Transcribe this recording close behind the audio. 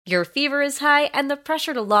Your fever is high, and the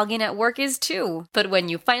pressure to log in at work is too. But when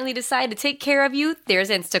you finally decide to take care of you, there's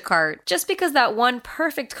Instacart. Just because that one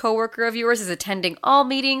perfect coworker of yours is attending all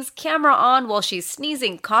meetings, camera on while she's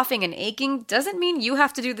sneezing, coughing, and aching, doesn't mean you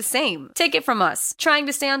have to do the same. Take it from us. Trying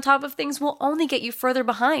to stay on top of things will only get you further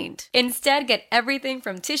behind. Instead, get everything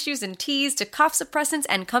from tissues and teas to cough suppressants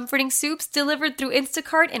and comforting soups delivered through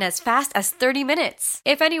Instacart in as fast as 30 minutes.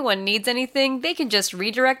 If anyone needs anything, they can just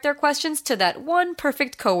redirect their questions to that one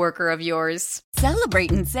perfect coworker of yours.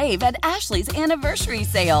 Celebrate and save at Ashley's Anniversary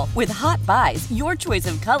Sale. With Hot Buys, your choice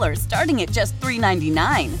of colors starting at just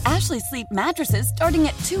 $3.99. Ashley Sleep mattresses starting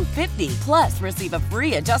at $2.50. Plus, receive a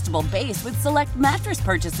free adjustable base with select mattress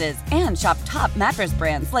purchases. And shop top mattress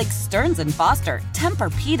brands like Stearns & Foster,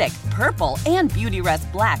 Tempur-Pedic, Purple, and Beautyrest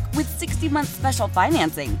Black with 60-month special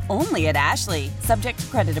financing. Only at Ashley. Subject to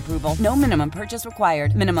credit approval. No minimum purchase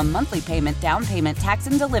required. Minimum monthly payment, down payment, tax,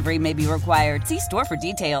 and delivery may be required. See store for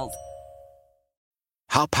details.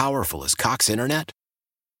 How powerful is Cox Internet?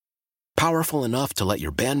 Powerful enough to let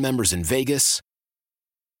your band members in Vegas,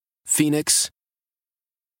 Phoenix,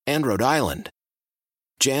 and Rhode Island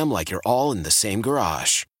jam like you're all in the same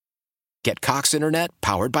garage. Get Cox Internet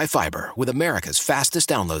powered by fiber with America's fastest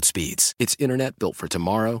download speeds. It's internet built for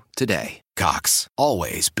tomorrow, today. Cox,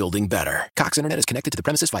 always building better. Cox Internet is connected to the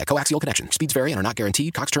premises via coaxial connection. Speeds vary and are not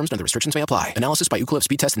guaranteed. Cox terms and other restrictions may apply. Analysis by Ookla of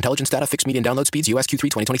Speed Test Intelligence Data. Fixed median download speeds. US Q3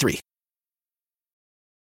 2023.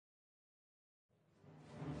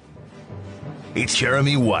 It's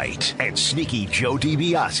Jeremy White and Sneaky Joe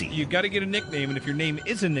DiBiase. You got to get a nickname, and if your name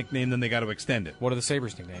is a nickname, then they got to extend it. What are the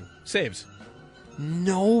Sabres' nickname? Saves.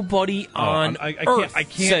 Nobody on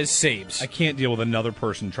Earth says Sabres. I can't deal with another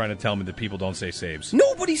person trying to tell me that people don't say Sabres.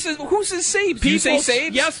 Nobody says. Who says Sabres? Do you say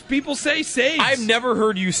Sabres? Yes, people say Sabres. I've never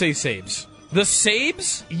heard you say Sabres. The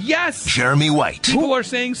Sabres? Yes. Jeremy White. People are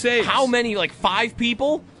saying Sabres. How many? Like 5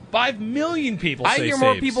 people? 5 million people say I hear Sabres.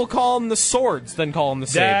 more people call them the Swords than call them the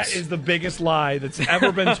Sabres. That is the biggest lie that's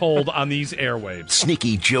ever been told on these airwaves.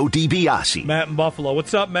 Sneaky Joe DiBiase. Matt in Buffalo.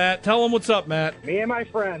 What's up, Matt? Tell them what's up, Matt. Me and my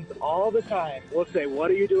friends all the time will say,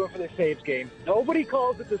 what are you doing for the Sabres game? Nobody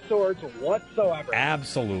calls it the Swords whatsoever.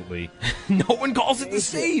 Absolutely. No one calls it the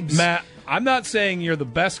Sabres. Matt, I'm not saying you're the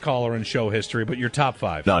best caller in show history, but you're top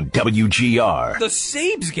 5. On WGR. The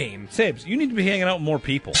Sabres game. Sabres, you need to be hanging out with more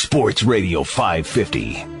people. Sports Radio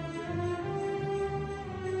 550.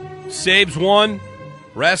 Sabres won.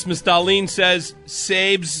 Rasmus Dahlin says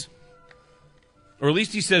Sabres, or at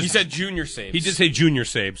least he says... He said Junior Sabres. He did say Junior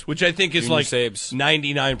Sabres, which I think is Junior like Sabres.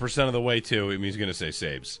 99% of the way to him. He's going to say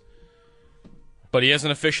Sabres. But he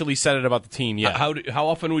hasn't officially said it about the team yet. How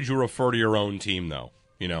often would you refer to your own team, though?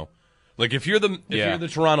 You know? Like, if you're the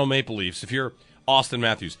Toronto Maple Leafs, if you're Austin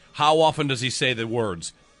Matthews, how often does he say the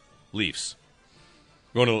words Leafs?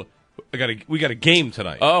 We got a game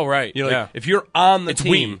tonight. Oh, right. You know, if you're on the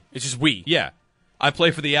team, we. It's just we. Yeah. I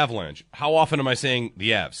play for the Avalanche. How often am I saying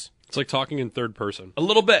the Avs? It's like talking in third person. A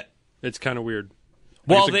little bit. It's kind of weird.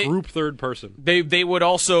 Well, it's a group third person. They would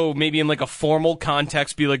also maybe in like a formal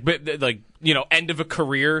context be like end of a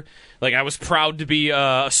career. Like I was proud to be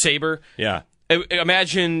a Sabre. Yeah.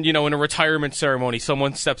 Imagine, in a retirement ceremony,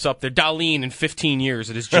 someone steps up there, Dahlin in 15 years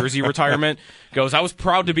at his jersey retirement, goes, I was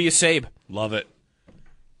proud to be a Sabre. Love it.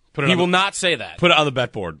 He will not say that. Put it on the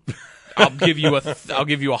bet board. I'll give you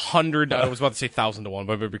 100. I was about to say 1,000 to 1,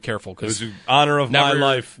 but be careful because it was the honor of my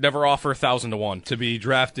life. Never offer 1,000 to 1 to be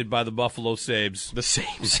drafted by the Buffalo Sabres. The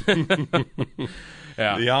Sabres.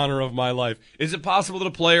 Yeah. The honor of my life. Is it possible that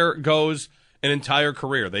a player goes an entire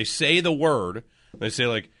career? They say the word. They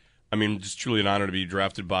say it's truly an honor to be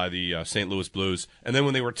drafted by the St. Louis Blues. And then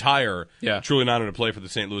when they retire, truly an honor to play for the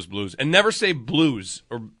St. Louis Blues. And never say Blues.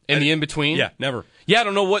 Or the in-between? Yeah, never. Yeah, I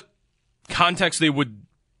don't know what context they would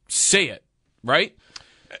say it, right?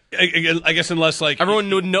 I guess unless, everyone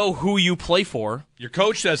would know who you play for. Your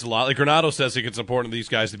coach says a lot. Like, Granato says it's important to these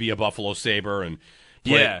guys to be a Buffalo Sabre and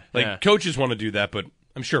play. Coaches want to do that, but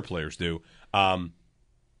I'm sure players do.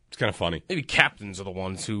 It's kind of funny. Maybe captains are the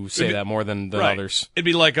ones who say that more than others. It'd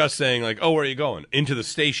be like us saying, oh, where are you going? Into the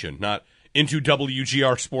station, not into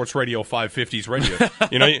WGR Sports Radio 550's radio.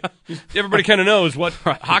 Everybody kind of knows what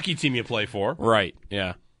hockey team you play for. Right,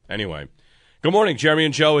 yeah. Anyway, good morning, Jeremy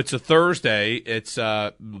and Joe. It's a Thursday. It's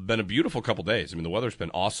been a beautiful couple days. I mean, the weather's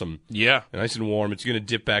been awesome. Yeah. Nice and warm. It's going to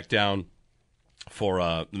dip back down for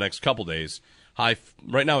the next couple days. High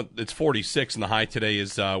right now, it's 46, and the high today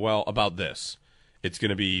is, about this. It's going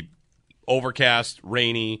to be overcast,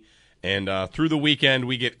 rainy, and through the weekend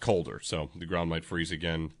we get colder. So the ground might freeze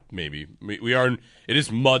again, maybe. It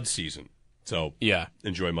is mud season. So yeah,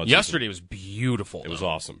 enjoy mud. Yesterday was beautiful. It was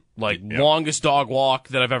awesome. Longest dog walk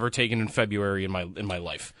that I've ever taken in February in my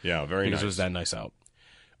life. Yeah, very nice. Because it was that nice out.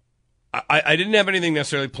 I didn't have anything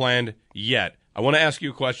necessarily planned yet. I want to ask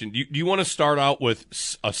you a question. Do you want to start out with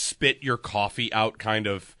a spit your coffee out kind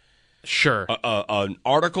of? Sure. An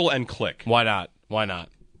article and click. Why not?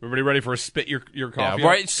 Everybody ready for a spit your coffee? Yeah,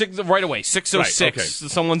 right away. 6:06. Right, okay.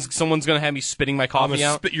 Someone's going to have me spitting my coffee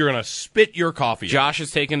out. You're going to spit your coffee out. Josh is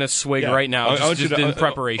taking a swig right now, just in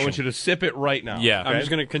preparation. I want you to sip it right now. Yeah. Okay? I'm just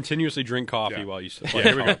going to continuously drink coffee while you sip.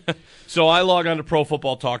 Here we go. So I log on to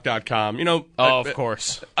ProFootballTalk.com. Of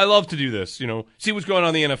course. I love to do this. See what's going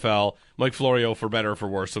on in the NFL. Mike Florio, for better or for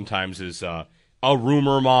worse, sometimes is a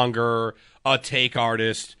rumor monger, a take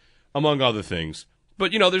artist, among other things.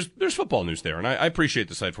 But, there's football news there, and I appreciate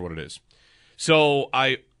the site for what it is. So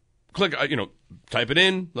I click, type it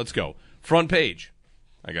in. Let's go. Front page.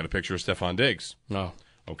 I got a picture of Stephon Diggs. No.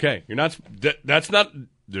 Okay. You're not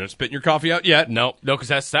spitting your coffee out yet. No,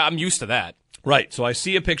 because I'm used to that. Right. So I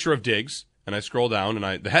see a picture of Diggs, and I scroll down,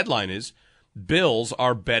 and the headline is, Bills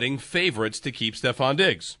are betting favorites to keep Stephon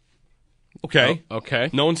Diggs. Okay. Oh, okay.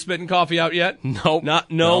 No one's spitting coffee out yet? Nope.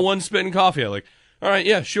 No one's spitting coffee out. All right,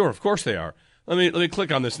 yeah, sure, of course they are. Let me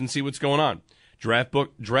click on this and see what's going on.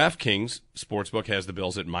 DraftKings Sportsbook has the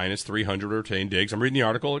Bills at -300 to retain Diggs. I'm reading the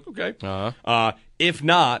article. Okay. If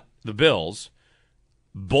not, the Bills,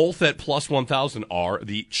 both at +1,000 are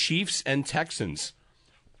the Chiefs and Texans.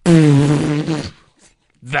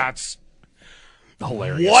 That's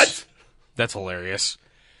hilarious. What? That's hilarious.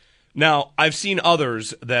 Now, I've seen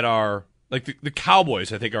others that are, like the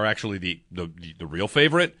Cowboys, I think, are actually the real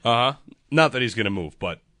favorite. Uh-huh. Not that he's going to move,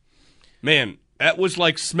 but, man, that was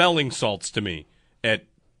like smelling salts to me at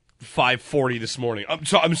 5:40 this morning.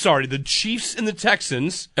 I'm sorry, the Chiefs and the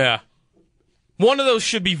Texans. Yeah. One of those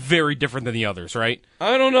should be very different than the others, right?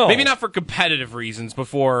 I don't know. Maybe not for competitive reasons, but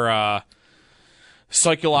for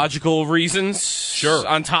psychological reasons. Sure.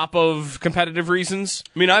 On top of competitive reasons.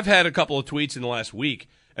 I mean, I've had a couple of tweets in the last week.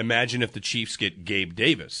 Imagine if the Chiefs get Gabe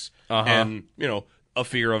Davis. And, a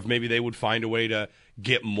fear of maybe they would find a way to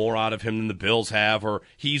get more out of him than the Bills have, or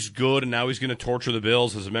he's good and now he's going to torture the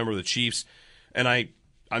Bills as a member of the Chiefs. And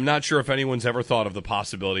I'm not sure if anyone's ever thought of the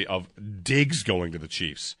possibility of Diggs going to the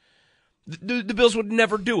Chiefs. The Bills would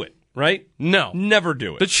never do it, right? No. Never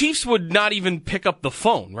do it. The Chiefs would not even pick up the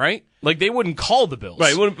phone, right? Like, they wouldn't call the Bills.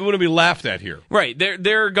 Right, it wouldn't be laughed at here. Right,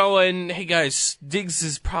 they're going, hey guys, Diggs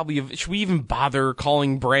is probably, should we even bother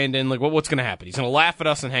calling Brandon? Like, what's going to happen? He's going to laugh at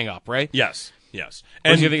us and hang up, right? Yes.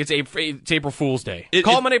 And do you think it's April Fool's Day?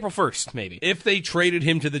 Call him on April 1st, maybe. If they traded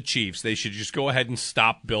him to the Chiefs, they should just go ahead and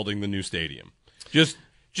stop building the new stadium. Just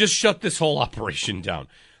shut this whole operation down.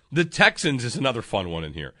 The Texans is another fun one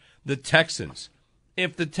in here. The Texans.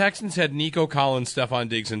 If the Texans had Nico Collins, Stephon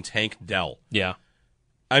Diggs, and Tank Dell. Yeah.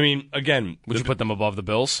 I mean, again. Would you put them above the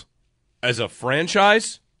Bills? As a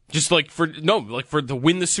franchise? Just for to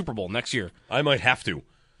win the Super Bowl next year. I might have to.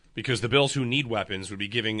 Because the Bills who need weapons would be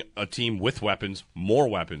giving a team with weapons more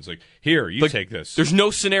weapons. Like, here, take this. There's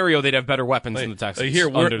no scenario they'd have better weapons than the Texans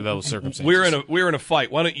under those circumstances. We're in a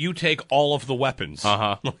fight. Why don't you take all of the weapons?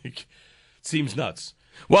 Uh-huh. It seems nuts.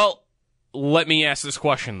 Well, let me ask this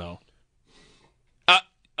question, though.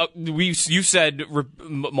 You said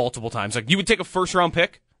multiple times, like, you would take a first-round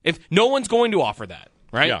pick? If no one's going to offer that,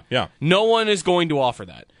 right? Yeah. No one is going to offer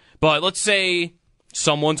that. But let's say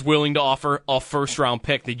someone's willing to offer a first-round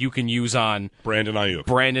pick that you can use on Brandon Ayuk.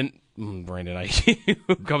 Brandon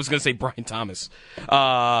Ayuk. I was going to say Brian Thomas.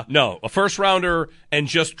 No, a first-rounder and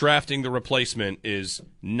just drafting the replacement is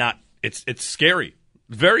not. It's scary,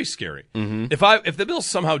 very scary. Mm-hmm. If the Bills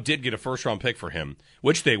somehow did get a first-round pick for him,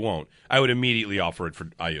 which they won't, I would immediately offer it for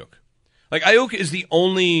Ayuk. Like, Ayuk is the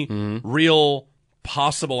only real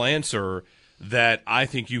possible answer that I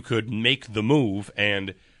think you could make the move,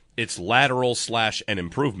 and it's lateral / an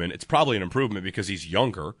improvement. It's probably an improvement because he's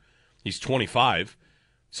younger. He's 25.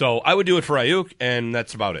 So I would do it for Ayuk, and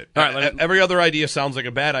that's about it. All right, Every other idea sounds like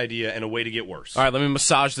a bad idea and a way to get worse. All right, let me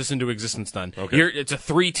massage this into existence then. Okay. Here, it's a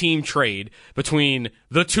 3-team trade between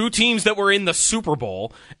the 2 teams that were in the Super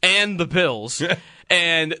Bowl and the Bills.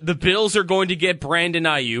 And the Bills are going to get Brandon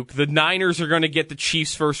Ayuk. The Niners are going to get the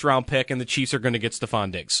Chiefs' first-round pick, and the Chiefs are going to get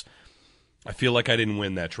Stephon Diggs. I feel like I didn't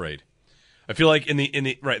win that trade. I feel like in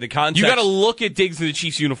the context, you got to look at Diggs in the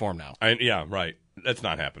Chiefs uniform now. Yeah, right. That's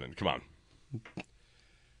not happening. Come on.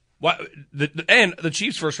 What? And the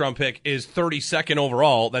Chiefs' first-round pick is 32nd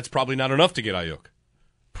overall. That's probably not enough to get Ayuk.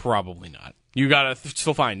 Probably not. You got to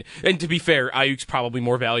still find. And to be fair, Ayuk's probably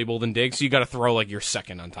more valuable than Diggs, so you got to throw like your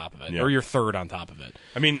second on top of it, or your third on top of it.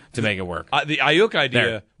 I mean, to make it work. The Ayuk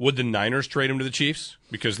idea, would the Niners trade him to the Chiefs?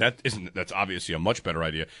 Because that's obviously a much better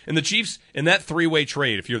idea. And the Chiefs, in that three-way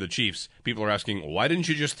trade, if you're the Chiefs, people are asking, why didn't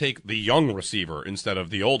you just take the young receiver instead of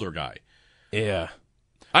the older guy? Yeah.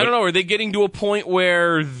 I don't know. Are they getting to a point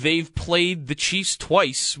where they've played the Chiefs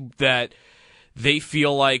twice that they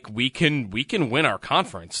feel like we can win our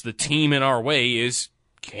conference? The team in our way is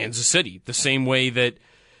Kansas City. The same way that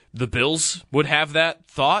the Bills would have that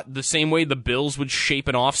thought, the same way the Bills would shape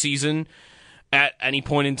an offseason at any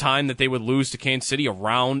point in time that they would lose to Kansas City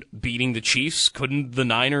around beating the Chiefs. Couldn't the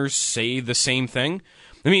Niners say the same thing?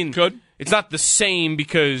 I mean, it's not the same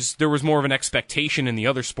because there was more of an expectation in the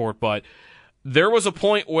other sport, but there was a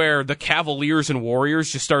point where the Cavaliers and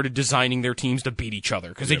Warriors just started designing their teams to beat each other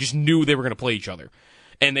because they just knew they were going to play each other,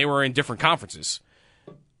 and they were in different conferences.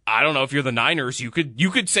 I don't know if you're the Niners, you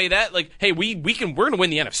could say that, like, hey, we're going to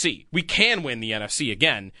win the NFC. We can win the NFC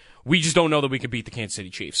again. We just don't know that we can beat the Kansas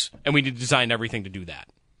City Chiefs, and we need to design everything to do that.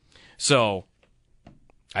 So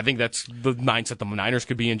I think that's the mindset the Niners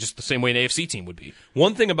could be in, just the same way an AFC team would be.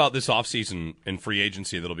 One thing about this offseason and free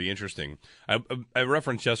agency that'll be interesting, I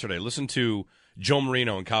referenced yesterday, listen to Joe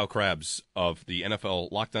Marino and Kyle Krabs of the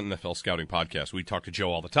Locked On NFL Scouting Podcast. We talk to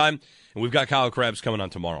Joe all the time, and we've got Kyle Krabs coming on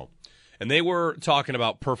tomorrow. And they were talking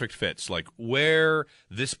about perfect fits, like where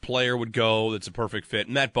this player would go that's a perfect fit.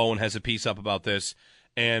 Matt Bowen has a piece up about this.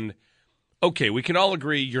 And, okay, we can all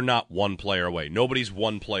agree you're not one player away. Nobody's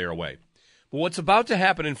one player away. But what's about to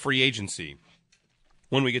happen in free agency,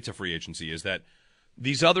 when we get to free agency, is that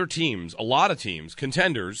these other teams, a lot of teams,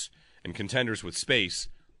 contenders, and contenders with space,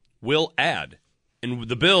 will add. And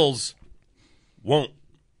the Bills won't.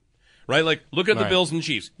 Right? Like, look at the Bills and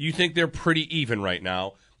Chiefs. You think they're pretty even right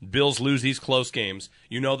now. Bills lose these close games.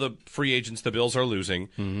 You know the free agents the Bills are losing.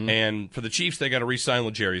 Mm-hmm. And for the Chiefs, they got to re-sign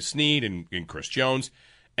L'Jarius Sneed and Chris Jones.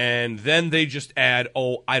 And then they just add,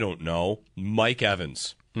 Mike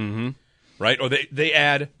Evans. Mm-hmm. Right? Or they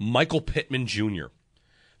add Michael Pittman Jr.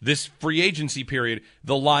 This free agency period,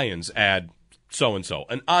 the Lions add so-and-so,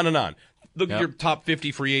 and on and on. Look at your top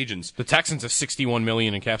 50 free agents. The Texans have $61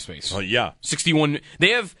 million in cap space. Oh, yeah. 61. They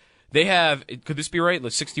have, could this be right?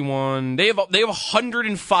 61. They have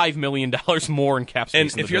 $105 million more in cap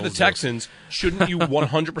space. And if you're the Texans, shouldn't you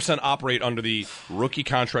 100% operate under the rookie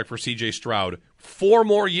contract for C.J. Stroud? 4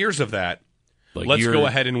 more years of that. Let's go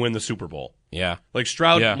ahead and win the Super Bowl. Yeah. Like,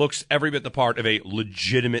 Stroud looks every bit the part of a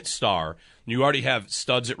legitimate star. You already have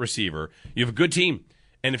studs at receiver. You have a good team.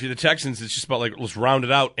 And if you're the Texans, it's just about, let's round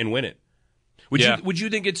it out and win it. Would you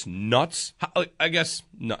think it's nuts? I guess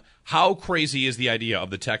not. How crazy is the idea of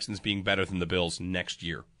the Texans being better than the Bills next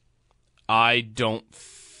year? I don't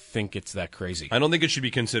think it's that crazy. I don't think it should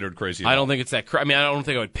be considered crazy. I don't think it's that crazy. I mean, I don't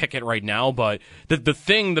think I would pick it right now, but the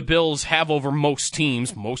thing the Bills have over most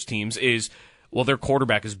teams is, well, their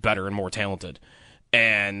quarterback is better and more talented.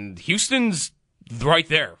 And Houston's right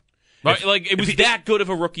there. Right? It was that good of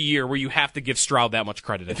a rookie year where you have to give Stroud that much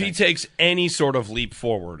credit. If he takes any sort of leap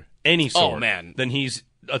forward, then he's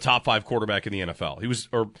a top 5 quarterback in the NFL. He was,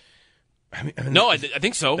 I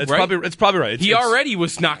think so. It's right? probably right. He already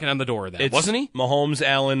was knocking on the door of that, wasn't he? Mahomes,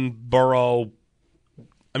 Allen, Burrow.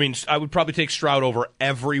 I mean, I would probably take Stroud over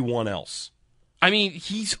everyone else. I mean,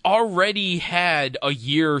 he's already had a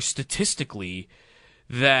year statistically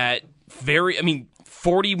that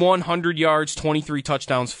 4,100 yards, 23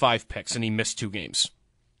 touchdowns, 5 picks, and he missed 2 games.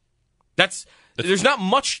 There's not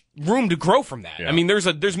much room to grow from that. Yeah. I mean,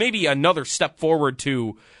 there's maybe another step forward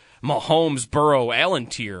to Mahomes, Burrow, Allen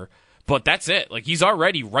tier, but that's it. He's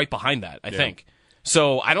already right behind that, I think.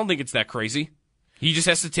 So I don't think it's that crazy. He just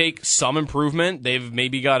has to take some improvement. They've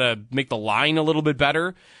maybe got to make the line a little bit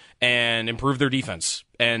better and improve their defense.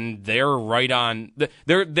 And they're right on.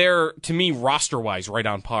 They're to me roster-wise right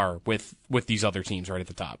on par with these other teams right at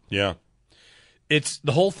the top. Yeah. It's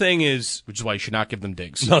the whole thing is, which is why you should not give them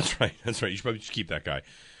Diggs. No, that's right. You should probably just keep that guy.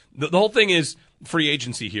 The whole thing is free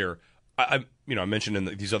agency here. I mentioned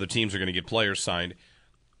these other teams are going to get players signed,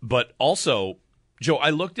 but also, Joe, I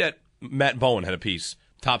looked at Matt Bowen had a piece,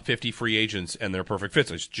 top 50 free agents and their perfect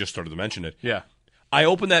fits. I just started to mention it. Yeah, I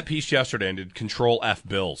opened that piece yesterday and did Control F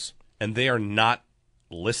Bills, and they are not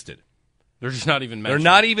listed. They're just not even mentioned.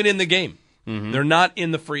 They're not even in the game. Mm-hmm. They're not in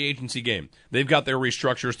the free agency game. They've got their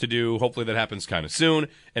restructures to do. Hopefully that happens kind of soon.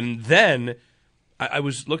 And then I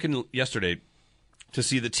was looking yesterday to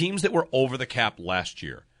see the teams that were over the cap last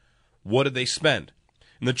year. What did they spend?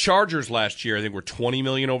 And the Chargers last year, I think, were $20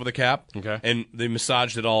 million over the cap. Okay. And they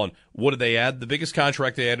massaged it all. And what did they add? The biggest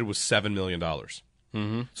contract they added was $7 million.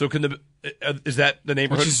 Mm-hmm. So can Is that the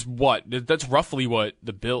neighborhood? Which is what? That's roughly what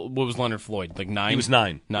what was Leonard Floyd? Like 9? He was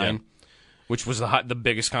 9. 9. Yeah. Which was the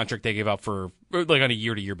biggest contract they gave out for, like, on a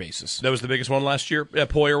year-to-year basis. That was the biggest one last year? Yeah,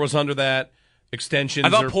 Poyer was under that. Extensions. I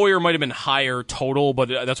thought Poyer might have been higher total, but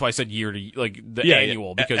that's why I said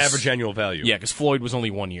annual. Because average annual value. Yeah, because Floyd was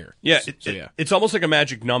only 1 year. Yeah, So it's almost like a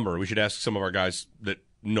magic number. We should ask some of our guys that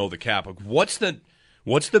know the cap. Like, what's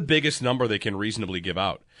the biggest number they can reasonably give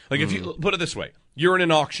out? Like, if you put it this way, you're in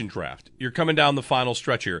an auction draft. You're coming down the final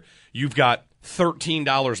stretch here. You've got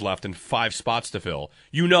 $13 left and 5 spots to fill.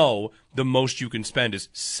 You know the most you can spend is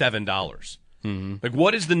 $7. Mm-hmm. Like,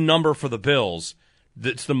 what is the number for the Bills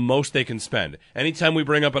that's the most they can spend? Anytime we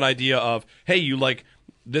bring up an idea of, hey, you like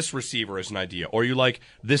this receiver as an idea, or you like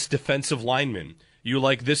this defensive lineman, you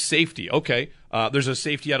like this safety. Okay, there's a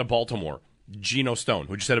safety out of Baltimore, Geno Stone,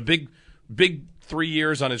 who just had a big 3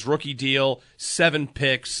 years on his rookie deal, 7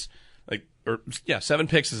 picks, 7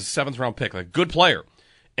 picks as a 7th-round pick, like good player,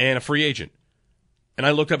 and a free agent. And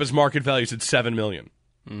I looked up his market value, it's $7 million.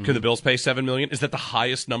 Mm-hmm. Can the Bills pay $7 million? Is that the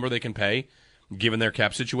highest number they can pay, given their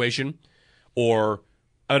cap situation? Or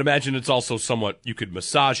I would imagine it's also somewhat, you could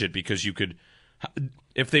massage it because you could,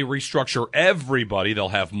 if they restructure everybody, they'll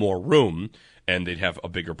have more room and they'd have a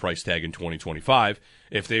bigger price tag in 2025.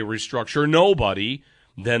 If they restructure nobody,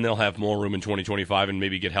 then they'll have more room in 2025 and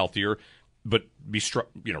maybe get healthier, but be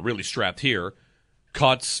really strapped here.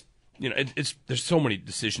 Cuts, there's so many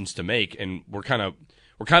decisions to make, and we're kind of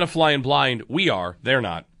flying blind. They're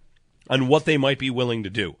not, on what they might be willing to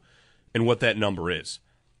do and what that number is.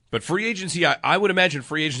 But free agency, I would imagine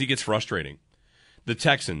free agency gets frustrating. The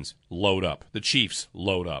Texans load up. The Chiefs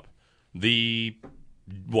load up. I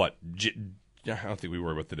don't think we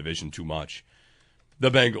worry about the division too much. The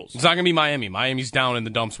Bengals. It's not going to be Miami. Miami's down in the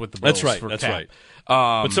dumps with the Bills. That's right.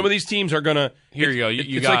 But some of these teams are going to... Here you go.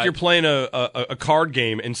 It's like you're playing a card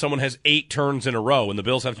game and someone has 8 turns in a row and the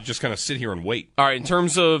Bills have to just kind of sit here and wait. All right, in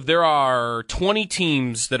terms of, there are 20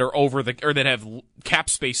 teams that are that have cap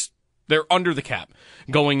space. They're under the cap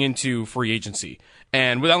going into free agency.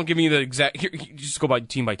 And without giving you the exact... Here, just go by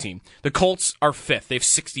team. The Colts are 5th. They have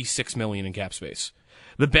 $66 million in cap space.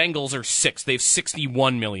 The Bengals are 6th. They have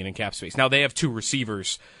 $61 million in cap space. Now, they have 2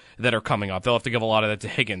 receivers that are coming up. They'll have to give a lot of that to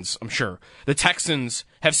Higgins, I'm sure. The Texans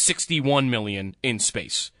have $61 million in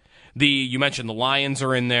space. You mentioned the Lions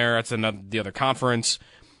are in there. That's the other conference.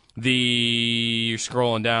 You're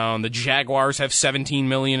scrolling down. The Jaguars have $17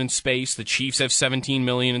 million in space. The Chiefs have $17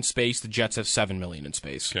 million in space. The Jets have $7 million in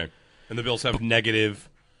space. Okay. And the Bills have negative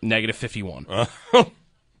 51.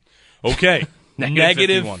 Okay.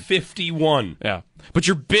 Negative 51. Yeah. But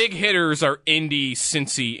your big hitters are Indy,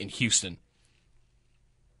 Cincy, and Houston.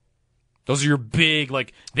 Those are your big,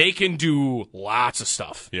 they can do lots of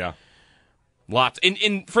stuff. Yeah. Lots.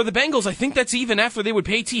 And for the Bengals, I think that's even after they would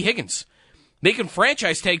pay T. Higgins. They can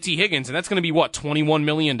franchise tag T. Higgins, and that's going to be, $21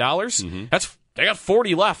 million? Mm-hmm. They got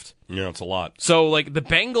 40 left. Yeah, it's a lot. So, the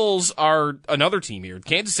Bengals are another team here.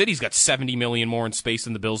 Kansas City's got $70 million more in space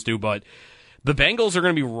than the Bills do, but the Bengals are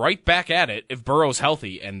going to be right back at it if Burrow's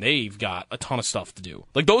healthy, and they've got a ton of stuff to do.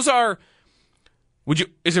 Those are...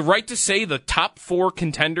 Is it right to say the top 4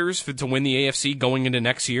 contenders to win the AFC going into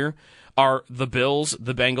next year are the Bills,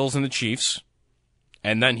 the Bengals, and the Chiefs,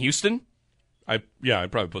 and then Houston? I'd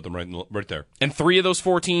probably put them right there. And 3 of those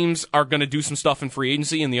 4 teams are going to do some stuff in free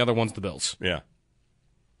agency, and the other one's the Bills. Yeah.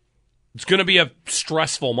 It's going to be a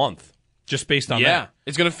stressful month, just based on that. Yeah,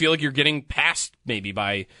 it's going to feel like you're getting passed maybe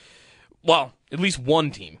by, at least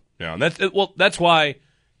one team. Yeah, and that's why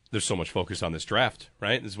there's so much focus on this draft,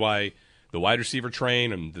 right? This is why the wide receiver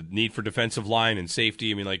train and the need for defensive line and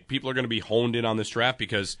safety. I mean, people are going to be honed in on this draft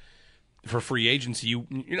because for free agency, you're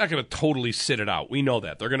not going to totally sit it out. We know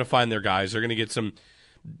that. They're going to find their guys. They're going to get some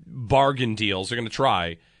bargain deals. They're going to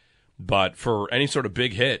try. But for any sort of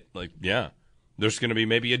big hit, there's going to be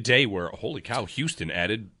maybe a day where, holy cow, Houston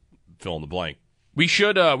added fill in the blank. We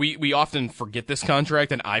should, we often forget this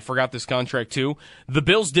contract, and I forgot this contract too. The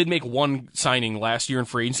Bills did make one signing last year in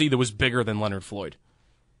free agency that was bigger than Leonard Floyd.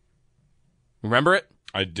 Remember it?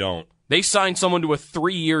 I don't. They signed someone to a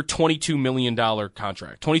 3-year, $22 million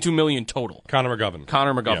contract. $22 million total. Connor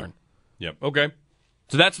McGovern. Yeah. Yep. Okay.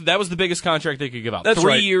 So that was the biggest contract they could give out. That's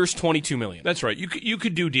 3 right. years, $22 million. That's right. You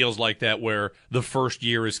could do deals like that where the first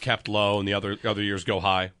year is kept low and the other years go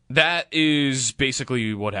high. That is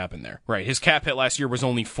basically what happened there. Right. His cap hit last year was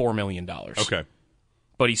only $4 million. Okay.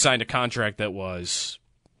 But he signed a contract that was,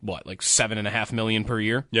 $7.5 million per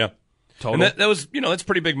year? Yeah. Total. And that was, that's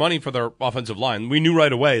pretty big money for their offensive line. We knew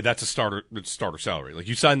right away that's a starter salary.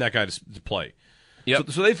 You signed that guy to play.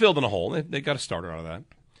 Yep. So they filled in a hole. They got a starter out of that.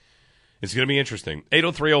 It's going to be interesting.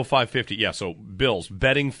 803-0550. Yeah, so Bills,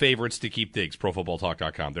 betting favorites to keep Diggs,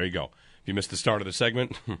 profootballtalk.com. There you go. If you missed the start of the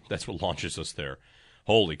segment, that's what launches us there.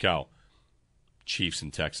 Holy cow. Chiefs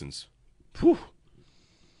and Texans. Whew.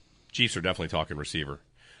 Chiefs are definitely talking receiver.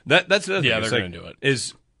 That's the other thing. Yeah, they're going to do it.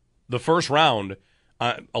 Is the first round,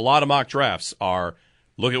 a lot of mock drafts are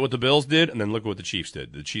look at what the Bills did and then look at what the Chiefs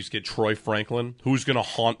did. The Chiefs get Troy Franklin, who's going to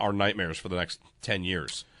haunt our nightmares for the next 10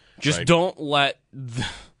 years. Just right? Don't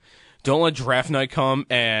let draft night come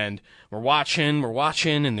and we're watching,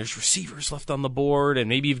 and there's receivers left on the board, and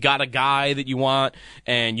maybe you've got a guy that you want,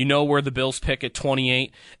 and you know where the Bills pick at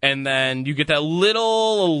 28, and then you get that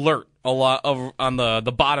little alert on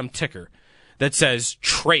the bottom ticker that says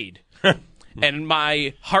trade, and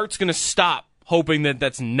my heart's going to stop hoping that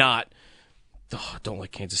that's not. Oh, don't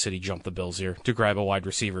let Kansas City jump the Bills here to grab a wide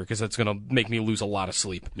receiver, because that's going to make me lose a lot of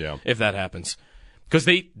sleep if that happens. Because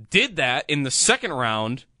they did that in the second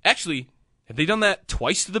round. Actually, have they done that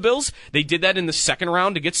twice to the Bills? They did that in the second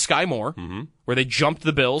round to get Sky Moore, where they jumped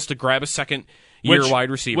the Bills to grab a second-year wide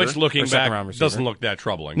receiver. Which, looking back, doesn't look that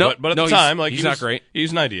troubling. But at the time, he's not great.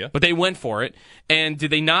 He's an idea. But they went for it. And did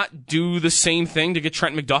they not do the same thing to get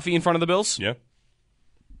Trent McDuffie in front of the Bills? Yeah.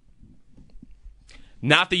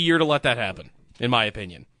 Not the year to let that happen, in my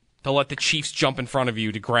opinion. To let the Chiefs jump in front of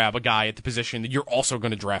you to grab a guy at the position that you're also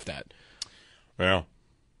going to draft at. Yeah.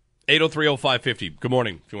 803-0550. Good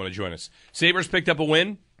morning, if you want to join us. Sabres picked up a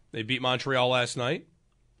win. They beat Montreal last night.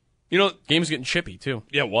 You know, game's getting chippy, too.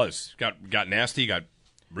 Yeah, it was. Got nasty, got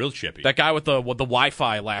real chippy. That guy with the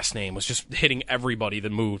Wi-Fi last name was just hitting everybody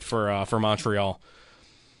that moved for Montreal.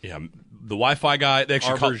 Yeah, the Wi-Fi guy. They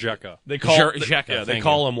actually call Zeka. They call Zeka. Yeah, they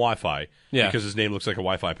call him Wi-Fi because his name looks like a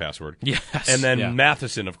Wi-Fi password. Yes. And then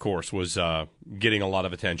Matheson, of course, was getting a lot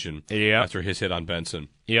of attention after his hit on Benson.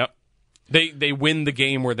 Yep. They win the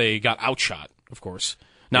game where they got outshot, of course.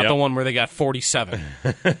 Not the one where they got 47.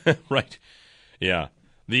 Right. Yeah.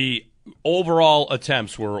 The overall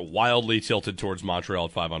attempts were wildly tilted towards Montreal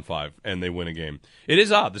at 5-on-5, and they win a game. It is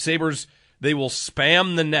odd. The Sabres, they will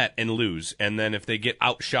spam the net and lose, and then if they get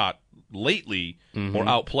outshot lately or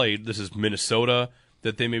outplayed, this is Minnesota,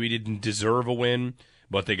 that they maybe didn't deserve a win,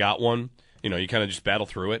 but they got one. You know, you kind of just battle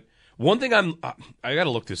through it. One thing I got to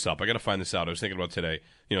look this up. I got to find this out. I was thinking about today.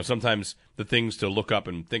 You know, sometimes the things to look up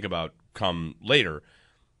and think about come later.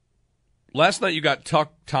 Last night you got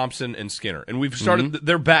Tuck, Thompson, and Skinner, and we've started.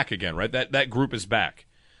 They're back again, right? That group is back.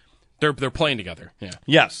 They're playing together. Yeah.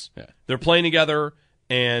 Yes. Yeah. They're playing together,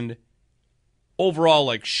 and overall,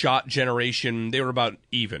 like shot generation, they were about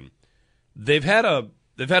even. They've had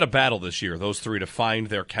a battle this year, those three, to find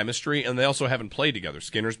their chemistry, and they also haven't played together.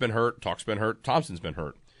 Skinner's been hurt, Tuck's been hurt, Thompson's been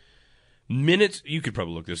hurt. Minutes, you could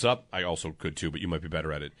probably look this up. I also could too, but you might be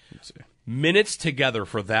better at it. Minutes together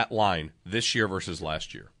for that line this year versus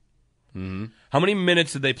last year. How many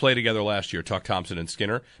minutes did they play together last year, Tuck, Thompson, and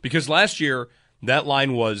Skinner? Because last year, that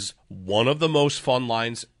line was one of the most fun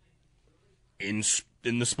lines in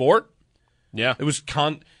the sport. Yeah. It was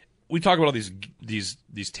we talk about all these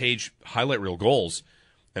Tage highlight reel goals,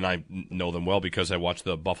 and I know them well because I watched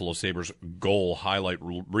the Buffalo Sabres goal highlight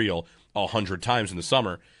reel 100 times in the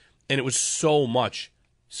summer, and it was so much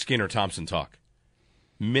Skinner, Thompson, Tuck.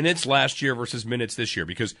 Minutes last year versus minutes this year,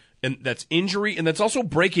 and that's injury, and that's also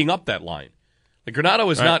breaking up that line. Like Granato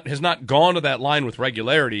has not gone to that line with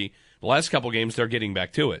regularity. The last couple games, they're getting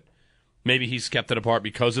back to it. Maybe he's kept it apart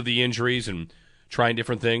because of the injuries and trying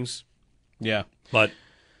different things. Yeah, but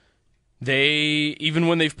even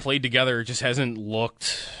when they've played together, it just hasn't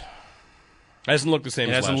looked the same.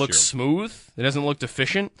 It hasn't looked smooth. It hasn't looked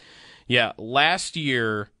efficient. Yeah, last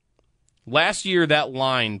year that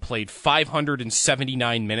line played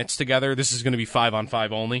 579 minutes together. This is going to be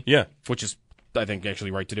 5-on-5 only. Yeah, which is, I think,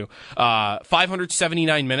 actually right to do.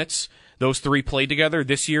 579 minutes. Those three played together.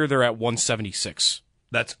 This year they're at 176.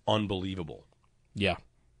 That's unbelievable. Yeah,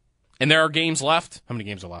 and there are games left. How many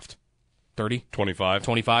games are left? 30? 25.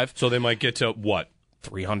 25. So they might get to what?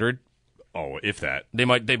 300. Oh, if that. They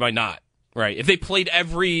might not. Right. If they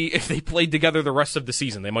played together the rest of the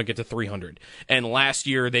season, they might get to 300. And last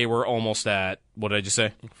year they were almost at, what did I just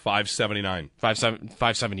say? 579. 579.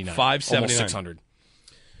 579. Almost 600.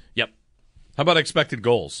 Yep. How about expected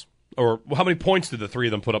goals? Or how many points did the three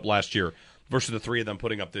of them put up last year versus the three of them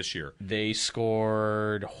putting up this year? They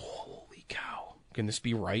scored, holy cow. Can this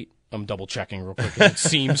be right? I'm double checking real quick. It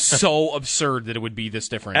seems so absurd that it would be this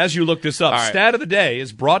different. As you look this up, Stat of the Day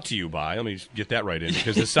is brought to you by, let me get that right in,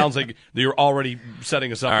 because it sounds like you're already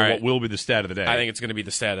setting us up for what will be the Stat of the Day. I think it's going to be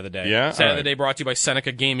the Stat of the Day. Yeah? Stat of the Day brought to you by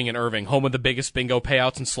Seneca Gaming in Irving, home of the biggest bingo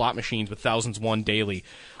payouts and slot machines with thousands won daily.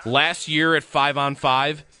 Last year at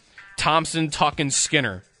 5-on-5, Thompson, Tuck, and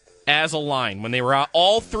Skinner as a line, when they were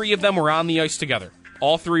all three of them were on the ice together.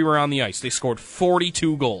 All three were on the ice. They scored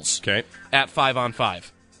 42 goals at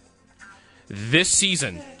 5-on-5. This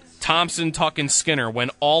season, Thompson, Tuck, and Skinner, when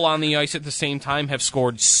all on the ice at the same time, have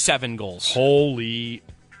scored 7 goals. Holy.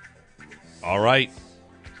 All right.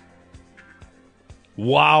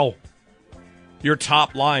 Wow. Your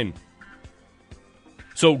top line.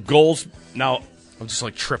 So goals now. I'm just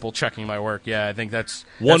like triple checking my work. Yeah, I think that's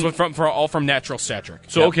all from Natural Stat Trick.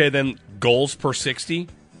 So okay, then goals per 60,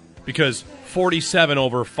 because 47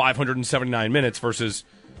 over 579 minutes versus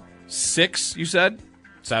 6. You said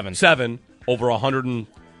 7 over 100.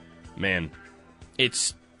 Man,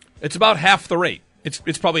 it's about half the rate.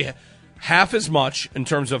 It's probably half as much in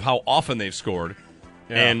terms of how often they've scored,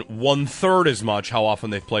 and 1/3 as much how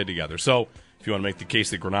often they've played together. So if you want to make the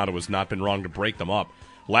case that Granado has not been wrong to break them up.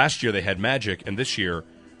 Last year they had magic, and this year,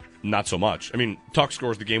 not so much. I mean, Tuck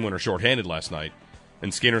scores the game winner shorthanded last night,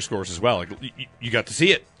 and Skinner scores as well. Like, you got to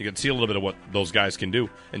see it. You got to see a little bit of what those guys can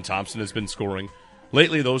do. And Thompson has been scoring.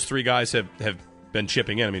 Lately, those three guys have been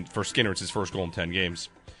chipping in. I mean, for Skinner, it's his first goal in 10 games.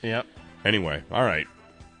 Yep. Anyway, all right.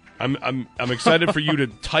 I'm excited for you to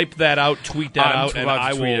type that out, tweet that out, and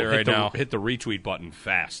I will hit the retweet button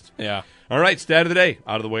fast. Yeah. All right, stat of the day,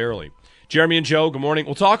 out of the way early. Jeremy and Joe, good morning.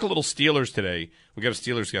 We'll talk a little Steelers today. We got a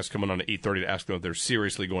Steelers guest coming on at 8:30 to ask them if they're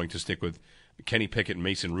seriously going to stick with Kenny Pickett and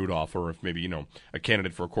Mason Rudolph, or if maybe, a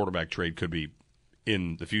candidate for a quarterback trade could be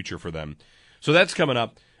in the future for them. So that's coming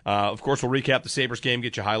up. Of course, we'll recap the Sabres game,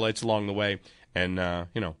 get you highlights along the way, and,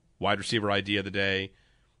 wide receiver idea of the day,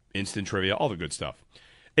 instant trivia, all the good stuff.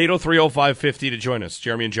 803-0550 to join us.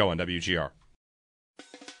 Jeremy and Joe on WGR.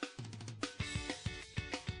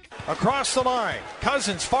 Across the line,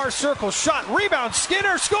 Cousins, far circle, shot, rebound,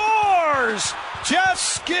 Skinner scores! Jeff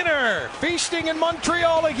Skinner feasting in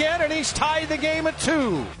Montreal again, and he's tied the game at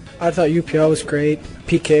 2. I thought UPL was great.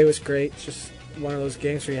 PK was great. It's just one of those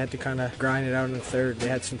games where you had to kind of grind it out in the third. They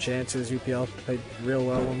had some chances. UPL played real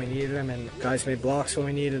well when we needed them, and guys made blocks when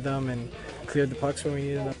we needed them, and cleared the pucks when we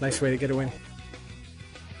needed them. Nice way to get a win.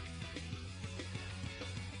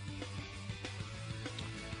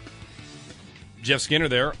 Jeff Skinner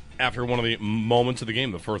there after one of the moments of the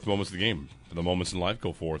game, the first moments of the game. The moments in life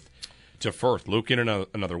go forth to Firth. Luke in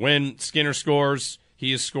another win. Skinner scores.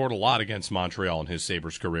 He has scored a lot against Montreal in his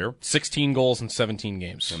Sabres career. 16 goals in 17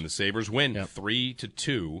 games. And the Sabres win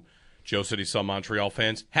 3-2. Joe said he saw Montreal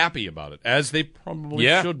fans happy about it, as they probably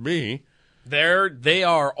should be. They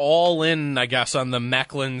are all in, I guess, on the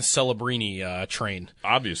Macklin Celebrini train.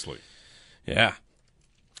 Obviously. Yeah.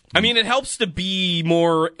 I mean, it helps to be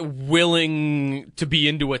more willing to be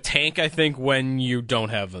into a tank, I think, when you don't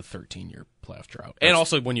have a 13-year playoff drought. And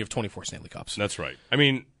also when you have 24 Stanley Cups. That's right. I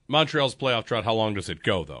mean, Montreal's playoff drought, how long does it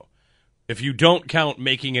go, though? If you don't count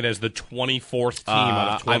making it as the 24th team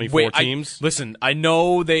out of 24 teams. Listen, I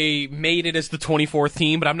know they made it as the 24th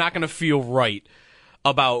team, but I'm not going to feel right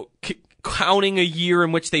about counting a year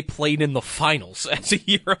in which they played in the finals as a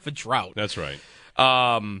year of a drought. That's right.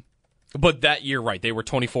 But that year, right, they were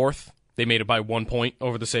 24th. They made it by 1 point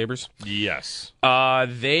over the Sabres. Yes.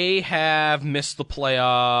 They have missed the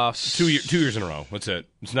playoffs. 2 years in a row. That's it.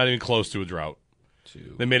 It's not even close to a drought.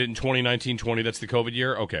 They made it in 2019-20. That's the COVID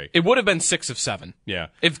year? Okay. It would have been 6 of 7. Yeah.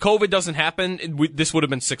 If COVID doesn't happen, this would have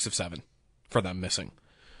been 6 of 7 for them missing.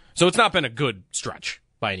 So it's not been a good stretch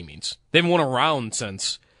by any means. They haven't won a round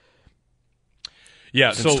since...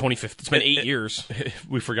 Yeah, since 2015. It's been 8 years.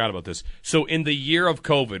 We forgot about this. So in the year of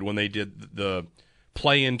COVID, when they did the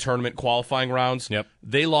play-in tournament qualifying rounds,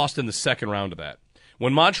 they lost in the second round of that.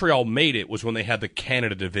 When Montreal made it was when they had the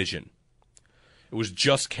Canada division. It was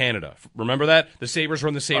just Canada. Remember that? The Sabres were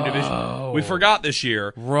in the same division. We forgot this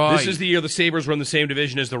year. Right. This is the year the Sabres were in the same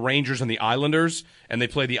division as the Rangers and the Islanders, and they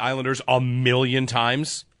played the Islanders 1,000,000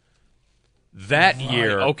 times. That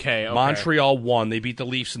year, Montreal won. They beat the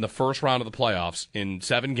Leafs in the first round of the playoffs in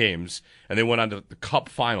 7 games, and they went on to the Cup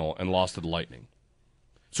final and lost to the Lightning.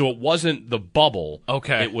 So it wasn't the bubble.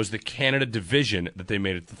 Okay. It was the Canada division that they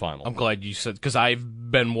made it to the final. I'm glad you said, because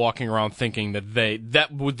I've been walking around thinking that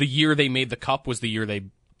was the year they made the Cup was the year they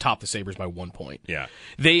topped the Sabres by 1 point. Yeah.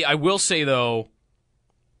 I will say, though,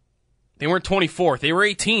 they weren't 24th. They were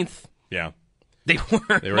 18th. Yeah. They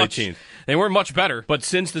were 18th. They weren't much better. But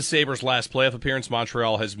since the Sabres' last playoff appearance,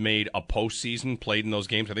 Montreal has made a postseason, played in those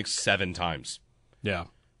games, I think 7 times. Yeah.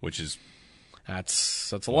 Which is...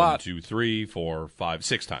 That's a 1, lot. 2, 3, 4, 5,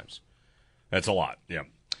 6 times. That's a lot, yeah.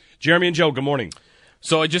 Jeremy and Joe, good morning.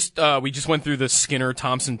 So we just went through the Skinner,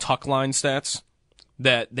 Thompson, Tuck line stats,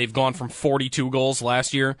 that they've gone from 42 goals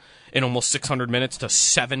last year in almost 600 minutes to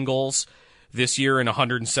 7 goals this year in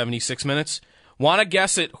 176 minutes. Want to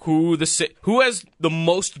guess at who has the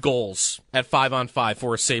most goals at 5-on-5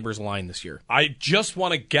 for a Sabres line this year? I just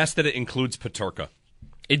want to guess that it includes Peterka.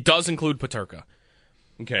 It does include Peterka.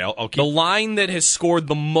 Okay, I'll keep... The line that has scored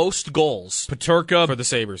the most goals Peterka for the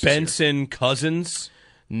Sabres Benson, Cousins?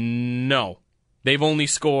 No. They've only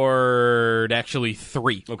scored, actually,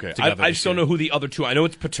 3. Okay, I just don't know who the other two... I know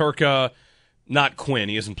it's Peterka, not Quinn.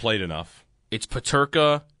 He hasn't played enough. It's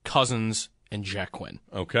Peterka, Cousins, and Jack Quinn.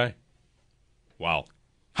 Okay. Wow.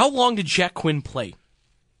 How long did Jack Quinn play?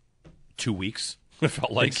 2 weeks. It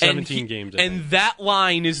felt like 17 games. And that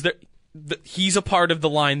line is he's a part of the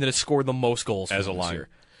line that has scored the most goals as a line. Year.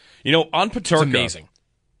 You know, on Peterka, it's amazing.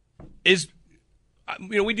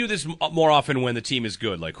 We do this more often when the team is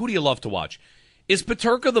good. Like, who do you love to watch? Is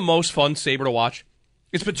Peterka the most fun Sabre to watch?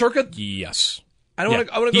 Is Peterka? Yes. I don't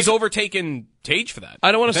want to. He's overtaken Tage for that.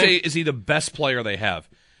 I don't want to say is he the best player they have.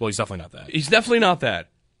 Well, he's definitely not that. He's definitely not that.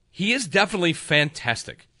 He is definitely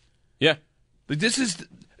fantastic. Yeah. This is,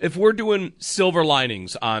 if we're doing silver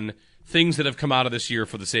linings on things that have come out of this year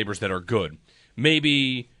for the Sabres that are good,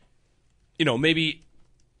 maybe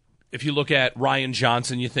if you look at Ryan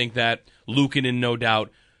Johnson, you think that, Luukkonen, no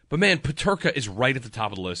doubt. But man, Peterka is right at the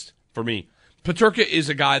top of the list for me. Peterka is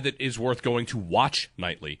a guy that is worth going to watch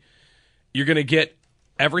nightly. You're going to get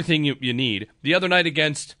everything you need. The other night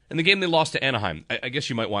in the game they lost to Anaheim, I guess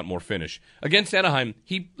you might want more finish. Against Anaheim,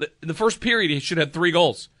 in the first period, he should have 3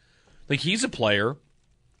 goals. Like, he's a player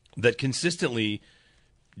that consistently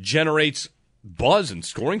generates buzz and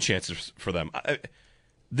scoring chances for them.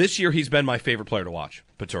 This year, he's been my favorite player to watch,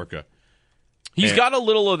 Peterka. He's got a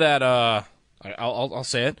little of that, I'll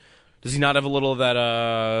say it. Does he not have a little of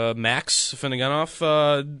that Max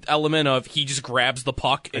Finneganov element of he just grabs the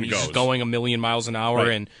puck and he's just going 1,000,000 miles an hour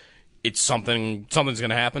and it's something's going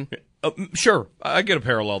to happen? Sure, I get a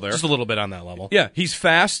parallel there. Just a little bit on that level. Yeah, he's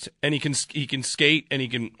fast and he can skate and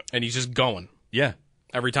he's just going. Yeah,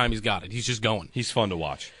 every time he's got it, he's just going. He's fun to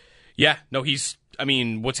watch. Yeah, no, what's he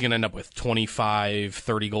going to end up with? 25,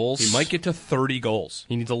 30 goals? He might get to 30 goals.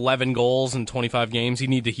 He needs 11 goals in 25 games. He'd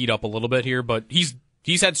need to heat up a little bit here, but he's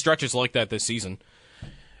had stretches like that this season.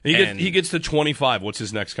 He gets to 25. What's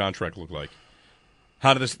his next contract look like?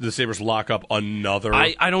 How do the Sabres lock up another?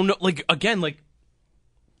 I don't know.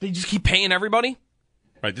 They just keep paying everybody.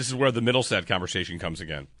 Right. This is where the Middlestat conversation comes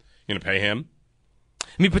again. You going to pay him? I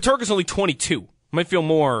mean, Peterka's only 22. Might feel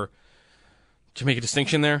more to make a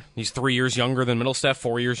distinction there. He's 3 years younger than Middlestat,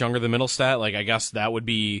 4 years younger than Middlestat. Like, I guess that would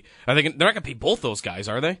be. I think they're not going to pay both those guys,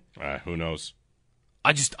 are they? Who knows?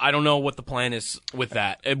 I don't know what the plan is with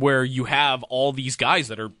that, where you have all these guys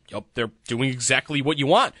that are they're doing exactly what you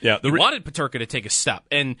want. Yeah, you wanted Peterka to take a step,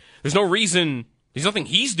 and there's nothing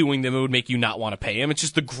he's doing that would make you not want to pay him. It's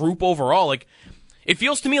just the group overall. Like, it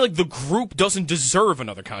feels to me like the group doesn't deserve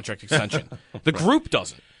another contract extension. The group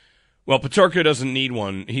doesn't. Well, Peterka doesn't need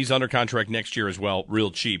one. He's under contract next year as well, real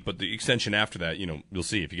cheap. But the extension after that, you'll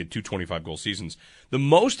see if you get 2 25-goal seasons. The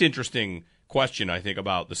most interesting question, I think,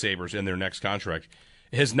 about the Sabres and their next contract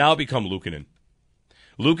has now become Luukkonen.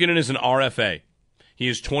 Luukkonen is an RFA. He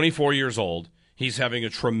is 24 years old. He's having a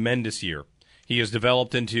tremendous year. He has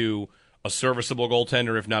developed into a serviceable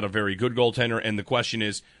goaltender, if not a very good goaltender. And the question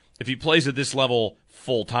is, if he plays at this level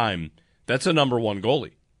full time, that's a number 1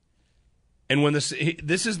 goalie. And when this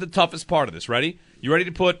is the toughest part of this. Ready? You ready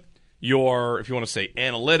to put your, if you want to say,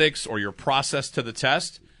 analytics or your process to the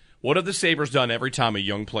test? What have the Sabres done every time a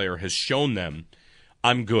young player has shown them,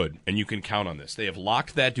 I'm good, and you can count on this? They have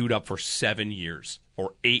locked that dude up for 7 years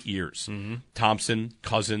or 8 years. Mm-hmm. Thompson,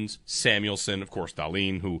 Cousins, Samuelsson, of course,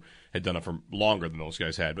 Dahlin, who had done it for longer than those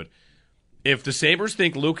guys had. But if the Sabres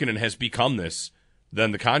think Luukkonen has become this,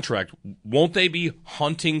 then the contract, won't they be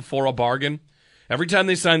hunting for a bargain? Every time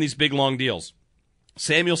they sign these big, long deals.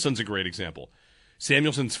 Samuelson's a great example.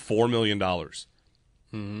 Samuelson's $4 million.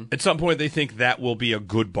 Mm-hmm. At some point, they think that will be a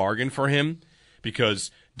good bargain for him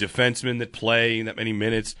because defensemen that play that many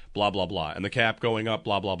minutes, blah, blah, blah, and the cap going up,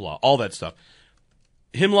 blah, blah, blah, all that stuff.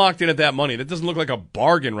 Him locked in at that money, that doesn't look like a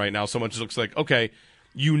bargain right now so much. It looks like, okay,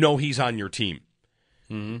 he's on your team.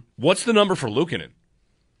 Mm-hmm. What's the number for Luukkonen?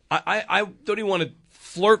 I don't even want to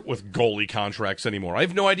flirt with goalie contracts anymore. I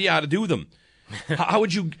have no idea how to do them. How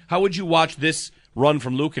would you watch this run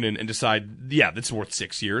from Luukkonen and decide, yeah, that's worth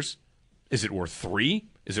 6 years? Is it worth 3?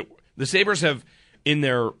 The Sabres have, in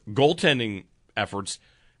their goaltending efforts,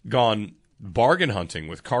 gone bargain hunting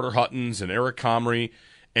with Carter Huttons and Eric Comrie,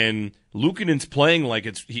 and Luukkonen's playing like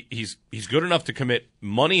he's good enough to commit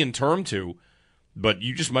money and term to, but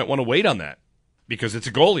you just might want to wait on that because it's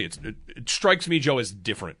a goalie. It strikes me, Joe, as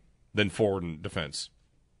different than forward and defense.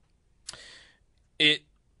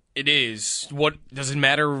 It is. What does it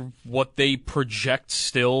matter what they project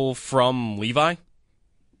still from Levi?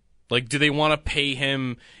 Like, do they want to pay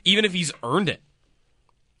him, even if he's earned it?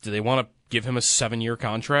 Do they want to give him a 7-year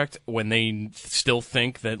contract when they still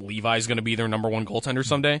think that Levi's going to be their number one goaltender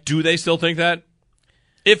someday? Do they still think that?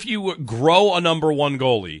 If you grow a number one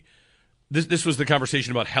goalie, this was the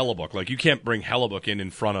conversation about Hellebuck. Like, you can't bring Hellebuck in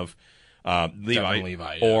front of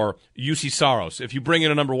Levi or UC Saros. If you bring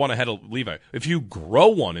in a number one ahead of Levi, if you grow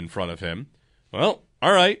one in front of him, well,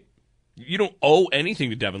 all right. You don't owe anything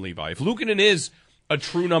to Devin Levi. If Luukkonen is a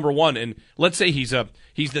true number one, and let's say he's the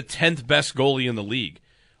 10th best goalie in the league,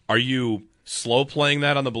 are you slow playing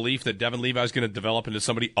that on the belief that Devin Levi is going to develop into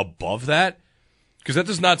somebody above that? Because that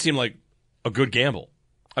does not seem like a good gamble.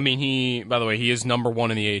 I mean, by the way, he is number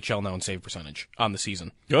one in the AHL now in save percentage on the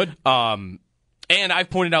season. Good. And I've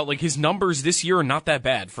pointed out, like, his numbers this year are not that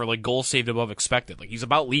bad for, like, goals saved above expected. Like, he's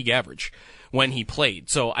about league average when he played.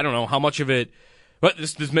 So I don't know how much of it, but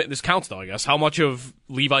this counts though, I guess. How much of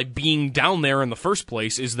Levi being down there in the first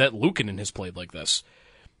place is that Luukkonen has played like this?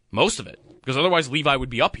 Most of it. Because otherwise Levi would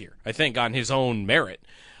be up here, I think, on his own merit.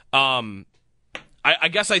 I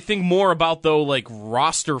guess I think more about, though, like,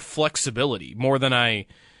 roster flexibility more than I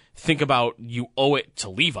think about you owe it to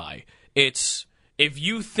Levi. It's, if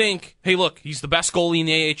you think, hey, look, he's the best goalie in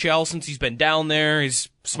the AHL since he's been down there. His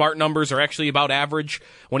smart numbers are actually about average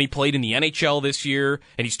when he played in the NHL this year,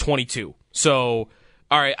 and he's 22. So,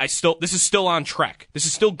 all right, this is still on track. This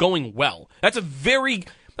is still going well. That's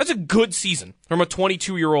a good season from a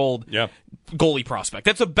 22-year-old goalie prospect.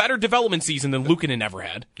 That's a better development season than Luukkonen ever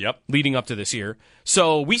had. Leading up to this year.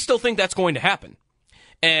 So we still think that's going to happen.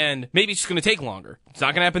 And maybe it's just going to take longer. It's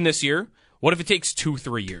not going to happen this year. What if it takes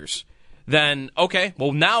 2-3 years? Then, okay,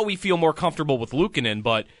 well, now we feel more comfortable with Luukkonen,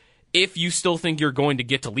 but if you still think you're going to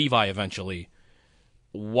get to Levi eventually,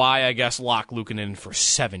 why, I guess, lock Luukkonen for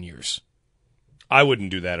 7 years? I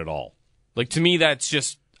wouldn't do that at all. Like, to me, that's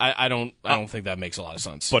just, I don't think that makes a lot of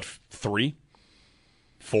sense. But 3?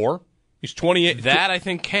 4? He's 28. That I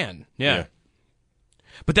think can. Yeah.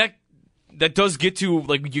 But that does get to,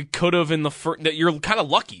 like, you could have in the first, that you're kind of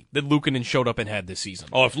lucky that Luukkonen showed up and had this season.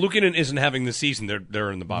 Oh, if Luukkonen isn't having this season,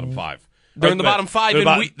 they're in the bottom 5. They're in the bottom 5.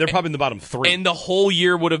 They're probably in the bottom 3. And the whole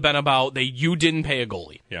year would have been about you didn't pay a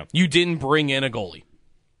goalie. Yeah. You didn't bring in a goalie.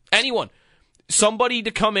 Anyone. Somebody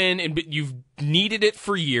to come in, and you've needed it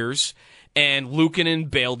for years, and Luukkonen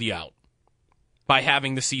bailed you out by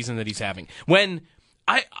having the season that he's having. When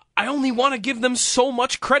I only want to give them so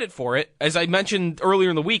much credit for it. As I mentioned earlier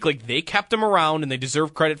in the week, like, they kept him around, and they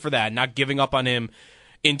deserve credit for that, not giving up on him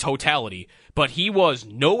in totality. But he was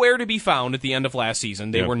nowhere to be found at the end of last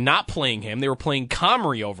season. They were not playing him. They were playing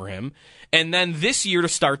Comrie over him. And then this year, to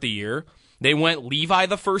start the year, they went Levi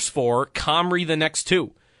the first 4, Comrie the next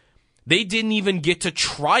 2. They didn't even get to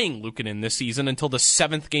trying Luukkonen this season until the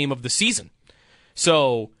 7th game of the season.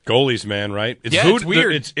 So goalies, man, right? It's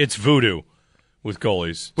weird. It's voodoo with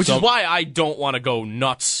goalies. Which is why I don't want to go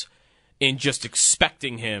nuts in just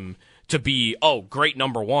expecting him to be, great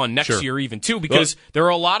number one next year even too, because there are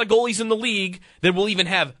a lot of goalies in the league that will even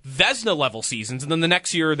have Vezina level seasons, and then the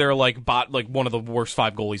next year they're like one of the worst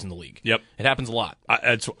 5 goalies in the league. Yep. It happens a lot.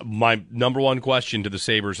 It's my number one question to the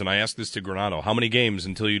Sabres, and I asked this to Granato. How many games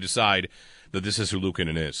until you decide that this is who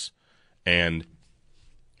Luukkonen is? And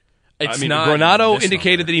Granato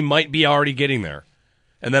indicated that he might be already getting there.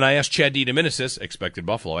 And then I asked Chad DiDomenicis, expected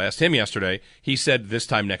Buffalo. I asked him yesterday. He said this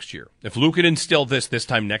time next year. If Luukkonen's still this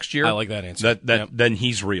time next year, I like that answer. Then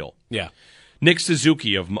he's real. Yeah. Nick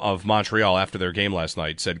Suzuki of Montreal after their game last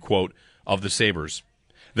night said, quote, of the Sabres,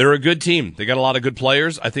 they're a good team. They got a lot of good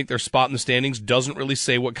players. I think their spot in the standings doesn't really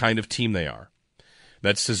say what kind of team they are.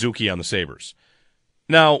 That's Suzuki on the Sabres.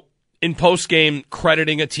 Now, in post-game,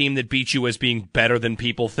 crediting a team that beat you as being better than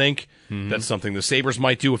people think, that's something the Sabres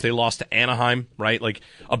might do if they lost to Anaheim, right? Like,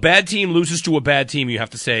 a bad team loses to a bad team, you have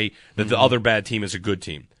to say that the other bad team is a good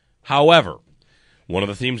team. However, one of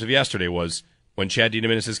the themes of yesterday was, when Chad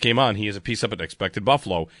DiDomenicis came on, he has a piece up at Expected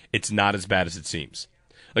Buffalo, it's not as bad as it seems.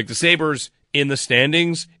 Like, the Sabres, in the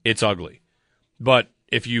standings, it's ugly. But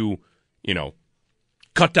if you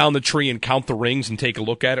cut down the tree and count the rings and take a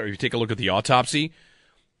look at it, or you take a look at the autopsy,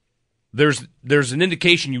 there's an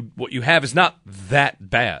indication what you have is not that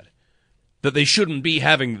bad. That they shouldn't be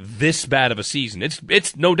having this bad of a season.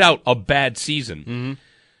 It's no doubt a bad season.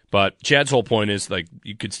 But Chad's whole point is, like,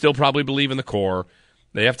 you could still probably believe in the core.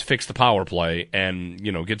 They have to fix the power play and,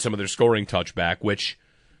 get some of their scoring touch back, which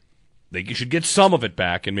they should get some of it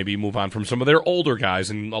back and maybe move on from some of their older guys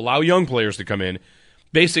and allow young players to come in.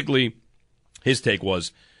 Basically, his take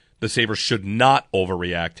was the Sabres should not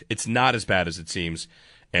overreact. It's not as bad as it seems.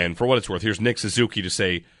 And for what it's worth, here's Nick Suzuki to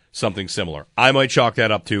say something similar. I might chalk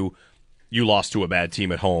that up to you lost to a bad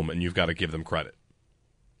team at home, and you've got to give them credit.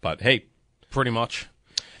 But, hey. Pretty much.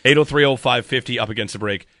 803-0550 up against the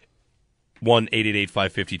break.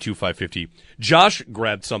 1-888-550-2550. Josh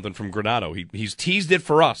grabbed something from Granato. He's teased it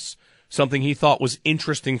for us, something he thought was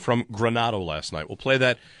interesting from Granato last night. We'll play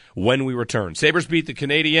that when we return. Sabres beat the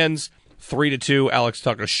Canadiens 3-2. Alex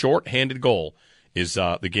Tucker's short-handed goal is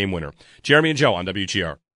the game winner. Jeremy and Joe on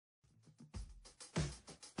WGR.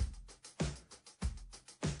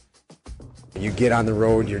 You get on the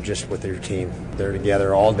road, you're just with your team. They're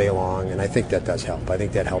together all day long, and I think that does help. I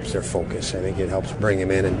think that helps their focus. I think it helps bring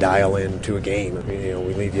them in and dial in to a game.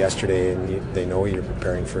 We leave yesterday, and they know you're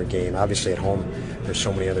preparing for a game. Obviously, at home, there's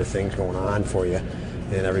so many other things going on for you,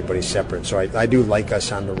 and everybody's separate. So I do like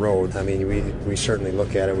us on the road. I mean, we certainly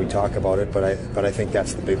look at it, we talk about it, but I think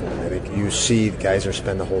that's the big one. I think you see guys are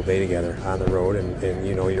spending the whole day together on the road, and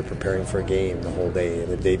you know you're preparing for a game the whole day,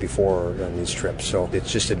 the day before on these trips. So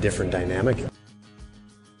it's just a different dynamic.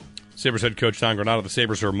 Sabres head coach Don Granato. The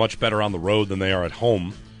Sabres are much better on the road than they are at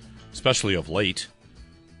home, especially of late.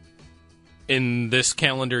 In this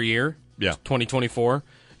calendar year, 2024,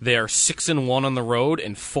 they are 6-1 on the road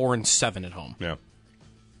and 4-7 at home. Yeah.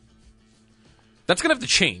 That's going to have to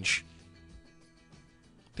change.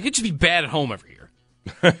 They could just be bad at home every year.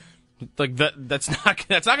 Like that's not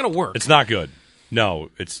going to work. It's not good. No,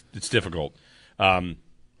 it's difficult.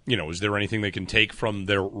 Is there anything they can take from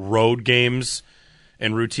their road games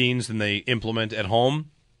and routines than they implement at home?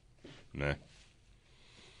 Nah.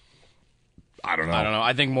 I don't know.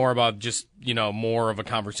 I think more about just, more of a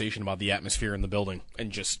conversation about the atmosphere in the building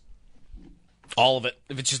and just all of it.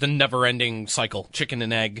 If it's just a never-ending cycle, chicken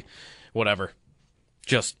and egg, whatever.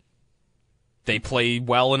 Just they play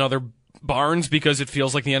well in other barns because it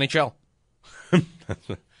feels like the NHL.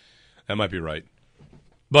 That might be right.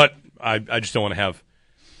 But I just don't want to have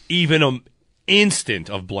even an instant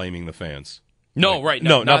of blaming the fans. No, right.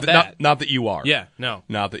 No, not that. Not that you are. Yeah, no.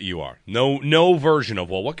 Not that you are. No version of,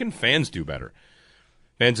 what can fans do better?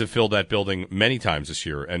 Fans have filled that building many times this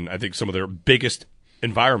year, and I think some of their biggest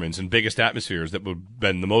environments and biggest atmospheres that would have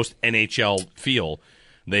been the most NHL feel,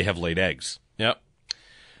 they have laid eggs. Yep.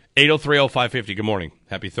 803-0550, good morning.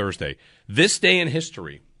 Happy Thursday. This day in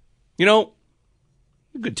history. A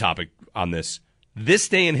good topic on this. This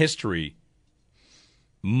day in history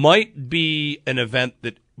might be an event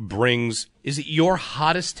that brings, is it your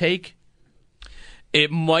hottest take?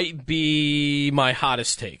 It might be my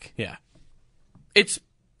hottest take, yeah. It's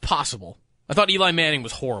possible. I thought Eli Manning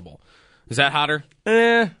was horrible. Is that hotter?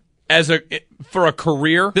 For a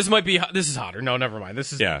career? This is hotter. No, never mind.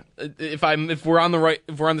 This is, yeah. If we're on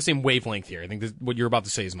the same wavelength here, I think what you're about to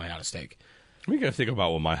say is my hottest take. We got to think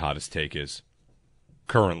about what my hottest take is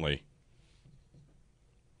currently.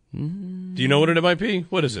 Do you know what it might be?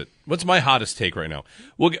 What is it? What's my hottest take right now?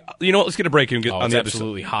 Well, you know what? Let's get a break and get on the other side.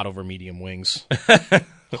 Absolutely hot over medium wings.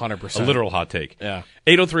 100%. A literal hot take. Yeah.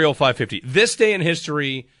 803-0550. This day in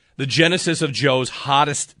history, the genesis of Joe's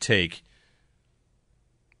hottest take.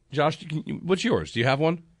 Josh, what's yours? Do you have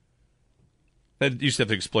one? You just have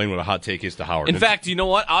to explain what a hot take is to Howard. In fact, you know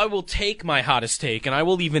what? I will take my hottest take, and I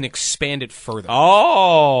will even expand it further. Oh,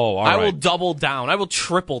 all right. I will double down. I will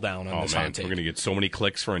triple down on this hot take. We're going to get so many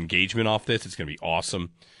clicks for engagement off this. It's going to be awesome.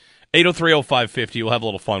 803-0550. We'll have a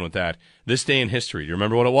little fun with that. This day in history. Do you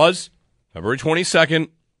remember what it was? February 22nd.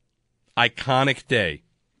 Iconic day.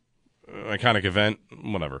 Iconic event.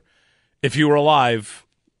 Whatever. If you were alive,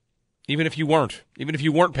 even if you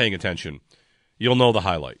weren't paying attention, you'll know the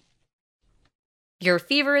highlight. Your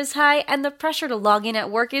fever is high and the pressure to log in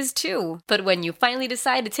at work is too. But when you finally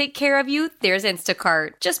decide to take care of you, there's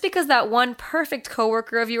Instacart. Just because that one perfect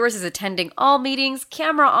coworker of yours is attending all meetings,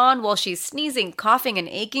 camera on while she's sneezing, coughing, and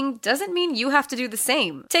aching, doesn't mean you have to do the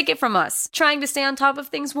same. Take it from us. Trying to stay on top of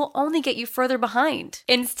things will only get you further behind.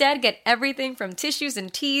 Instead, get everything from tissues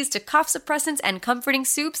and teas to cough suppressants and comforting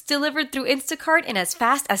soups delivered through Instacart in as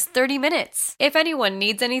fast as 30 minutes. If anyone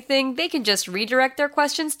needs anything, they can just redirect their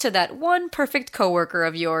questions to that one perfect coworker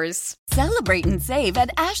of yours. Celebrate and save at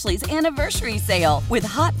Ashley's Anniversary Sale. With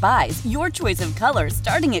Hot Buys, your choice of colors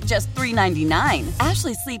starting at just $3.99.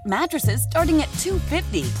 Ashley Sleep mattresses starting at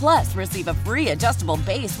 $2.50. Plus, receive a free adjustable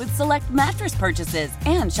base with select mattress purchases.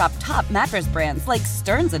 And shop top mattress brands like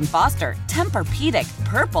Stearns & Foster, Tempur-Pedic,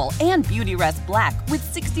 Purple, and Beautyrest Black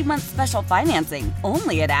with 60-month special financing.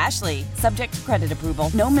 Only at Ashley. Subject to credit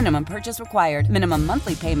approval. No minimum purchase required. Minimum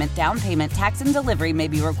monthly payment, down payment, tax, and delivery may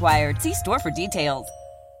be required. See store for details.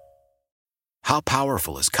 How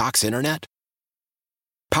powerful is Cox Internet?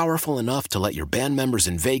 Powerful enough to let your band members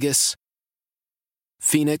in Vegas,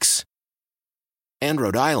 Phoenix, and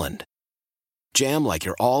Rhode Island Jam like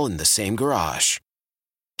you're all in the same garage.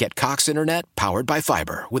 Get Cox Internet powered by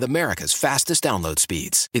fiber with America's fastest download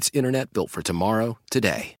speeds. It's internet built for tomorrow,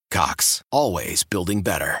 today. Cox, always building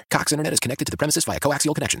better. Cox Internet is connected to the premises via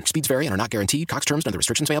coaxial connection. Speeds vary and are not guaranteed. Cox terms and other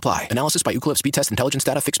restrictions may apply. Analysis by Ookla Speed Test Intelligence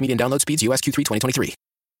Data. Fixed median download speeds. US Q3 2023.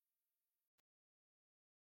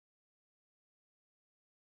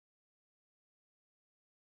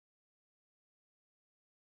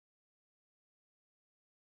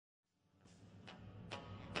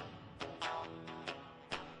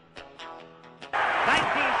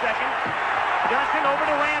 Johnson over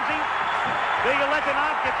to Ramsey.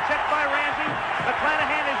 Villaletanon gets checked by Ramsey.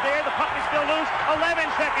 McClanahan is there. The puck is still loose. 11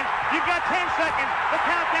 seconds. You've got 10 seconds. The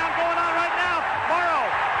countdown going on right now. Morrow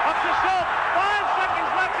up to Schultz. 5 seconds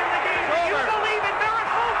left in the game. Do you believe in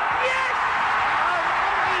miracles? Yes!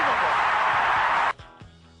 Unbelievable.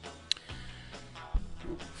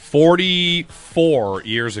 44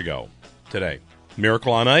 years ago today.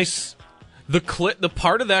 Miracle on Ice. The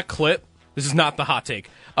part of that clip, this is not the hot take,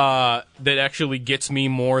 that actually gets me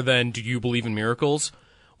more than do you believe in miracles?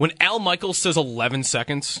 When Al Michaels says 11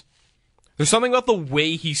 seconds, there's something about the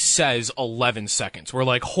way he says 11 seconds. We're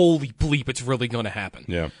like, holy bleep, it's really going to happen.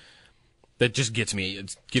 Yeah. That just gets me,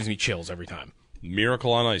 it gives me chills every time.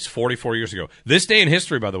 Miracle on Ice, 44 years ago. This day in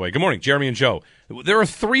history, by the way. Good morning, Jeremy and Joe. There are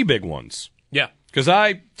 3 big ones. Yeah. Because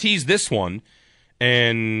I teased this one,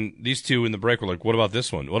 and these two in the break were like, what about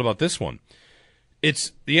this one? What about this one?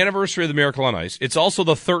 It's the anniversary of the Miracle on Ice. It's also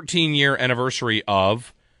the 13-year anniversary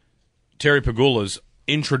of Terry Pegula's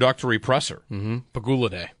introductory presser. Mm-hmm.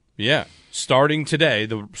 Pegula Day. Yeah. Starting today,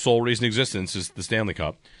 the sole reason existence is the Stanley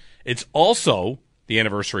Cup. It's also the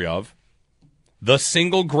anniversary of the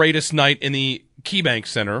single greatest night in the KeyBank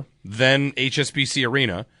Center, then HSBC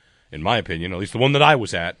Arena, in my opinion, at least the one that I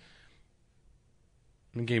was at.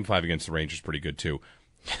 And Game 5 against the Rangers pretty good, too.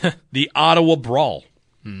 The Ottawa Brawl.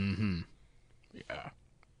 Mm-hmm. Yeah.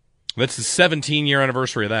 That's the 17-year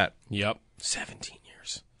anniversary of that. Yep. 17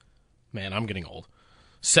 years. Man, I'm getting old.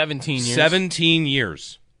 17 years. 17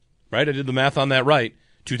 years. Right? I did the math on that right.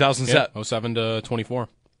 2007. Yeah, 07 to 24.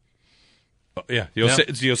 Yeah.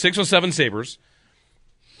 It's the 06-07 Sabres,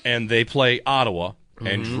 and they play Ottawa,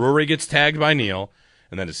 and Drury gets tagged by Neal,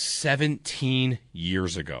 and that is 17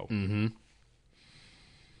 years ago. Mm-hmm.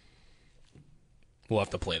 We'll have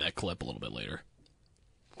to play that clip a little bit later.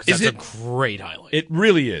 Because that's a great highlight. It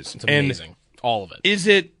really is. It's amazing. And all of it. Is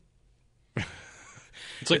it...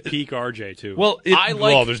 It's like peak RJ, too. Well,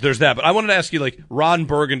 there's that. But I wanted to ask you, like, Ron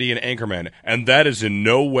Burgundy and Anchorman, and that is in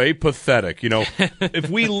no way pathetic. You know, if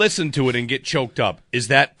we listen to it and get choked up, is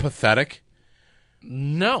that pathetic?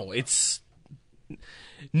 No, it's...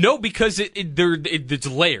 No, because it's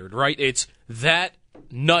layered, right? It's that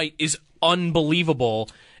night is unbelievable,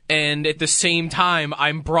 and at the same time,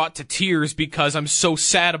 I'm brought to tears because I'm so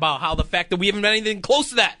sad about how the fact that we haven't done anything close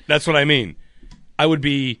to that. That's what I mean. I would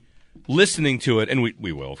be listening to it, and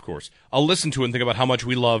we will, of course. I'll listen to it and think about how much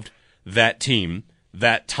we loved that team,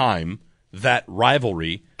 that time, that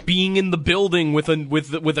rivalry. Being in the building with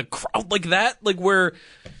a crowd like that, like where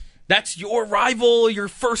that's your rival, you're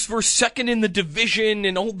first versus second in the division,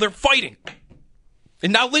 and they're fighting.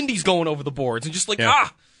 And now Lindy's going over the boards, and just like,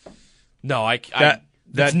 No,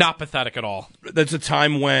 that's not pathetic at all. That's a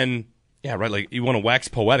time when, like you want to wax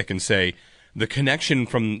poetic and say the connection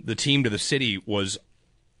from the team to the city was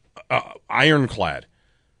ironclad.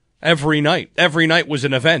 Every night was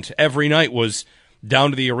an event. Every night was down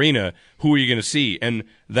to the arena. Who are you going to see? And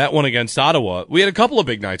that one against Ottawa, we had a couple of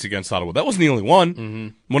big nights against Ottawa. That wasn't the only one. Mm-hmm.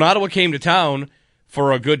 When Ottawa came to town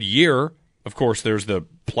for a good year, of course, there's the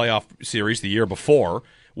playoff series the year before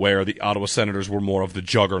where the Ottawa Senators were more of the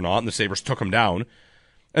juggernaut and the Sabres took them down.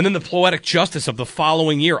 And then the poetic justice of the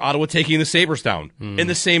following year, Ottawa taking the Sabres down in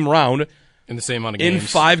the same round. In the same amount of games. In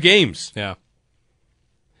 5 games. Yeah.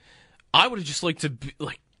 I would have just liked to be,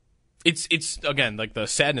 like, it's again, like the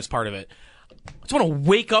sadness part of it. I just want to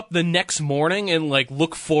wake up the next morning and, like,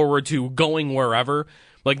 look forward to going wherever.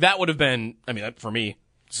 Like, that would have been, I mean, for me,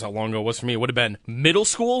 that's how long ago it was for me. It would have been middle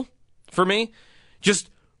school for me. Just,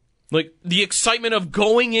 like, the excitement of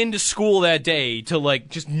going into school that day to, like,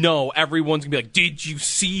 just know everyone's going to be like, did you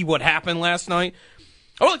see what happened last night?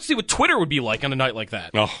 I would like to see what Twitter would be like on a night like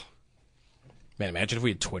that. Oh. Man, imagine if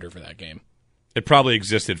we had Twitter for that game. It probably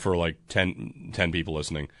existed for like 10 people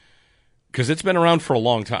listening. Because it's been around for a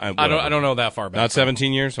long time. I don't know that far back. Not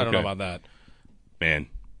 17 years? Okay. I don't know about that. Man.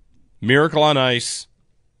 Miracle on Ice,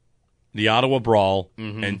 the Ottawa Brawl,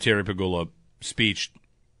 and Terry Pegula speech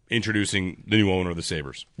introducing the new owner of the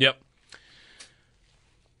Sabres. Yep.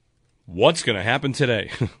 What's going to happen today?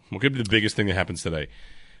 What could be the biggest thing that happens today?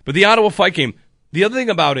 But the Ottawa fight game, the other thing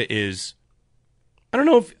about it is I don't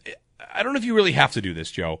know if you really have to do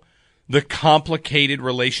this, Joe. The complicated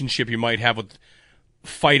relationship you might have with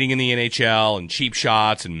fighting in the NHL and cheap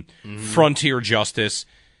shots and frontier justice.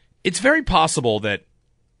 It's very possible that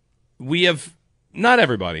we have, not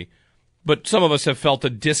everybody, but some of us have felt a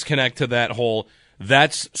disconnect to that whole,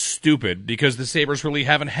 that's stupid, because the Sabres really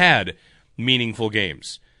haven't had meaningful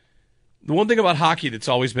games. The one thing about hockey that's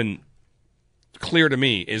always been clear to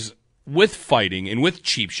me is with fighting and with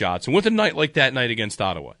cheap shots and with a night like that night against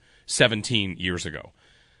Ottawa 17 years ago,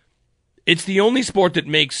 it's the only sport that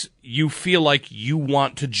makes you feel like you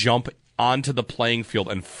want to jump onto the playing field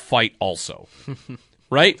and fight also.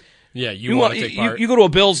 Right? Yeah, you want to take part. You go to a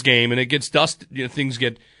Bills game and it gets dust, things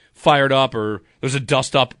get fired up, or there's a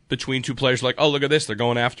dust up between two players like, oh, look at this, they're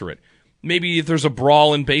going after it. Maybe if there's a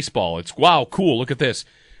brawl in baseball, it's, wow, cool, look at this.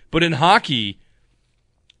 But in hockey,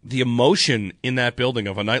 the emotion in that building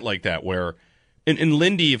of a night like that where, and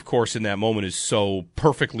Lindy, of course, in that moment is so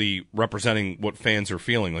perfectly representing what fans are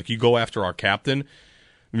feeling. Like, you go after our captain,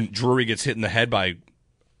 Drury gets hit in the head by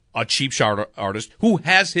a cheap shot artist who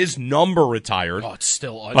has his number retired. Oh, it's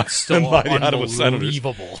still by the Ottawa Senators.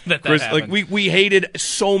 Unbelievable that Chris, happened. Like, we hated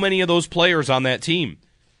so many of those players on that team.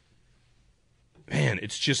 Man,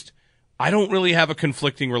 it's just, I don't really have a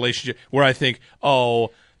conflicting relationship where I think,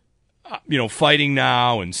 fighting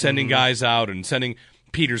now and sending guys out and sending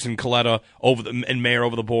Peters and Coletta and Mayer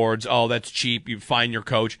over the boards. Oh, that's cheap. You find your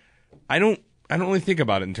coach. I don't really think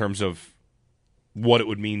about it in terms of what it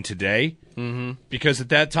would mean today, because at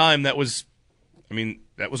that time that was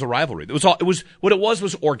a rivalry. It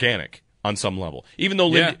was organic on some level. Even though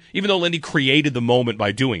Lindy created the moment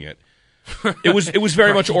by doing it, it was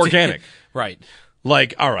very much organic. Right.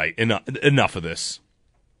 Like, all right, enough of this.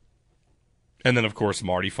 And then of course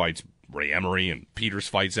Marty fights Ray Emery and Peters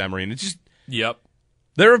fights Emery, and it's just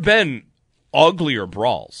There have been uglier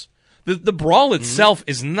brawls. The brawl itself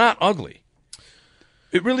is not ugly.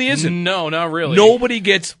 It really isn't. No, not really. Nobody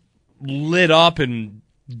gets lit up and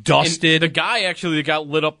dusted. And the guy actually that got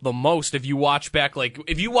lit up the most, if you watch back,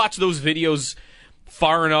 if you watch those videos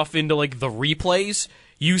far enough into, the replays,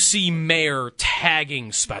 you see Mayer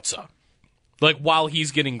tagging Spezza, while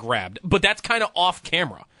he's getting grabbed. But that's kind of off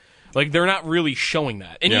camera. They're not really showing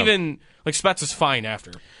that. And even, Spezza's fine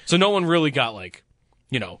after. So no one really got,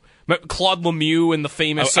 Claude Lemieux in the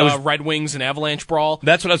famous Red Wings and Avalanche brawl.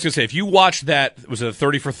 That's what I was going to say. If you watch that, was it a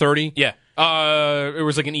 30 for 30? Yeah. It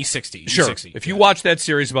was an E60. Sure. E60. If you watch that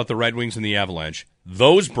series about the Red Wings and the Avalanche,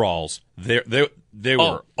 those brawls, they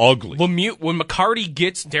were ugly. Lemieux, when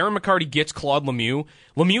Darren McCarty gets Claude Lemieux,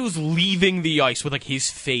 Lemieux's leaving the ice with, his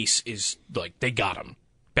face is, they got him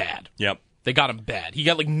bad. Yep. They got him bad. He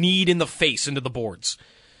got, kneed in the face into the boards.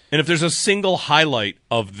 And if there's a single highlight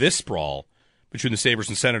of this brawl between the Sabres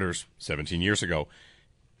and Senators 17 years ago,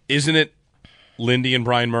 isn't it Lindy and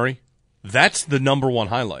Brian Murray? That's the number one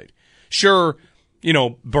highlight. Sure,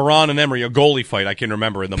 Baron and Emery, a goalie fight I can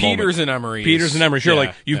remember in the moment. Peters and Emery,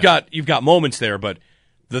 sure, you've got moments there, but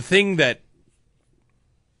the thing that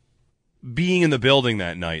being in the building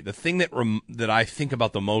that night, the thing that I think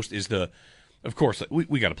about the most is of course,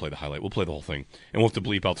 we got to play the highlight. We'll play the whole thing, and we'll have to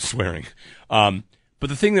bleep out the swearing. But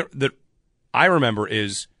the thing that I remember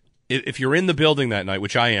is, if you're in the building that night,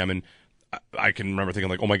 which I am, and I can remember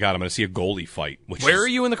thinking oh my God, I'm going to see a goalie fight. Where are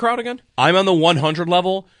you in the crowd again? I'm on the 100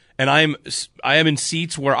 level, and I am in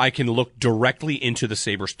seats where I can look directly into the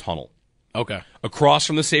Sabres tunnel. Okay. Across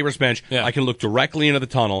from the Sabres bench, I can look directly into the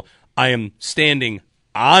tunnel. I am standing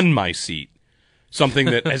on my seat. Something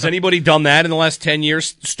that, has anybody done that in the last 10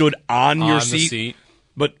 years? Stood on your seat?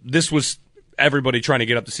 But this was everybody trying to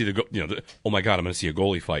get up to see oh my God, I'm going to see a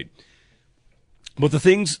goalie fight. But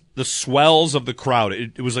the swells of the crowd,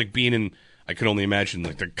 it was like being in, I could only imagine,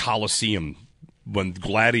 the Coliseum when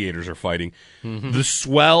gladiators are fighting. Mm-hmm. The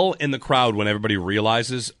swell in the crowd when everybody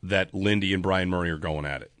realizes that Lindy and Brian Murray are going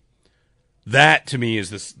at it. That, to me, is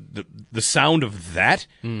the sound of that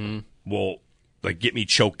will get me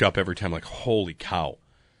choked up every time, holy cow.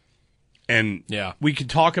 And we could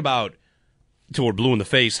talk about, till we're blue in the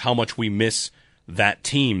face, how much we miss that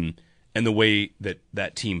team and the way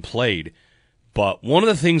that team played. But one of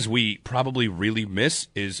the things we probably really miss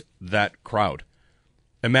is that crowd.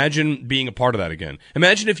 Imagine being a part of that again.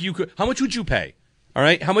 Imagine if you could. How much would you pay? All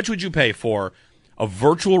right? How much would you pay for a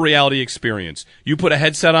virtual reality experience? You put a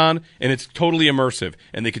headset on, and it's totally immersive,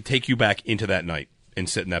 and they could take you back into that night and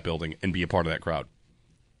sit in that building and be a part of that crowd.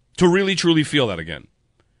 To really, truly feel that again.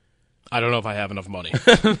 I don't know if I have enough money.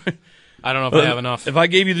 I don't know if I have enough. If I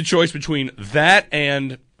gave you the choice between that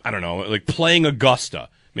and, I don't know, playing Augusta,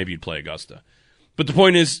 maybe you'd play Augusta. But the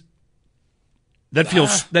point is, that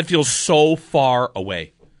feels so far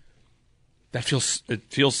away. It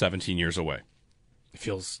feels 17 years away. It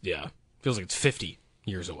feels like it's 50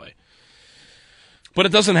 years away. But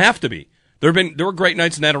it doesn't have to be. There were great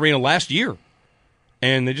nights in that arena last year,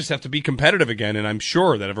 and they just have to be competitive again, and I'm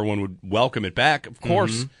sure that everyone would welcome it back, of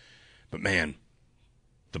course. But, man,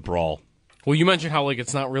 the brawl. Well, you mentioned how, like,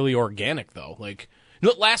 it's not really organic, though. Like,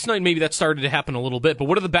 last night maybe that started to happen a little bit, but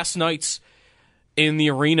what are the best nights in the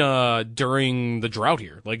arena during the drought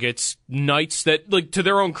here? Like, it's nights that, like, to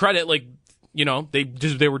their own credit, like, you know,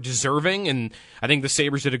 they were deserving, and I think the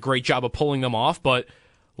Sabres did a great job of pulling them off, but,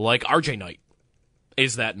 like, RJ night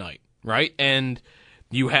is that night, right? And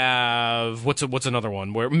you have, what's another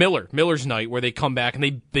one? Where Miller's night, where they come back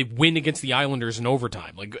and they win against the Islanders in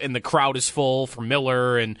overtime. Like, and the crowd is full for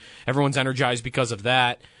Miller, and everyone's energized because of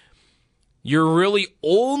that. You're really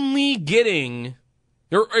only getting,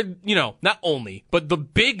 or you know, not only, but the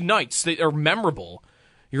big nights that are memorable,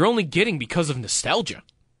 you're only getting because of nostalgia.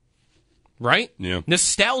 Right? Yeah.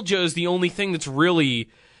 Nostalgia is the only thing that's really,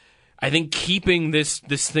 I think, keeping this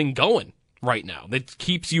thing going right now. That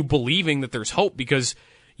keeps you believing that there's hope because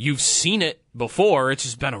you've seen it before. It's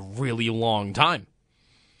just been a really long time.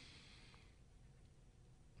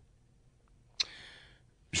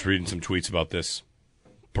 Just reading some tweets about this.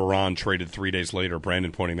 Baron traded 3 days later.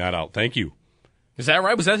 Brandon pointing that out. Thank you. Is that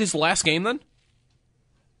right? Was that his last game then?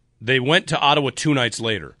 They went to Ottawa 2 nights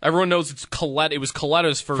later. Everyone knows it's Colette. It was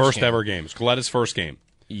Coletta's first game. ever game. It was Coletta's first game.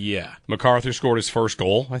 Yeah. MacArthur scored his first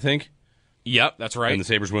goal, I think. Yep, that's right. And the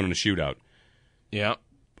Sabres win in a shootout. Yeah.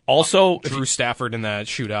 Also, Drew Stafford in that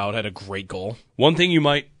shootout had a great goal. One thing you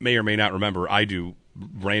may or may not remember, I do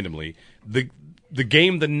randomly, the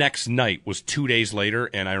game the next night was 2 days later,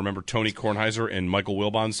 and I remember Tony Kornheiser and Michael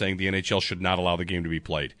Wilbon saying the NHL should not allow the game to be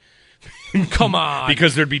played. Come on.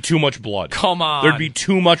 Because there'd be too much blood. Come on. There'd be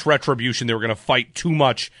too much retribution. They were going to fight too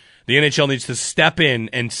much. The NHL needs to step in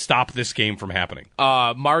and stop this game from happening.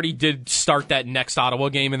 Marty did start that next Ottawa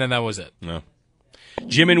game, and then that was it. No.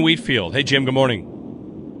 Jim in Wheatfield. Hey, Jim, good morning.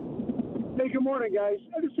 Hey, good morning, guys.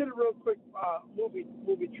 I just did a real quick movie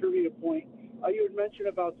trivia point. You had mentioned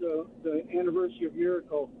about the anniversary of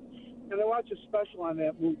Miracle, and I watched a special on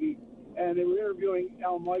that movie, and they were interviewing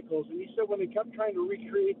Al Michaels, and he said when they kept trying to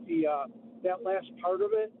recreate that last part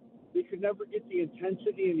of it, they could never get the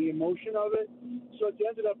intensity and the emotion of it. So what they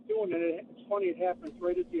ended up doing, and it's funny, it happens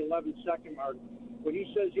right at the 11-second mark. When he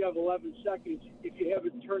says you have 11 seconds, if you have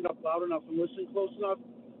it turned up loud enough and listen close enough,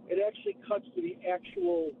 it actually cuts to the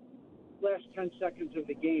actual last 10 seconds of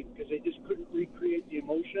the game because they just couldn't recreate the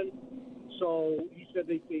emotion. So he said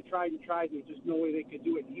they tried and tried, and there's just no way they could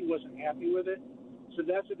do it, and he wasn't happy with it. So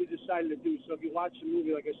that's what they decided to do. So if you watch the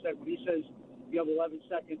movie, like I said, when he says you have 11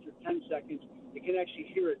 seconds or 10 seconds, you can actually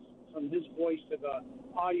hear it from his voice to the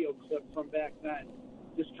audio clip from back then.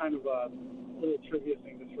 Just kind of a little trivia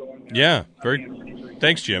thing to throw in there. Yeah,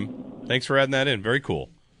 thanks, Jim. Thanks for adding that in. Very cool.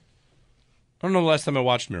 I don't know the last time I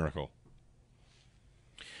watched Miracle.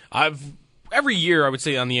 Every year, I would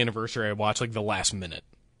say on the anniversary, I watch like the last minute.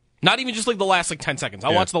 Not even just like the last 10 seconds.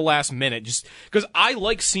 I'll watch the last minute just because I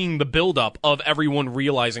like seeing the buildup of everyone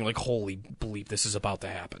realizing like, holy bleep, this is about to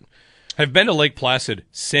happen. I've been to Lake Placid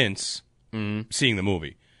since seeing the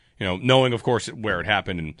movie. You know, knowing, of course, where it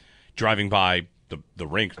happened and driving by the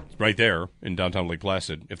rink right there in downtown Lake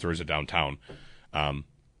Placid, if there is a downtown.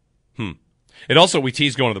 It also, we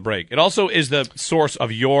tease going to the break, it also is the source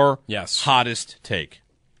of your hottest take.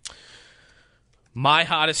 My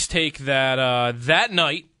hottest take that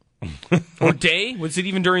night or day, was it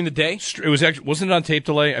even during the day? It was actually, wasn't it on tape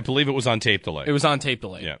delay? I believe it was on tape delay. It was on tape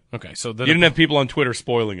delay. Yeah. Okay, so you didn't have people on Twitter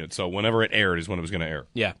spoiling it, so whenever it aired is when it was going to air.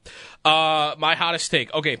 Yeah. My hottest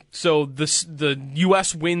take. Okay, so the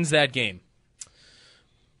U.S. wins that game.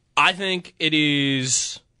 I think it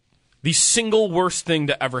is the single worst thing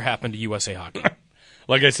to ever happen to USA Hockey.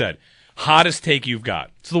 Like I said, hottest take you've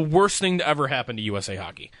got. It's the worst thing to ever happen to USA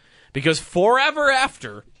Hockey. Because forever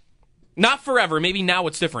after, not forever, maybe now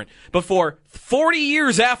it's different, but for 40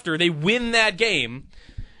 years after they win that game,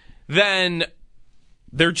 then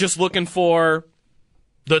they're just looking for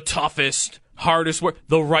the toughest, hardest work,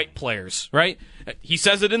 the right players, right? He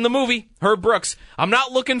says it in the movie, Herb Brooks, I'm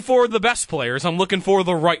not looking for the best players, I'm looking for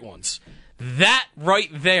the right ones. That right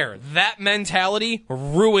there, that mentality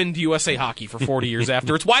ruined USA Hockey for 40 years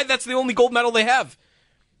after. It's why that's the only gold medal they have.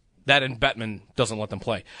 That and Bettman doesn't let them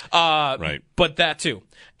play. Right. But that too.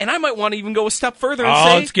 And I might want to even go a step further and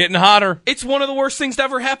say... it's getting hotter. It's one of the worst things to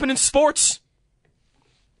ever happen in sports.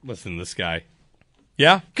 Listen to this guy.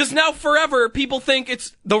 Yeah? Because now forever, people think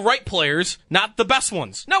it's the right players, not the best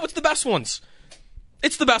ones. No, it's the best ones.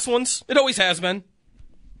 It's the best ones. It always has been.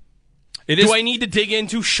 Do I need to dig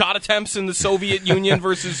into shot attempts in the Soviet Union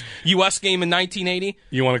versus U.S. game in 1980?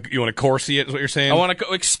 You want to Corsi it, is what you're saying? I want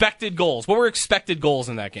to expected goals. What were expected goals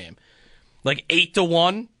in that game? Like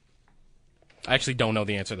 8-1? I actually don't know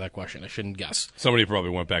the answer to that question. I shouldn't guess. Somebody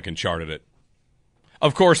probably went back and charted it.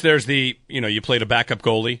 Of course, there's you played a backup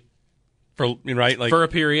goalie for a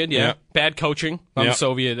period, yeah. Bad coaching on the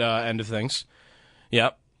Soviet end of things.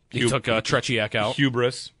 Yep. He took Tretiak out.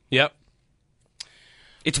 Hubris. Yep.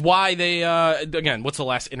 It's why they, again, what's the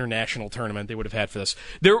last international tournament they would have had for this?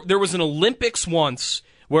 There was an Olympics once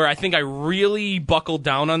where I think I really buckled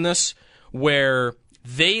down on this, where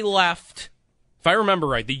they left, if I remember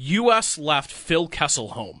right, the U.S. left Phil Kessel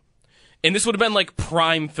home. And this would have been like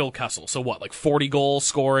prime Phil Kessel. So what, like 40-goal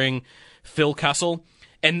scoring Phil Kessel?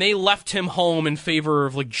 And they left him home in favor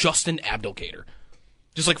of like Justin Abdelkader.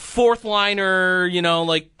 Just like fourth liner,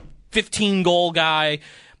 15-goal guy.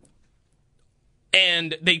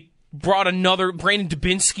 And they brought another Brandon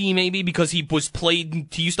Dubinsky maybe because he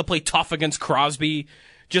used to play tough against Crosby.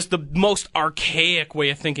 Just the most archaic way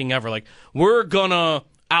of thinking ever. Like, we're gonna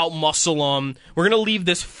out-muscle him. We're gonna leave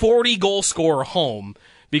this 40-goal scorer home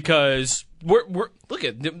because we're look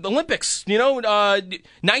at the Olympics,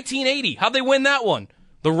 1980. How'd they win that one?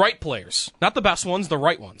 The right players. Not the best ones, the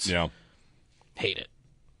right ones. Yeah. Hate it.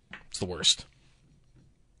 It's the worst.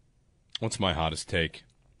 What's my hottest take?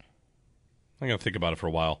 I'm going to think about it for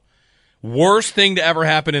a while. Worst thing to ever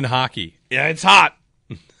happen in hockey. Yeah, it's hot.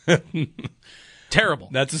 Terrible.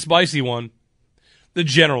 That's a spicy one. The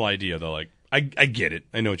general idea, though, I get it.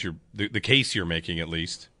 I know what the case you're making, at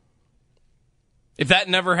least. If that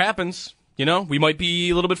never happens, we might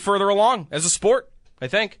be a little bit further along as a sport, I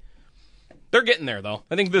think. They're getting there, though.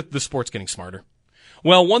 I think the sport's getting smarter.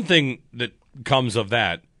 Well, one thing that comes of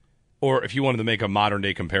that, or if you wanted to make a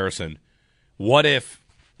modern-day comparison, what if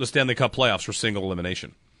the Stanley Cup playoffs were single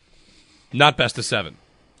elimination? Not best of 7.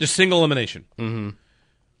 Just single elimination. Mm-hmm.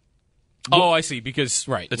 Oh, I see. Because,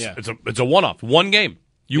 right. It's a one-off. One game.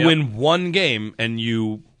 You win one game, and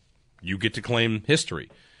you get to claim history.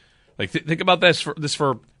 Like, think about this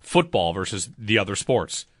for football versus the other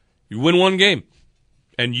sports. You win one game,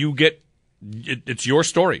 and you get it's your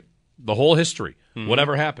story, the whole history,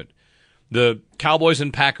 whatever happened. The Cowboys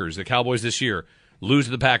and Packers, the Cowboys this year, lose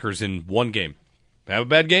to the Packers in one game. Have a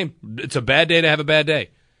bad game. It's a bad day to have a bad day.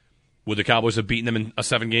 Would the Cowboys have beaten them in a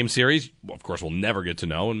 7-game series? Well, of course, we'll never get to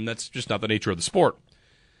know, and that's just not the nature of the sport.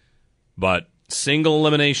 But single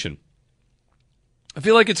elimination. I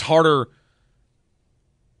feel like it's harder.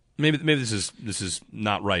 Maybe this is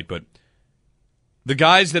not right, but the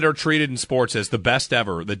guys that are treated in sports as the best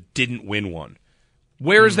ever that didn't win one,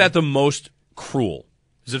 where is that the most cruel?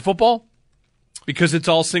 Is it football? Because it's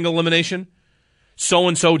all single elimination?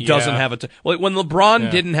 So-and-so doesn't have a title. Well, when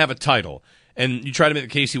LeBron didn't have a title, and you try to make the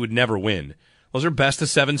case he would never win, those are best of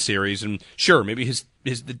 7 series, and sure, maybe his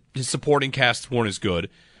supporting casts weren't as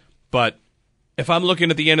good, but if I'm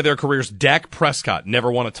looking at the end of their careers, Dak Prescott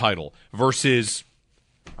never won a title versus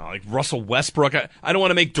like Russell Westbrook. I don't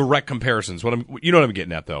want to make direct comparisons. You know what I'm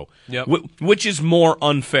getting at, though. Yep. Which is more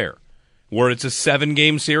unfair, where it's a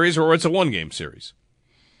 7-game series or it's a 1-game series?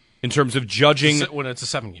 In terms of judging, when it's a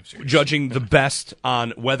 7-game series, judging the best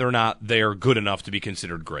on whether or not they are good enough to be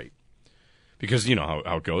considered great, because you know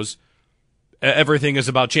how it goes. Everything is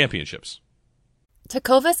about championships.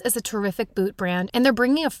 Tecovas is a terrific boot brand, and they're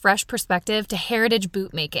bringing a fresh perspective to heritage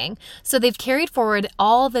boot making. So they've carried forward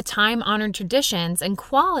all the time-honored traditions and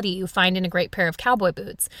quality you find in a great pair of cowboy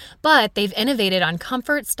boots, but they've innovated on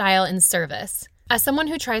comfort, style, and service. As someone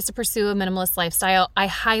who tries to pursue a minimalist lifestyle, I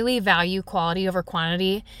highly value quality over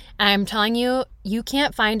quantity, and I'm telling you, you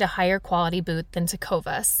can't find a higher quality boot than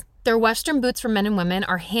Tecovas. Their Western boots for men and women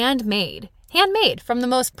are handmade from the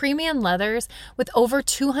most premium leathers with over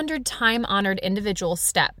 200 time-honored individual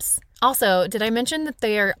steps. Also, did I mention that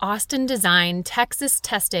they are Austin-designed,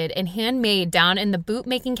 Texas-tested, and handmade down in the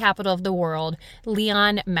boot-making capital of the world,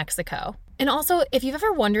 Leon, Mexico. And also, if you've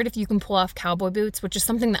ever wondered if you can pull off cowboy boots, which is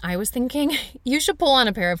something that I was thinking, you should pull on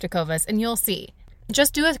a pair of Tecovas and you'll see.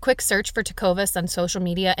 Just do a quick search for Tecovas on social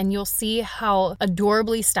media and you'll see how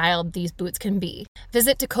adorably styled these boots can be.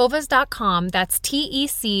 Visit tecovas.com, that's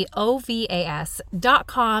TECOVAS.com,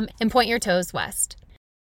 and point your toes west.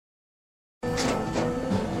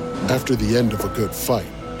 After the end of a good fight,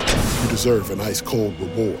 you deserve an ice-cold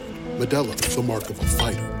reward. Modelo is the mark of a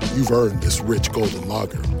fighter. You've earned this rich golden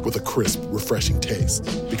lager with a crisp, refreshing taste.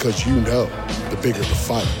 Because you know, the bigger the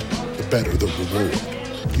fight, the better the reward.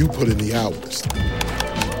 You put in the hours,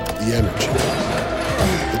 the energy,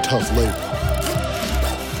 the tough labor.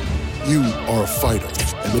 You are a fighter,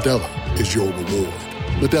 and Modelo is your reward.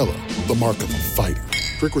 Modelo, the mark of a fighter.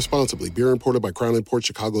 Drink responsibly. Beer imported by Crown Imports,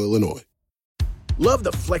 Chicago, Illinois. Love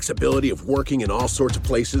the flexibility of working in all sorts of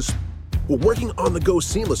places? Well, working on the go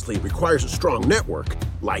seamlessly requires a strong network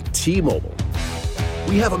like T-Mobile.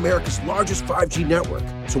 We have America's largest 5G network,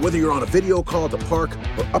 so whether you're on a video call at the park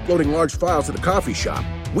or uploading large files at a coffee shop,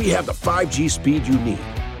 we have the 5G speed you need.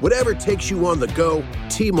 Whatever takes you on the go,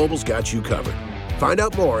 T-Mobile's got you covered. Find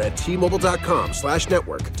out more at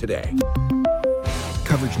T-Mobile.com/network today.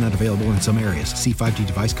 Coverage not available in some areas. See 5G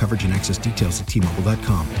device coverage and access details at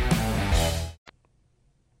T-Mobile.com.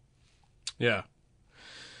 Yeah.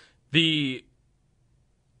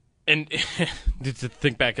 And to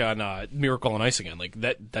think back on Miracle on Ice again, like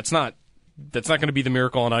that's not going to be the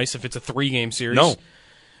Miracle on Ice if it's a 3-game series. No.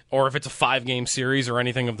 Or if it's a 5-game series or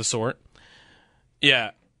anything of the sort.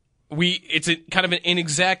 Yeah. It's a kind of an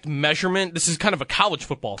inexact measurement. This is kind of a college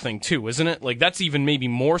football thing too, isn't it? Like that's even maybe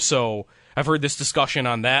more so. I've heard this discussion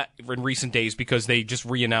on that in recent days because they just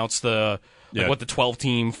re-announced what the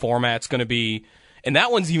 12-team format's going to be. And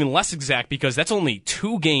that one's even less exact because that's only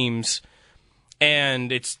 2 games,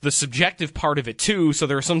 and it's the subjective part of it too, so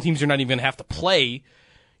there are some teams you're not even going to have to play.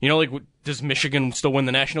 You know, like, does Michigan still win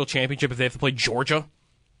the national championship if they have to play Georgia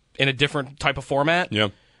in a different type of format? Yeah.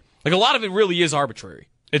 Like, a lot of it really is arbitrary.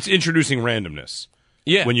 It's introducing randomness.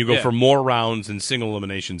 Yeah. When you go for more rounds and single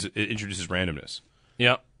eliminations, it introduces randomness.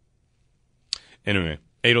 Yeah. Anyway,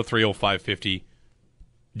 803-0550.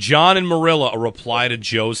 John in Marilla, a reply to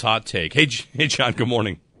Joe's hot take. Hey, John, good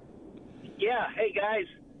morning. Yeah, hey, guys.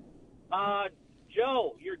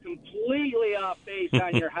 Joe, you're completely off base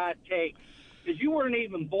on your hot take because you weren't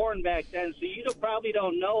even born back then, so you probably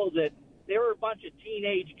don't know that there were a bunch of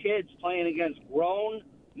teenage kids playing against grown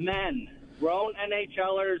men, grown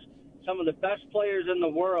NHLers, some of the best players in the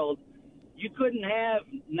world. You couldn't have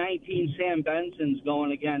 19 Sam Bensons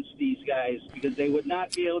going against these guys because they would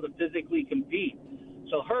not be able to physically compete.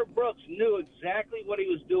 So Herb Brooks knew exactly what he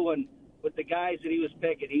was doing with the guys that he was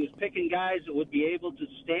picking. He was picking guys that would be able to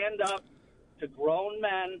stand up to grown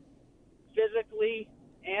men physically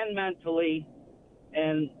and mentally,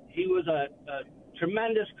 and he was a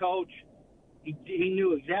tremendous coach. He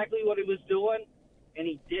knew exactly what he was doing, and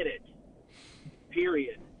he did it,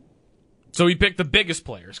 period. So he picked the biggest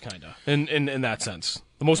players, kind of, in that sense.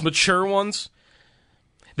 The most mature ones.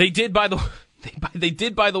 They did, by the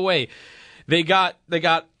way. They got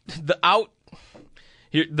the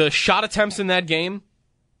shot attempts in that game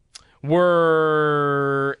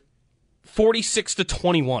were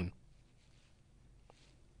 46-21.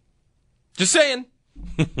 Just saying.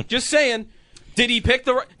 Just saying. Did he get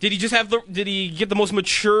the most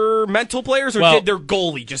mature mental players, or did their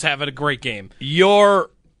goalie just have a great game?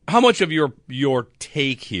 How much of your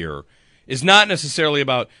take here is not necessarily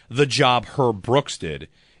about the job Herb Brooks did.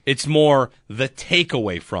 It's more the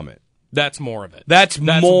takeaway from it. That's more of it. That's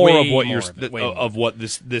more of what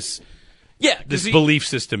this belief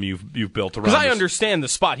system you've built around. Because I understand the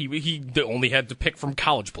spot. He only had to pick from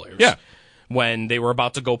college players. Yeah. When they were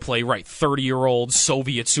about to go play 30-year-old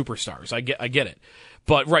Soviet superstars. I get it.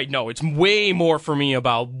 But no, it's way more for me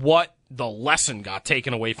about what the lesson got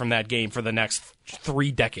taken away from that game for the next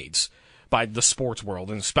 3 decades by the sports world,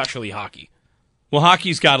 and especially hockey. Well,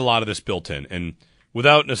 hockey's got a lot of this built in, and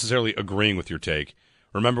without necessarily agreeing with your take,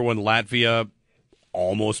 remember when Latvia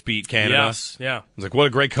almost beat Canada? Yes, yeah. It was like, what a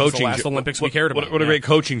great coaching job. The last Olympics we cared about. What a great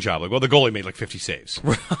coaching job. Like, well, the goalie made 50 saves.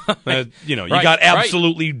 You got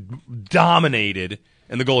absolutely dominated,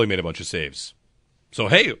 and the goalie made a bunch of saves. So,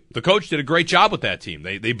 hey, the coach did a great job with that team.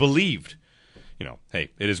 They believed. Hey,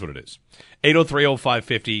 it is what it is.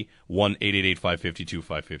 803-0550,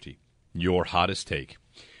 1-888-552-550. Your hottest take.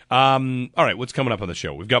 All right, what's coming up on the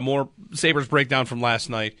show? We've got more Sabres breakdown from last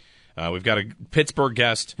night. We've got a Pittsburgh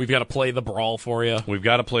guest. We've got to play the brawl for you. We've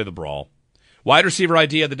got to play the brawl. Wide receiver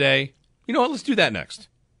idea of the day. You know what? Let's do that next.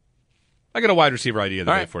 I got a wide receiver idea of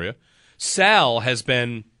the day for you. Sal has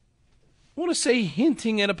been, I want to say,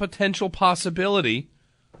 hinting at a potential possibility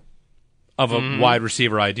of a wide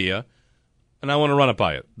receiver idea, and I want to run it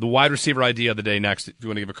by you. The wide receiver idea of the day next. If you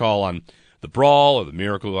want to give a call on the brawl or the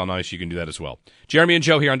Miracle on Ice, you can do that as well. Jeremy and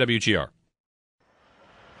Joe here on WGR.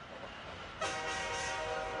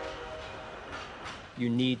 You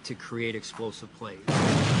need to create explosive plays.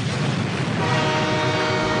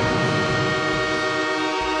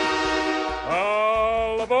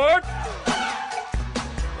 All aboard!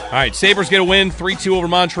 All right, Sabres get a win, 3-2 over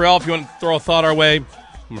Montreal. If you want to throw a thought our way,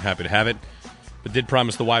 I'm happy to have it. But did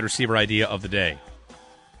promise the wide receiver idea of the day.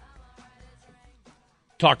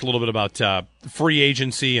 Talked a little bit about free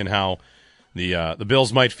agency and how the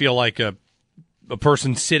Bills might feel like a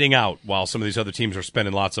person sitting out while some of these other teams are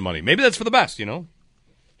spending lots of money. Maybe that's for the best,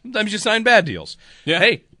 Sometimes you sign bad deals. Yeah.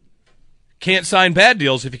 Hey, can't sign bad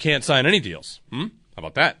deals if you can't sign any deals. How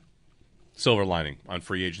about that? Silver lining on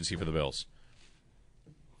free agency for the Bills.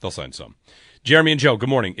 They'll sign some. Jeremy and Joe, good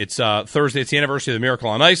morning. It's Thursday. It's the anniversary of the Miracle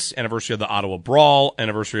on Ice, anniversary of the Ottawa Brawl,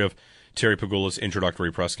 anniversary of Terry Pegula's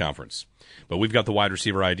introductory press conference. But we've got the wide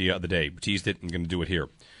receiver idea of the day. We teased it. I'm going to do it here.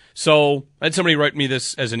 So I had somebody write me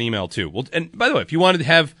this as an email, too. Well, and by the way, if you wanted to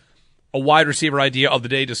have a wide receiver idea of the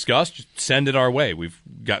day discussed, just send it our way. We've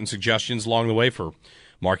gotten suggestions along the way for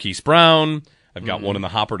Marquise Brown. I've got one in the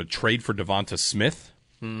hopper to trade for Devonta Smith.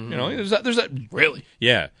 You know, there's that. Really?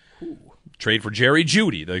 Yeah. Ooh. Trade for Jerry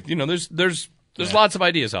Jeudy. There's lots of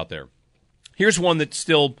ideas out there. Here's one that's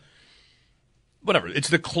still, whatever. It's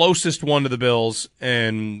the closest one to the Bills,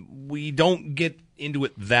 and we don't get into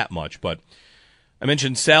it that much. But I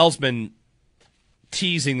mentioned Sal's been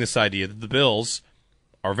teasing this idea that the Bills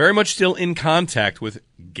are very much still in contact with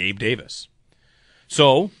Gabe Davis.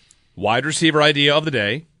 So, wide receiver idea of the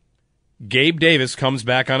day, Gabe Davis comes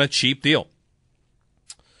back on a cheap deal.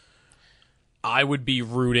 I would be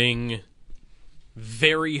rooting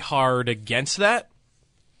very hard against that,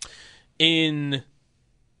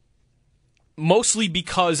 mostly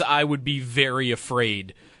because I would be very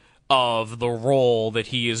afraid of the role that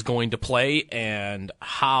he is going to play and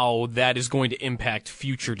how that is going to impact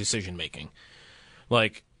future decision-making.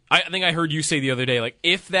 Like, I think I heard you say the other day, like,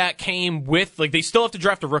 if that came with, like, they still have to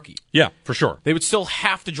draft a rookie. Yeah, for sure. They would still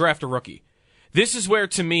have to draft a rookie. This is where,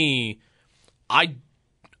 to me,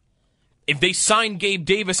 if they sign Gabe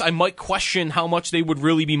Davis, I might question how much they would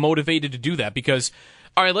really be motivated to do that. Because,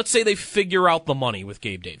 all right, let's say they figure out the money with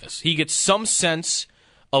Gabe Davis. He gets some sense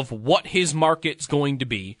of what his market's going to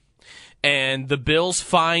be, and the Bills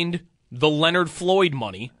find the Leonard Floyd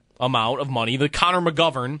amount of money, the Connor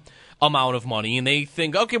McGovern amount of money, and they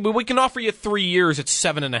think, okay, well, we can offer you 3 years at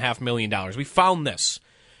 $7.5 million. We found this.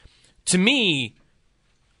 To me,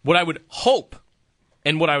 what I would hope,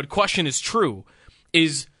 and what I would question is true,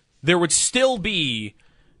 is there would still be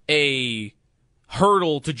a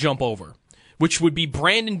hurdle to jump over, which would be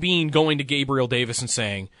Brandon Beane going to Gabriel Davis and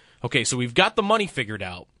saying, okay, so we've got the money figured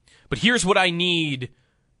out, but here's what I need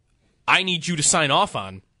you to sign off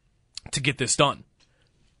on to get this done.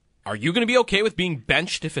 Are you going to be okay with being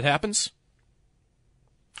benched if it happens?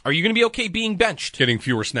 Are you going to be okay being benched? Getting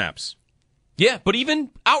fewer snaps. Yeah, but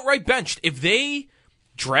even outright benched, if they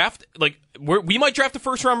draft, like, we might draft a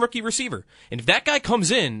first-round rookie receiver, and if that guy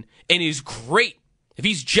comes in and is great, if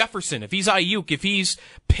he's Jefferson, if he's Ayuk, if he's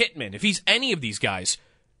Pittman, if he's any of these guys,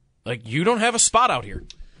 like, you don't have a spot out here.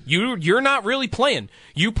 You're not really playing.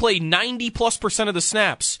 You play 90+% of the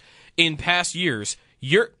snaps in past years.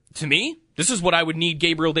 To me, this is what I would need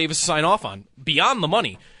Gabriel Davis to sign off on. Beyond the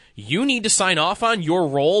money, you need to sign off on your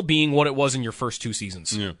role being what it was in your first 2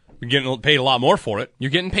 seasons. Yeah. You're getting paid a lot more for it.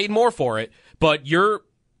 You're getting paid more for it, but you're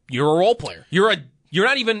a role player. You're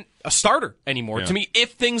not even a starter anymore. Yeah. To me,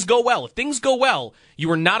 if things go well,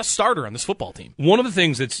 you are not a starter on this football team. One of the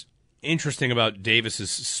things that's interesting about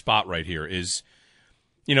Davis's spot right here is,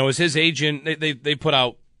 as his agent, they put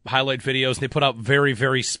out highlight videos. They put out very,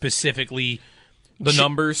 very specifically the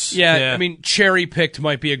numbers. Yeah, I mean, cherry-picked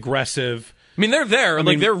might be aggressive. I mean, they're there.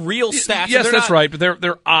 They're real stats. Yes, that's right, but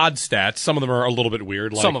they're odd stats. Some of them are a little bit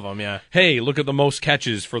weird. Like, some of them, yeah. Hey, look at the most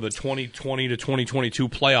catches for the 2020 to 2022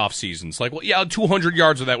 playoff seasons. Like, well, yeah, 200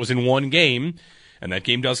 yards of that was in one game, and that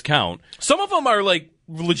game does count. Some of them are, like,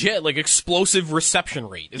 legit, like, explosive reception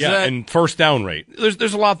rate. And first down rate.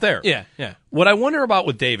 There's a lot there. Yeah. What I wonder about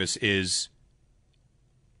with Davis is,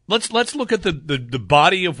 let's look at the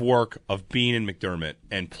body of work of Beane and McDermott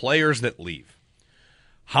and players that leave.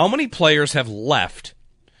 How many players have left?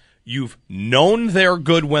 You've known they're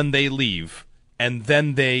good when they leave, and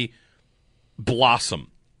then they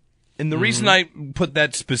blossom. And the reason I put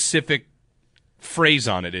that specific phrase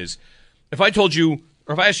on it is, if I told you,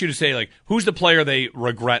 or if I asked you to say, like, who's the player they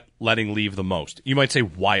regret letting leave the most? You might say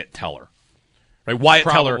Wyatt Teller. Right? Wyatt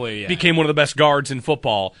Teller became one of the best guards in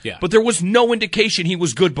football, but there was no indication he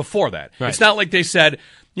was good before that. Right. It's not like they said,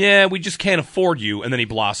 yeah, we just can't afford you, and then he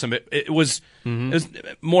blossomed. It was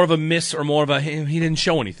more of a miss or more of a, he didn't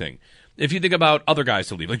show anything. If you think about other guys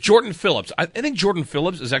to leave, like Jordan Phillips, I think Jordan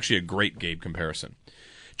Phillips is actually a great Gabe comparison.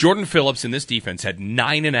 Jordan Phillips in this defense had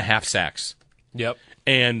 9.5 sacks. Yep.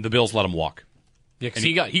 And the Bills let him walk. Yeah, because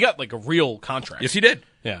he got like a real contract. Yes, he did.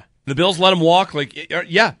 Yeah. The Bills let him walk. Like,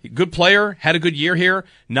 yeah, good player, had a good year here,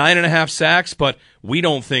 9.5 sacks, but we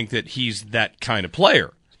don't think that he's that kind of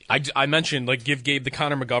player. I mentioned, like, give Gabe the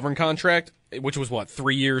Connor McGovern contract, which was,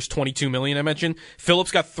 3 years, $22 million, I mentioned.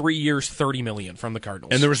 Phillips got 3 years, $30 million from the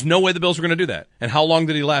Cardinals. And there was no way the Bills were going to do that. And how long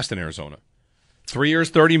did he last in Arizona? 3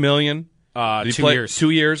 years, $30 million. 2 years. 2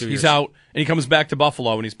 years. He's out, and he comes back to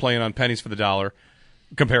Buffalo, and he's playing on pennies for the dollar,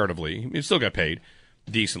 comparatively. He still got paid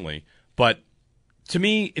decently. But to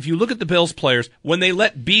me, if you look at the Bills players, when they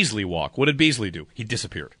let Beasley walk, what did Beasley do? He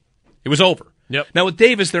disappeared. It was over. Yep. Now, with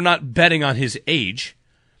Davis, they're not betting on his age.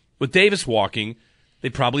 With Davis walking, they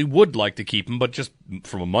probably would like to keep him, but just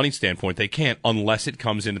from a money standpoint, they can't unless it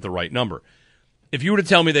comes in at the right number. If you were to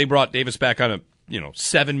tell me they brought Davis back on a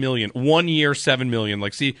 $7 million, 1 year, $7 million,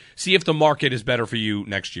 like see if the market is better for you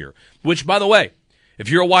next year. Which, by the way, if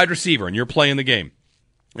you're a wide receiver and you're playing the game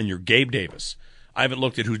and you're Gabe Davis, I haven't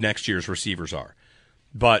looked at who next year's receivers are.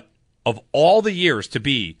 But of all the years to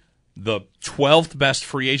be the 12th best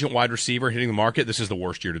free agent wide receiver hitting the market, this is the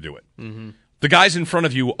worst year to do it. Mm-hmm. The guys in front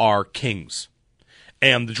of you are kings,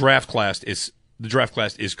 and the draft class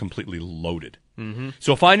is completely loaded. Mm-hmm.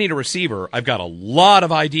 So if I need a receiver, I've got a lot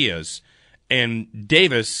of ideas, and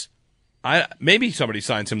Davis, maybe somebody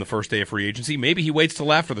signs him the first day of free agency. Maybe he waits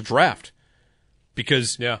till after the draft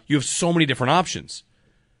because you have so many different options.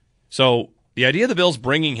 So the idea of the Bills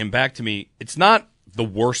bringing him back to me, it's not the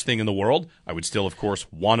worst thing in the world. I would still, of course,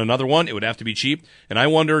 want another one. It would have to be cheap. And I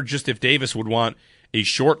wonder just if Davis would want a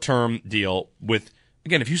short-term deal with,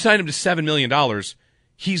 again, if you sign him to $7 million,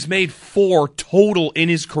 he's made $4 total in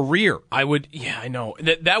his career. I know.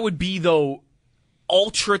 That would be, though,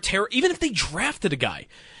 ultra terror. Even if they drafted a guy,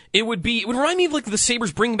 it would remind me of like the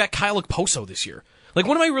Sabres bringing back Kyle Okposo this year. Like,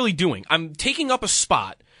 what am I really doing? I'm taking up a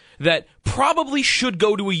spot that probably should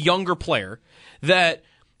go to a younger player that,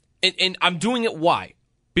 and I'm doing it why?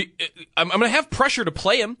 I'm going to have pressure to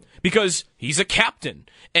play him because he's a captain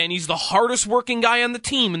and he's the hardest working guy on the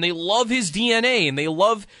team and they love his DNA and they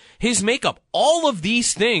love his makeup. All of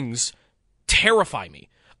these things terrify me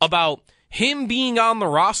about him being on the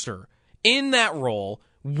roster in that role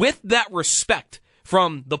with that respect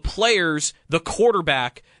from the players, the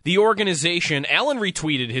quarterback, the organization. Allen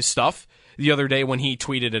retweeted his stuff the other day when he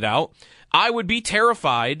tweeted it out. I would be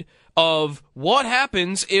terrified of what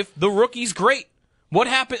happens if the rookie's great. What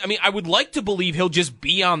happened? I mean, I would like to believe he'll just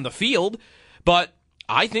be on the field, but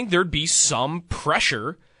I think there'd be some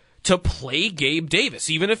pressure to play Gabe Davis,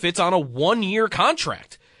 even if it's on a 1-year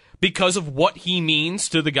contract, because of what he means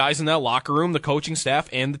to the guys in that locker room, the coaching staff,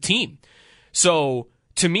 and the team. So,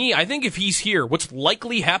 to me, I think if he's here, what's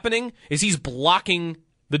likely happening is he's blocking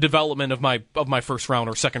the development of my first round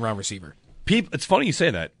or second round receiver. It's funny you say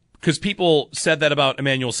that, because people said that about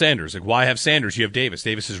Emmanuel Sanders. Like, why have Sanders? You have Davis.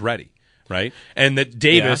 Davis is ready, right? And that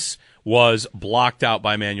Davis was blocked out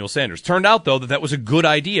by Emmanuel Sanders. Turned out, though, that was a good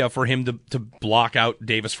idea for him to block out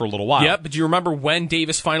Davis for a little while. Yeah, but do you remember when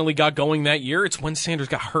Davis finally got going that year? It's when Sanders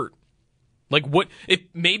got hurt. Like, what? If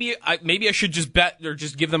maybe I should just bet or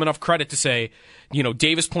just give them enough credit to say,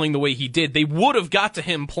 Davis playing the way he did, they would have got to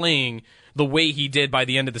him playing the way he did by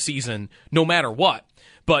the end of the season, no matter what.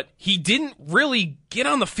 But he didn't really get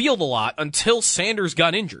on the field a lot until Sanders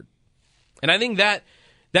got injured. And I think that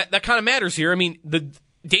kind of matters here. I mean, the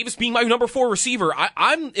Davis being my number 4 receiver,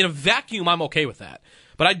 I'm in a vacuum, I'm okay with that.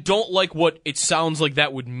 But I don't like what it sounds like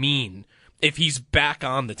that would mean if he's back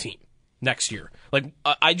on the team next year. Like,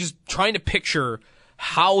 I just trying to picture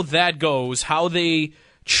how that goes, how they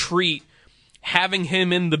treat having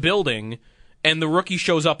him in the building and the rookie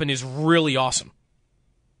shows up and is really awesome.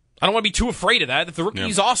 I don't want to be too afraid of that. If the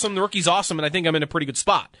rookie's awesome, the rookie's awesome, and I think I'm in a pretty good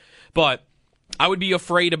spot. But I would be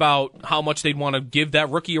afraid about how much they'd want to give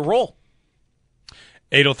that rookie a role.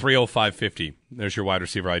 803-0550. There's your wide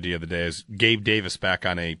receiver idea of the day. Is Gabe Davis back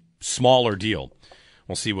on a smaller deal?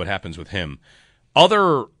 We'll see what happens with him.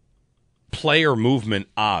 Other player movement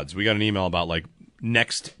odds. We got an email about like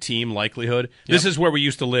next team likelihood. Yep. This is where we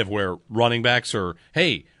used to live, where running backs are,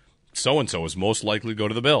 hey, so-and-so is most likely to go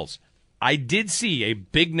to the Bills. I did see a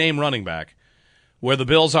big-name running back where the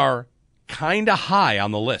Bills are kind of high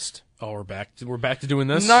on the list. Oh, we're back to doing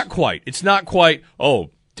this? Not quite. It's not quite,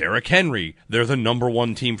 Derrick Henry, they're the number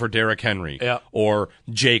 1 team for Derrick Henry. Yeah. Or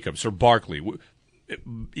Jacobs or Barkley.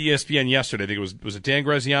 ESPN yesterday, I think it was it Dan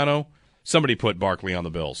Graziano? Somebody put Barkley on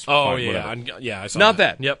the Bills. Oh, fine, yeah. Yeah, I saw Not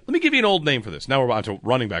that. Yep. Let me give you an old name for this. Now we're on to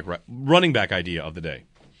running back idea of the day.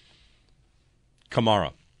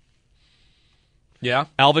 Kamara. Yeah.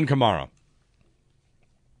 Alvin Kamara.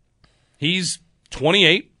 He's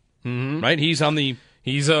 28, right? He's on the...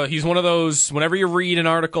 He's one of those, whenever you read an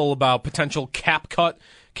article about potential cap cut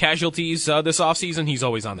casualties this offseason, he's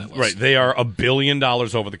always on that list. Right. They are $1 billion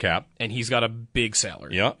over the cap. And he's got a big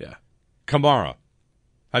salary. Yeah. Yeah. Kamara.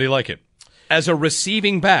 How do you like it? As a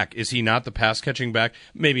receiving back, is he not the pass-catching back,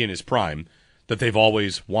 maybe in his prime, that they've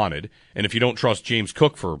always wanted? And if you don't trust James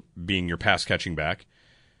Cook for being your pass-catching back,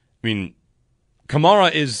 I mean,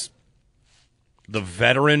 Kamara is the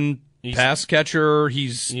veteran pass catcher.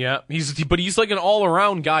 But he's like an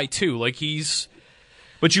all-around guy, too.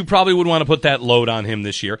 But you probably would want to put that load on him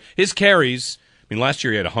this year. His carries, last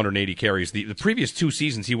year he had 180 carries. The previous 2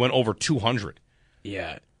 seasons, he went over 200.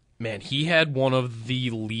 Yeah. Man, he had one of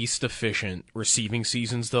the least efficient receiving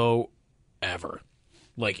seasons, though, ever.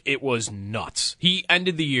 It was nuts. He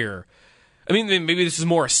ended the year. Maybe this is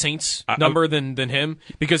more a Saints number than him,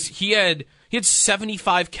 because he had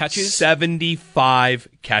 75 catches. 75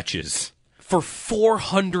 catches. For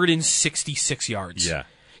 466 yards. Yeah.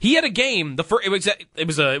 He had a game. It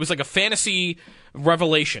was like a fantasy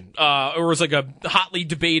revelation. It was like a hotly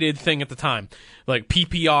debated thing at the time, like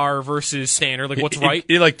PPR versus standard. What's right?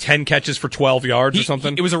 He had 10 catches for 12 yards or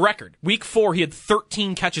something. It was a record. Week 4, he had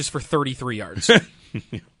 13 catches for 33 yards.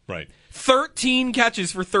 Right. 13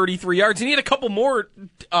 catches for 33 yards, and he had a couple more.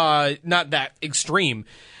 Not that extreme,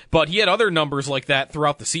 but he had other numbers like that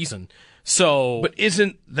throughout the season. But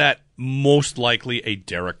isn't that most likely a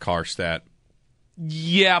Derek Carr stat?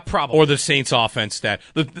 Yeah, probably. Or the Saints offense stat.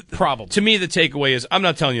 Probably. To me, the takeaway is, I'm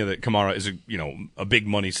not telling you that Kamara is a big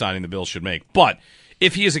money signing the Bills should make, but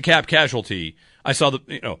if he is a cap casualty, I saw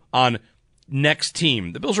on next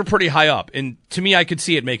team, the Bills are pretty high up, and to me, I could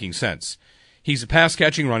see it making sense. He's a pass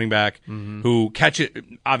catching running back who catches.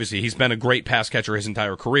 Obviously, he's been a great pass catcher his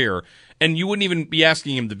entire career, and you wouldn't even be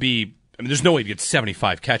asking him to be. There's no way to get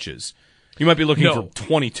 75 catches. You might be looking for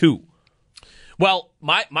 22. Well,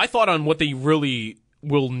 my thought on what they really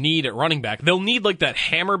will need at running back, they'll need that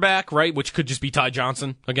hammer back, right? Which could just be Ty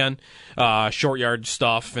Johnson again, short yard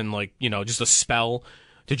stuff, and just a spell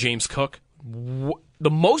to James Cook.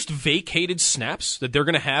 The most vacated snaps that they're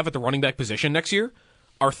going to have at the running back position next year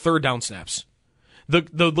are third down snaps. The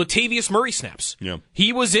Latavius Murray snaps. Yeah.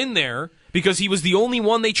 He was in there because he was the only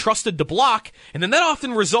one they trusted to block, and then that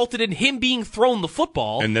often resulted in him being thrown the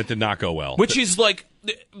football. And that did not go well. Which is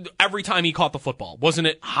every time he caught the football. Wasn't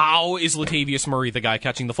it, how is Latavius Murray the guy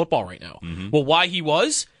catching the football right now? Mm-hmm. Well, why he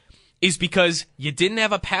is because you didn't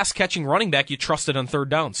have a pass-catching running back you trusted on third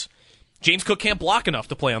downs. James Cook can't block enough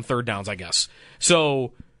to play on third downs, I guess.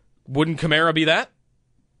 So, wouldn't Kamara be that?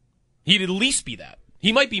 He'd at least be that.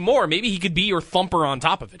 He might be more. Maybe he could be your thumper on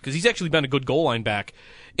top of it, because he's actually been a good goal line back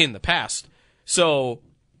in the past. So,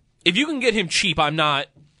 if you can get him cheap, I'm not,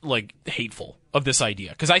 hateful of this idea,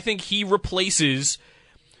 because I think he replaces...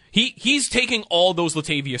 He's taking all those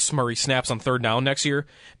Latavius Murray snaps on third down next year,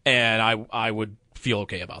 and I would feel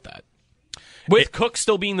okay about that. With Cook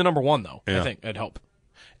still being the number one, though, I think it'd help.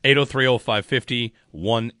 803-0550,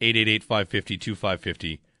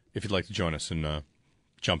 1-888-550-2550, if you'd like to join us and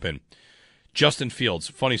jump in. Justin Fields,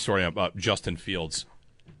 funny story about Justin Fields.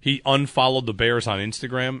 He unfollowed the Bears on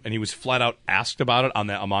Instagram, and he was flat out asked about it on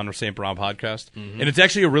the Amon St. Brown podcast. Mm-hmm. And it's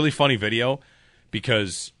actually a really funny video,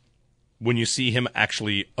 because when you see him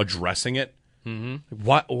actually addressing it,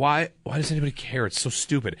 why does anybody care? It's so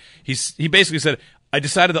stupid. He basically said, I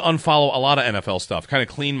decided to unfollow a lot of NFL stuff, kind of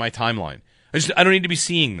clean my timeline. I don't need to be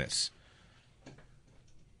seeing this.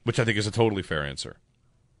 Which I think is a totally fair answer.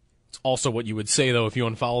 It's also what you would say, though, if you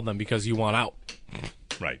unfollowed them because you want out.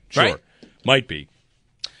 Right, sure. Right? Might be.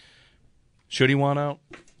 Should he want out?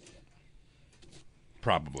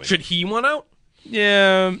 Probably. Should he want out?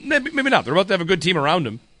 Yeah, maybe not. They're about to have a good team around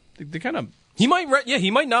him. They kind of... He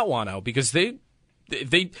might not want out, because let's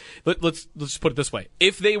put it this way.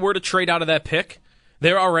 If they were to trade out of that pick,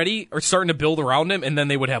 they already are starting to build around him, and then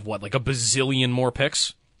they would have, a bazillion more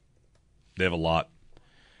picks? They have a lot.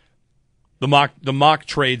 The mock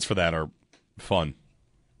trades for that are fun.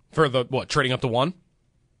 For trading up to one?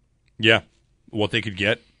 Yeah, what they could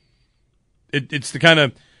get. It's the kind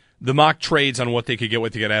of, the mock trades on what they could get,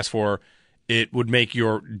 what they could ask for. It would make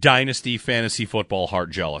your dynasty fantasy football heart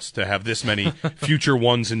jealous to have this many future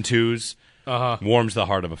 1s and 2s. Warms the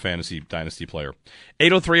heart of a fantasy dynasty player.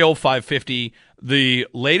 803-0550. The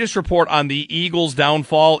latest report on the Eagles'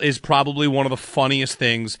 downfall is probably one of the funniest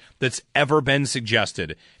things that's ever been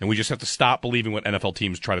suggested, and we just have to stop believing what NFL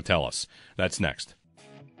teams try to tell us. That's next.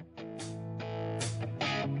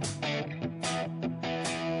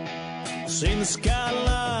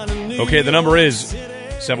 Okay, the number is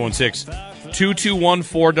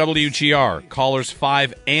 716-221-4WGR. Callers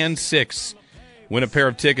 5 and 6. Win a pair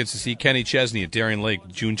of tickets to see Kenny Chesney at Darien Lake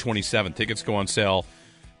June 27th. Tickets go on sale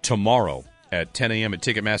tomorrow at 10 a.m. at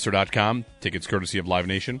Ticketmaster.com. Tickets courtesy of Live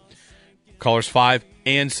Nation. Callers 5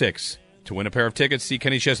 and 6 to win a pair of tickets to see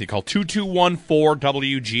Kenny Chesney. Call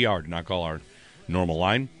 221-4WGR. Do not call our normal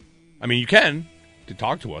line. I mean, you can to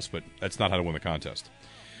talk to us, but that's not how to win the contest.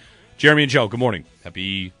 Jeremy and Joe, good morning.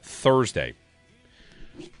 Happy Thursday.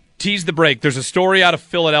 Tease the break. There's a story out of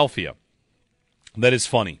Philadelphia that is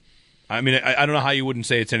funny. I mean, I don't know how you wouldn't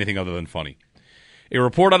say it's anything other than funny. A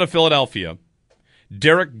report out of Philadelphia,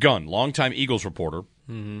 Derek Gunn, longtime Eagles reporter,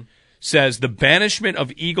 says the banishment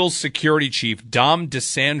of Eagles security chief Dom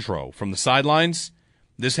DeSandro from the sidelines,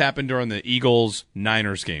 this happened during the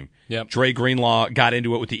Eagles-Niners game. Yep. Dre Greenlaw got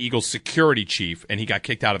into it with the Eagles security chief, and he got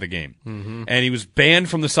kicked out of the game. And he was banned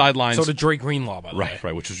from the sidelines. So did Dre Greenlaw, by the way.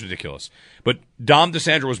 Right, which was ridiculous. But Dom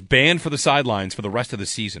DeSandro was banned for the sidelines for the rest of the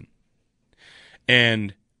season.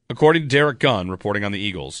 And according to Derek Gunn, reporting on the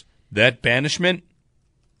Eagles, that banishment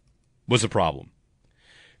was a problem.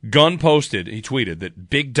 Gunn he tweeted that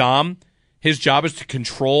Big Dom, his job is to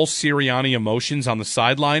control Sirianni emotions on the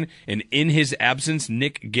sideline, and in his absence,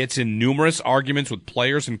 Nick gets in numerous arguments with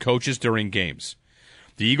players and coaches during games.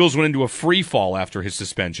 The Eagles went into a free fall after his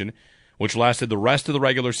suspension, which lasted the rest of the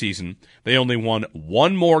regular season. They only won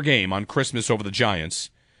one more game on Christmas over the Giants.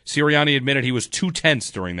 Sirianni admitted he was too tense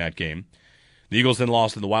during that game. The Eagles then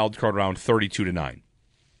lost in the wild card round 32-9.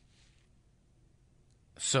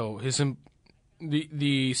 So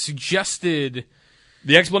the suggested...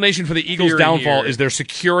 The explanation for the Eagles' downfall is their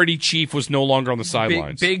security chief was no longer on the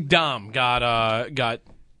sidelines. Big Dom got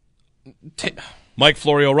Mike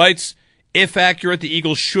Florio writes, if accurate, the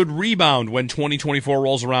Eagles should rebound when 2024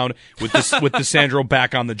 rolls around with DeSandro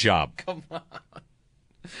back on the job. Come on.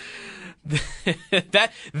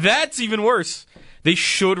 That's even worse. They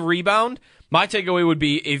should rebound. My takeaway would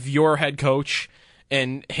be if your head coach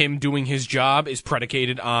and him doing his job is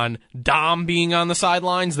predicated on Dom being on the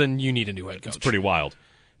sidelines, then you need a new head coach. It's pretty wild.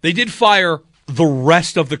 They did fire the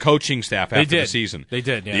rest of the coaching staff after the season. They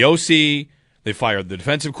did, yeah. The OC, they fired the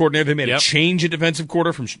defensive coordinator. They made a change at defensive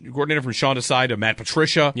coordinator from Sean Desai to Matt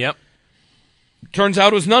Patricia. Yep. Turns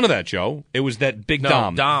out it was none of that, Joe. It was that big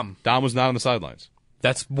Dom. Dom was not on the sidelines.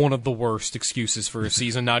 That's one of the worst excuses for a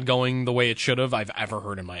season not going the way it should have I've ever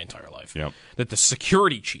heard in my entire life. Yep. That the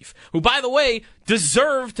security chief, who, by the way,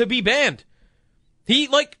 deserved to be banned. He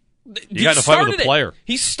got in a fight with a player.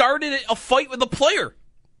 He started a fight with a player.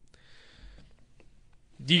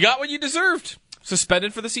 You got what you deserved.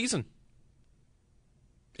 Suspended for the season.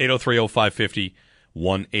 803-0550,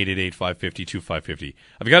 1-888-550-2550.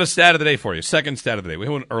 I've got a stat of the day for you. Second stat of the day. We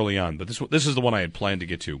went early on, but this is the one I had planned to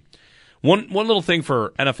get to. One little thing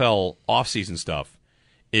for NFL offseason stuff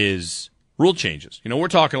is rule changes. You know, we're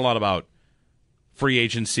talking a lot about free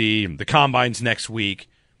agency, the combines next week,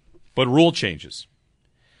 but rule changes.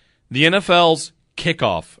 The NFL's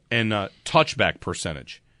kickoff and touchback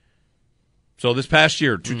percentage. So this past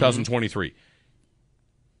year, 2023,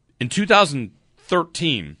 in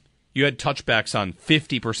 2013, you had touchbacks on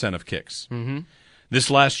 50% of kicks.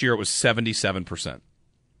 This last year, it was 77%.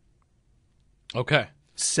 Okay.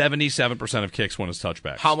 77% of kicks won as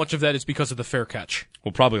touchbacks. How much of that is because of the fair catch?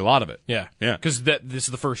 Well, probably a lot of it. Yeah. Because this is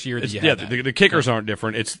the first year that you had that. The kickers aren't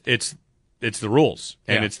different. It's the rules,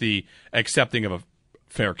 and it's the accepting of a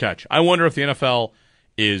fair catch. I wonder if the NFL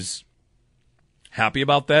is happy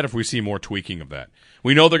about that, if we see more tweaking of that.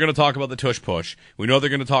 We know they're going to talk about the tush-push. We know they're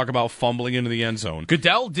going to talk about fumbling into the end zone.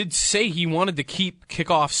 Goodell did say he wanted to keep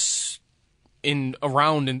kickoffs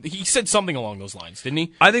around, and he said something along those lines, didn't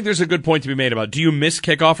he? I think there's a good point to be made about, do you miss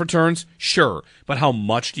kickoff returns? Sure. But how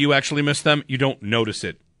much do you actually miss them? You don't notice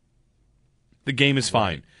it. The game is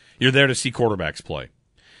fine. You're there to see quarterbacks play.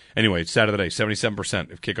 Anyway, stat of the day,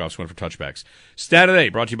 77% of kickoffs went for touchbacks. Stat of the day,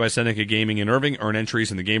 brought to you by Seneca Gaming in Irving. Earn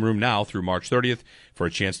entries in the game room now through March 30th for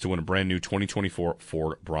a chance to win a brand new 2024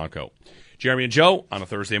 Ford Bronco. Jeremy and Joe on a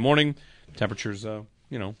Thursday morning. Temperatures,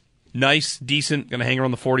 nice, decent, going to hang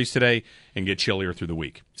around the 40s today and get chillier through the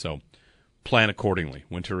week. So plan accordingly.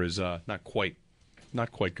 Winter is not quite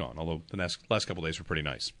gone, although the last couple of days were pretty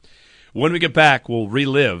nice. When we get back, we'll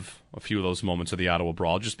relive a few of those moments of the Ottawa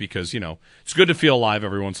brawl just because, it's good to feel alive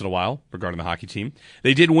every once in a while regarding the hockey team.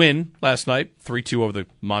 They did win last night, 3-2 over the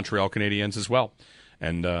Montreal Canadiens as well.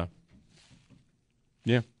 And,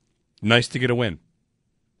 nice to get a win.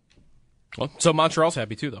 Well, so Montreal's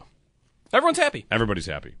happy too, though. Everyone's happy. Everybody's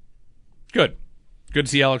happy. Good. Good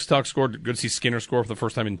to see Alex Tuch score. Good to see Skinner score for the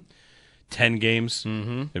first time in 10 games.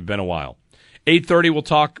 It's been a while. 8:30, we'll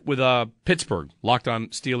talk with Pittsburgh, Locked On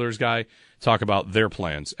Steelers guy, talk about their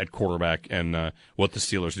plans at quarterback and what the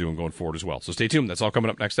Steelers are doing going forward as well. So stay tuned. That's all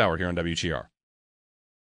coming up next hour here on WGR.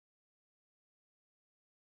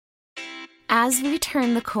 As we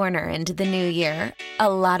turn the corner into the new year,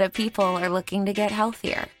 a lot of people are looking to get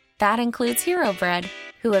healthier. That includes Hero Bread,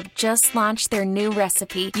 who have just launched their new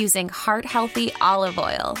recipe using heart-healthy olive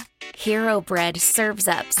oil. Hero Bread serves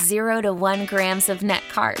up 0 to 1 grams of net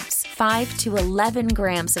carbs, 5 to 11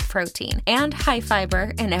 grams of protein, and high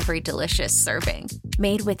fiber in every delicious serving.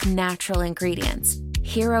 Made with natural ingredients,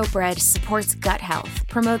 Hero Bread supports gut health,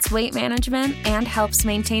 promotes weight management, and helps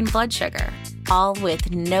maintain blood sugar. All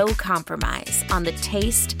with no compromise on the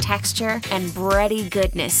taste, texture, and bready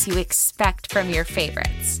goodness you expect from your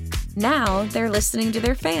favorites. Now they're listening to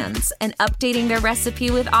their fans and updating their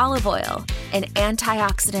recipe with olive oil, an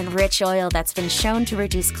antioxidant-rich oil that's been shown to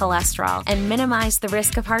reduce cholesterol and minimize the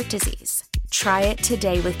risk of heart disease. Try it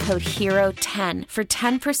today with code HERO10 for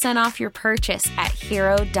 10% off your purchase at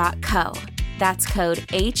hero.co. That's code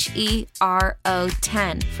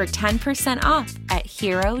HERO10 for 10% off at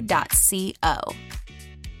hero.co.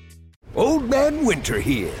 Old Man Winter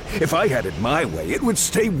here. If I had it my way, it would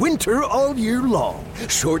stay winter all year long.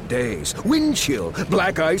 Short days, wind chill,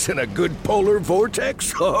 black ice, and a good polar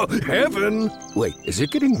vortex. Oh, heaven. Wait, is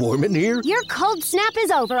it getting warm in here? Your cold snap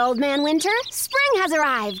is over, Old Man Winter. Spring has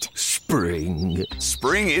arrived. Spring.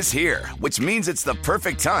 Spring is here, which means it's the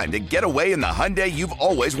perfect time to get away in the Hyundai you've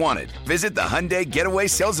always wanted. Visit the Hyundai Getaway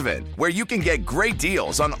Sales Event, where you can get great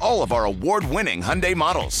deals on all of our award-winning Hyundai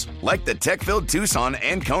models, like the tech-filled Tucson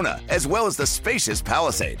and Kona, as well as the spacious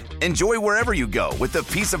Palisade. Enjoy wherever you go with the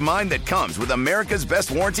peace of mind that comes with America's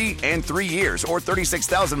best warranty and 3 years or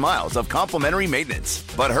 36,000 miles of complimentary maintenance.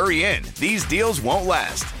 But hurry in, these deals won't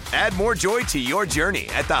last. Add more joy to your journey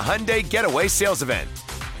at the Hyundai Getaway Sales Event.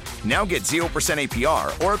 Now get 0%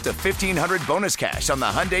 APR or up to $1,500 bonus cash on the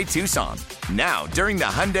Hyundai Tucson. Now, during the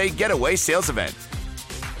Hyundai Getaway Sales Event.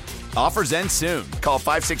 Offers end soon. Call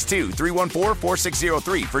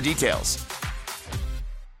 562-314-4603 for details.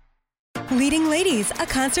 Leading Ladies, a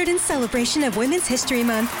concert in celebration of Women's History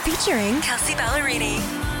Month featuring Kelsey Ballerini,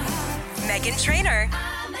 Meghan Trainor,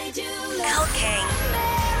 Elle King,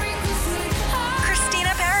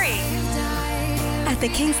 Christina Perri. At the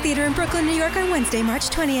King's Theater in Brooklyn, New York on Wednesday, March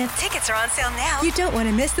 20th. Tickets are on sale now. You don't want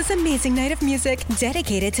to miss this amazing night of music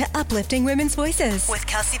dedicated to uplifting women's voices. With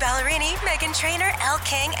Kelsey Ballerini, Meghan Trainor, Elle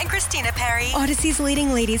King, and Christina Perri. Odyssey's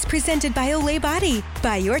Leading Ladies presented by Olay Body.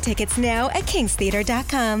 Buy your tickets now at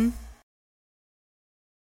kingstheater.com.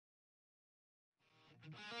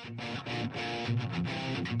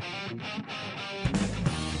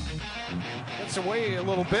 Gets away a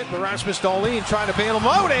little bit, but Rasmus Dahlin trying to bail him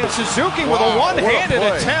out, and Suzuki with a one-handed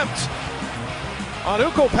attempt on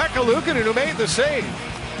Ukko-Pekka Luukkonen, who made the save.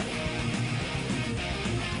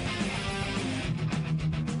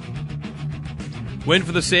 Win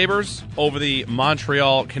for the Sabres over the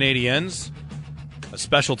Montreal Canadiens. A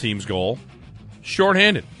special teams goal.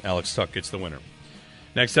 Shorthanded. Alex Tuck gets the winner.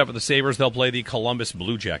 Next up for the Sabres, they'll play the Columbus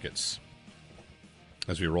Blue Jackets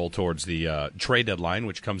as we roll towards the trade deadline,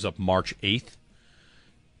 which comes up March 8th.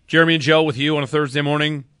 Jeremy and Joe with you on a Thursday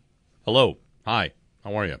morning. Hello. Hi.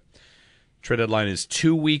 How are you? Trade deadline is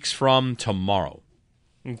 2 weeks from tomorrow.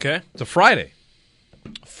 Okay. It's a Friday.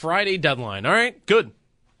 Friday deadline. All right. Good.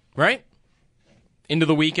 Right? Into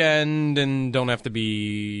the weekend and don't have to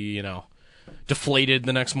be, deflated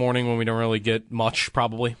the next morning when we don't really get much,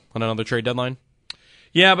 probably, on another trade deadline.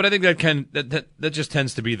 Yeah, but I think that just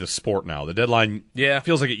tends to be the sport now. The deadline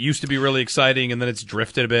feels like it used to be really exciting, and then it's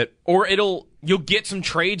drifted a bit. Or you'll get some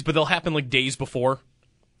trades, but they'll happen like days before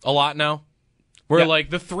a lot now. Where like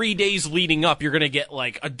the 3 days leading up, you're going to get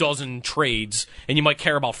like a dozen trades, and you might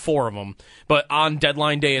care about 4 of them. But on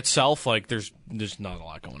deadline day itself, like there's not a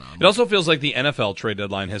lot going on. It also feels like the NFL trade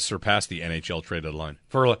deadline has surpassed the NHL trade deadline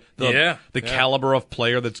for the caliber of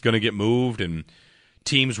player that's going to get moved and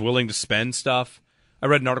teams willing to spend stuff. I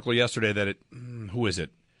read an article yesterday that who is it?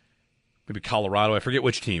 Maybe Colorado. I forget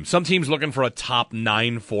which team. Some team's looking for a top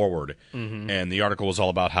 9 forward, and the article was all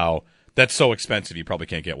about how that's so expensive you probably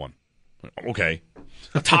can't get one. Okay.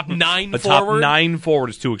 A top 9 forward? A top 9 forward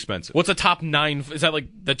is too expensive. What's a top 9? Is that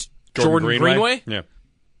that's Jordan Greenway? Yeah.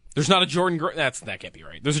 There's not a Jordan Greenway? That can't be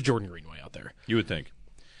right. There's a Jordan Greenway out there. You would think.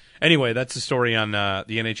 Anyway, that's the story on the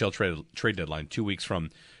NHL trade deadline 2 weeks from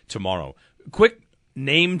tomorrow. Quick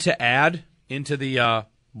name to add into the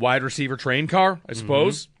wide receiver train car, I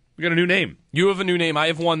suppose. We got a new name. You have a new name. I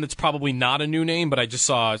have one that's probably not a new name, but I just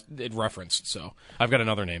saw it referenced, so I've got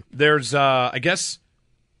another name. There's, I guess,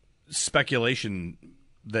 speculation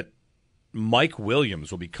that Mike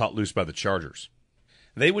Williams will be cut loose by the Chargers.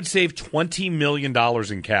 They would save $20 million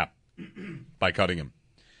in cap by cutting him.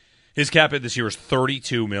 His cap hit this year is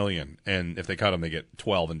 $32 million, and if they cut him, they get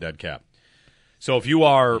 $12 in dead cap. So if you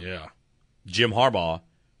are Jim Harbaugh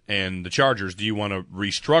and the Chargers, do you want to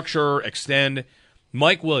restructure, extend?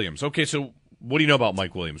 Mike Williams. Okay, so what do you know about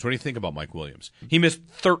Mike Williams? What do you think about Mike Williams? He missed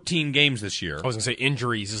 13 games this year. I was going to say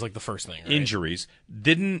injuries is like the first thing, right? Injuries.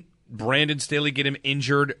 Didn't Brandon Staley get him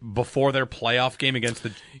injured before their playoff game against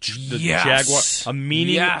the Jaguars? A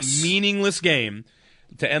meaningless game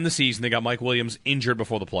to end the season. They got Mike Williams injured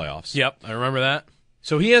before the playoffs. Yep, I remember that.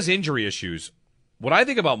 So he has injury issues. What I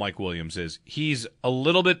think about Mike Williams is he's a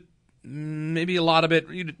little bit, maybe a lot of it,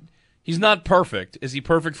 he's not perfect. Is he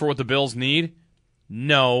perfect for what the Bills need?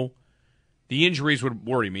 No. The injuries would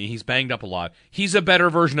worry me. He's banged up a lot. He's a better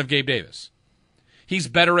version of Gabe Davis. He's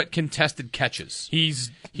better at contested catches.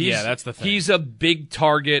 Yeah, that's the thing. He's a big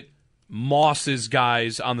target, Moss's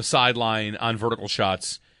guys on the sideline on vertical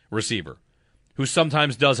shots receiver, who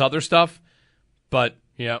sometimes does other stuff, but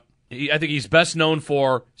yeah, I think he's best known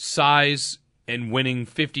for size and winning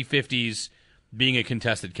 50-50s, being a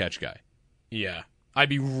contested catch guy. Yeah. I'd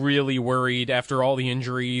be really worried after all the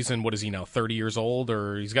injuries, and what is he now, 30 years old,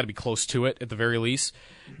 or he's got to be close to it at the very least,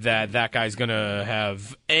 that guy's going to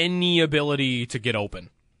have any ability to get open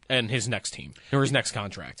in his next team, or his next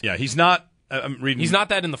contract. Yeah, he's not, I'm reading... He's not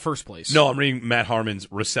that in the first place. No, I'm reading Matt Harmon's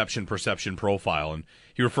reception perception profile, and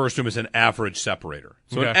he refers to him as an average separator.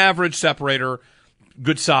 So an average separator,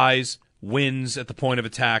 good size, wins at the point of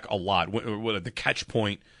attack a lot, the catch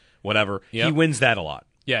point, whatever. Yep. He wins that a lot.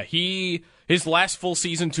 Yeah, his last full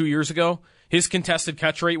season 2 years ago, his contested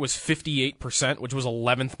catch rate was 58%, which was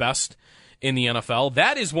 11th best in the NFL.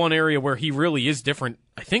 That is one area where he really is different,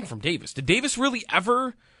 I think, from Davis. Did Davis really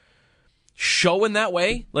ever show in that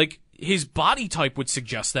way? Like, his body type would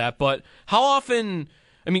suggest that, but how often...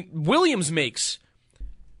 I mean, Williams makes...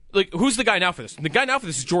 Like, who's the guy now for this? The guy now for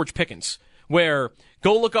this is George Pickens, where...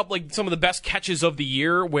 Go look up like some of the best catches of the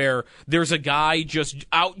year where there's a guy just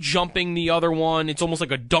out jumping the other one. It's almost like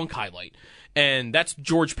a dunk highlight. And that's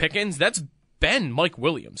George Pickens. That's been Mike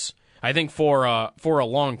Williams, I think, for a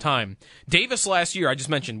long time. Davis last year, I just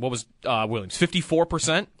mentioned, what was Williams?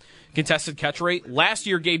 54% contested catch rate. Last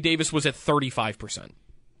year, Gabe Davis was at 35%.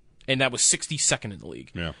 And that was 62nd in the league.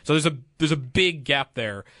 Yeah. So there's a big gap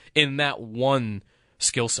there in that one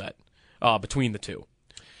skill set between the two.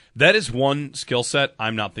 That is one skill set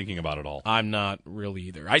I'm not thinking about at all. I'm not really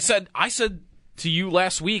either. I said to you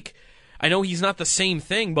last week, I know he's not the same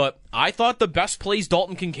thing, but I thought the best plays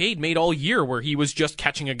Dalton Kincaid made all year where he was just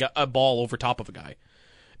catching a ball over top of a guy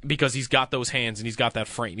because he's got those hands and he's got that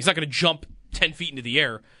frame. He's not going to jump 10 feet into the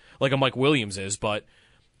air like a Mike Williams is, but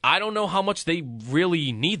I don't know how much they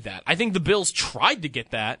really need that. I think the Bills tried to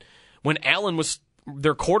get that when Allen was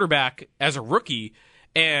their quarterback as a rookie,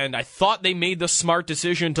 and I thought they made the smart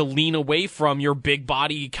decision to lean away from your big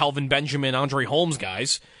body Kelvin Benjamin, Andre Holmes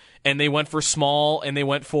guys, and they went for small, and they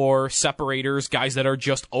went for separators, guys that are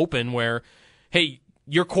just open where, hey,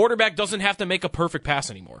 your quarterback doesn't have to make a perfect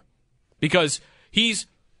pass anymore because he's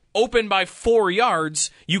open by 4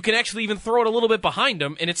 yards. You can actually even throw it a little bit behind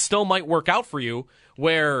him, and it still might work out for you,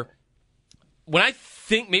 where when I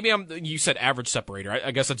think, you said average separator.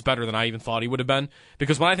 I guess that's better than I even thought he would have been.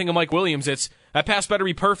 Because when I think of Mike Williams, it's that pass better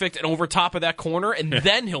be perfect and over top of that corner, and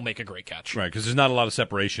then he'll make a great catch. Right, because there's not a lot of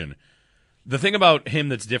separation. The thing about him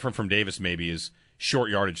that's different from Davis maybe is short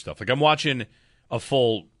yardage stuff. Like I'm watching a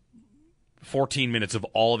full 14 minutes of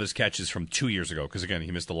all of his catches from 2 years ago, because again,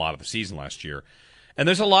 he missed a lot of the season last year. And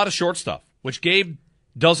there's a lot of short stuff, which Gabe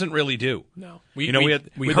doesn't really do. No. We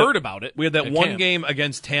heard about it. We had that one game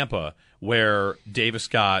against Tampa where Davis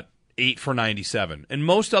got 8 for 97. And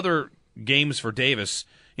most other games for Davis,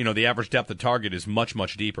 the average depth of target is much,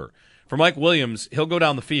 much deeper. For Mike Williams, he'll go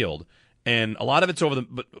down the field, and a lot of it's over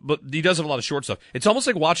but he does have a lot of short stuff. It's almost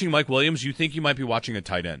like watching Mike Williams, you think you might be watching a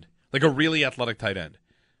tight end, like a really athletic tight end.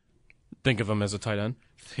 Think of him as a tight end.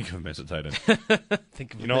 Think of him as a tight end.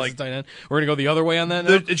 Think of him as a tight end. We're going to go the other way on that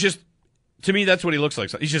now? It's just, to me, that's what he looks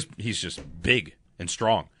like. He's just big and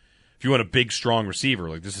strong. If you want a big, strong receiver,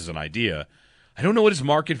 like this is an idea. I don't know what his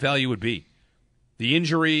market value would be. The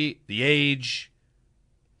injury, the age.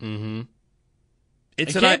 Mm-hmm. It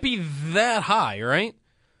can't be that high, right?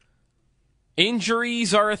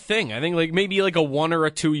 Injuries are a thing. I think maybe a 1 or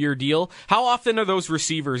a 2 year deal. How often are those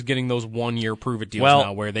receivers getting those 1 year prove it deals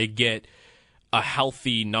now where they get a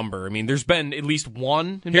healthy number? I mean, there's been at least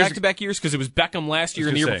one in back-to-back years because it was Beckham last year,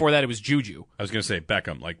 and the year before that it was Juju. I was going to say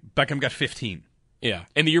Beckham. Beckham got 15. Yeah,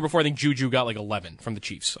 and the year before I think Juju got 11 from the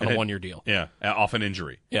Chiefs on a 1 year deal. Yeah, off an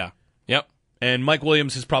injury. Yeah, yep. And Mike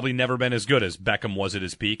Williams has probably never been as good as Beckham was at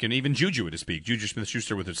his peak, and even Juju at his peak. Juju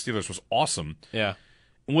Smith-Schuster with the Steelers was awesome. Yeah.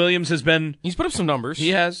 Williams has been... He's put up some numbers. He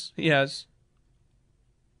has.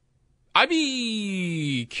 I'd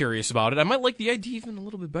be curious about it. I might like the idea even a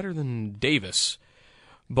little bit better than Davis,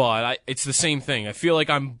 but it's the same thing. I feel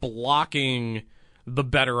like I'm blocking the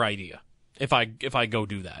better idea if I go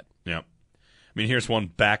do that. Yeah. I mean, here's one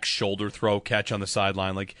back shoulder throw catch on the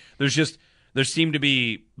sideline. There seem to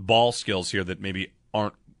be ball skills here that maybe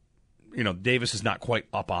aren't, Davis is not quite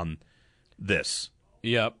up on this.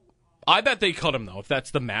 Yep. I bet they cut him, though, if that's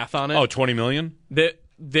the math on it. Oh, $20 million?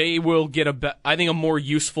 they will get a more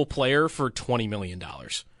useful player for $20 million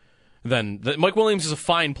Mike Williams is a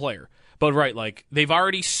fine player. But right, like they've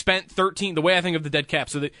already spent 13. The way I think of the dead cap,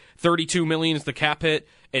 so the 32 million is the cap hit,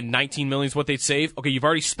 and 19 million is what they'd save. Okay, you've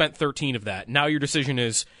already spent 13 of that. Now your decision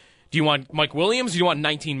is: do you want Mike Williams? Or do you want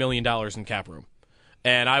 $19 million in cap room?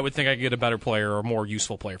 And I would think I could get a better player or a more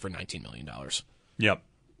useful player for $19 million. Yep.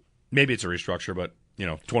 Maybe it's a restructure, but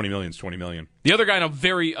 20 million is 20 million. The other guy on a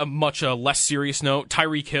very much less serious note,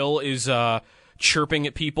 Tyreek Hill is chirping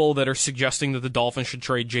at people that are suggesting that the Dolphins should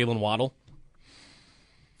trade Jalen Waddle.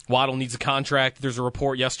 Waddle needs a contract. There's a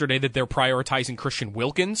report yesterday that they're prioritizing Christian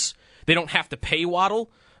Wilkins. They don't have to pay Waddle,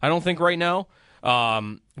 I don't think, right now.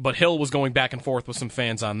 But Hill was going back and forth with some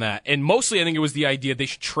fans on that. And mostly I think it was the idea they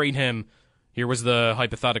should trade him. Here was the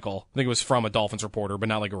hypothetical. I think it was from a Dolphins reporter, but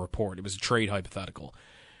not like a report. It was a trade hypothetical.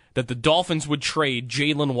 That the Dolphins would trade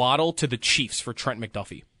Jalen Waddle to the Chiefs for Trent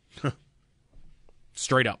McDuffie.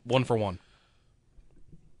 Straight up, 1-for-1.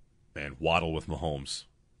 Man, Waddle with Mahomes.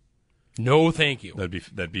 No, thank you. I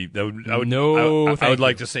would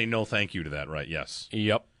like to say no thank you to that, right? Yes.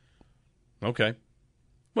 Yep. Okay.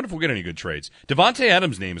 What if we'll get any good trades? Devontae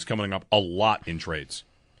Adams' name is coming up a lot in trades.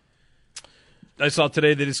 I saw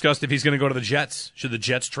today they discussed if he's going to go to the Jets. Should the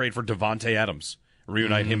Jets trade for Devontae Adams?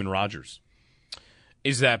 Reunite him and Rodgers.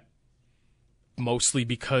 Is that mostly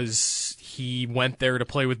because he went there to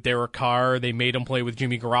play with Derek Carr? They made him play with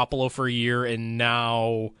Jimmy Garoppolo for a year, and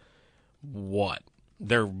now what?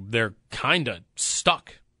 They're kind of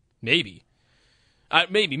stuck. Maybe.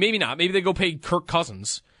 Maybe not. Maybe they go pay Kirk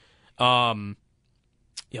Cousins. Like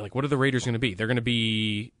what are the Raiders going to be? They're going to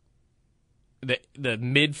be the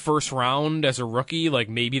mid-first round as a rookie. Like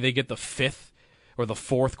maybe they get the 5th or the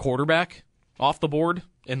 4th quarterback off the board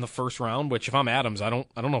in the first round, which if I'm Adams, I don't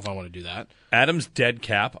know if I want to do that. Adams' dead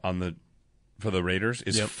cap for the Raiders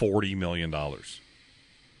is $40 million.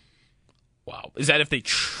 Wow. Is that if they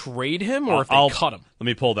trade him or if they cut him? Let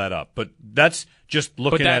me pull that up. But that's just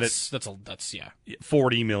looking at it. That's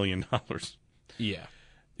 $40 million. Yeah.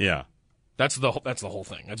 Yeah. That's the whole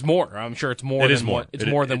thing. It's more. I'm sure it's more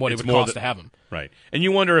than what it would cost to have him. Right. And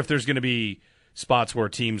you wonder if there's going to be spots where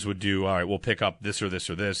teams would do, all right, we'll pick up this or this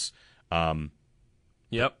or this.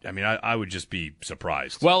 Yep. I mean, I would just be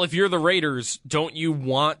surprised. Well, if you're the Raiders, don't you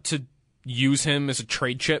want to use him as a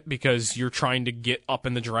trade chip because you're trying to get up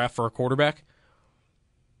in the draft for a quarterback?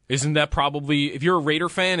 Isn't that probably, if you're a Raider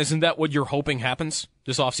fan, isn't that what you're hoping happens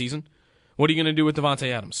this offseason? What are you going to do with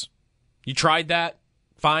Devontae Adams? You tried that,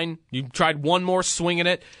 fine. You tried one more swing at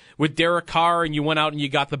it with Derek Carr, and you went out and you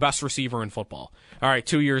got the best receiver in football. All right,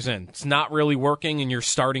 2 years in. It's not really working, and you're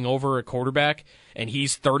starting over at quarterback, and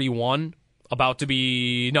he's 31, about to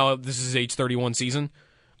be, no, this is his age 31 season.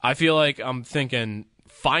 I feel like I'm thinking,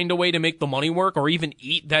 find a way to make the money work or even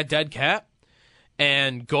eat that dead cap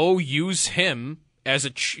and go use him as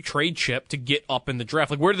a trade chip to get up in the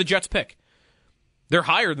draft. Like, where do the Jets pick? They're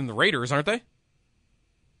higher than the Raiders, aren't they?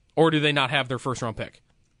 Or do they not have their first-round pick?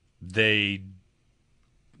 The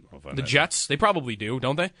Jets? They probably do,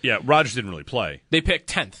 don't they? Yeah, Rodgers didn't really play. They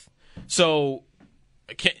picked 10th. So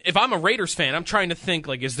if I'm a Raiders fan, I'm trying to think,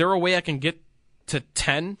 like, is there a way I can get to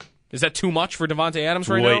 10? Is that too much for Devontae Adams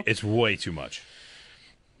now? It's way too much.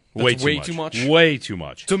 Way too much? Way too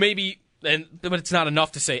much. So maybe, but it's not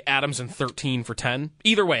enough to say Adams and 13 for 10.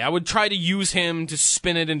 Either way, I would try to use him to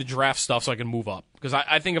spin it into draft stuff so I can move up. Because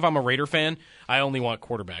I think if I'm a Raider fan, I only want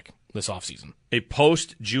quarterback this offseason. A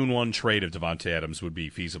post-June 1 trade of Devontae Adams would be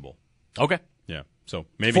feasible. Okay. Yeah. So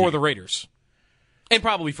maybe for the Raiders. And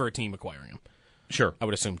probably for a team acquiring him. Sure. I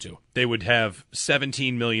would assume too. They would have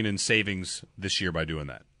 $17 million in savings this year by doing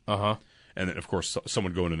that. Uh-huh. And then, of course, some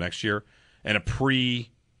would go into next year. And a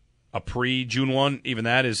pre-June 1, even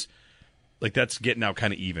that is, like, that's getting out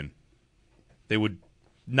kind of even. They would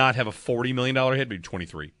not have a $40 million hit, but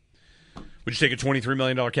 $23 million. Would you take a $23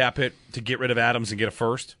 million cap hit to get rid of Adams and get a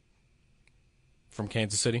first? From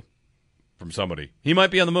Kansas City? From somebody. He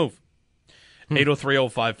might be on the move.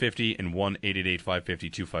 803-0550 and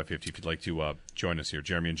 1-888-550-2550 if you'd like to join us here.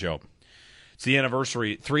 Jeremy and Joe. It's the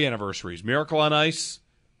anniversary, 3 anniversaries. Miracle on Ice,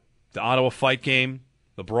 the Ottawa fight game,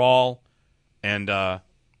 the brawl, and Terry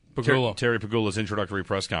Pegula's introductory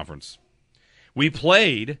press conference. We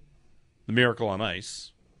played the Miracle on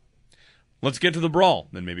Ice. Let's get to the brawl.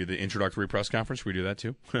 Then maybe the introductory press conference. We do that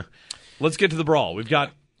too. Let's get to the brawl. We've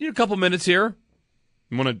got a couple minutes here.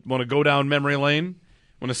 You want to go down memory lane?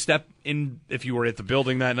 Want to step in if you were at the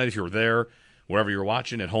building that night, if you were there, wherever you're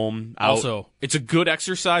watching, at home, out. Also, it's a good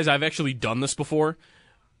exercise. I've actually done this before.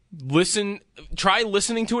 Try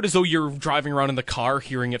listening to it as though you're driving around in the car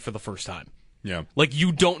hearing it for the first time. Yeah. Like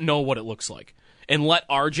you don't know what it looks like. and let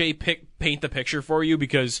RJ paint the picture for you,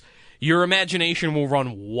 because your imagination will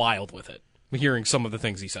run wild with it, hearing some of the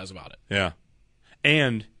things he says about it. Yeah.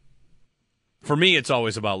 And for me, it's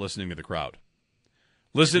always about listening to the crowd.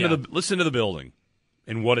 Listen to the building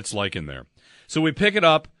and what it's like in there. So we pick it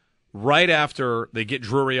up right after they get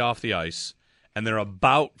Drury off the ice, and they're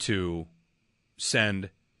about to send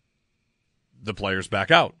the players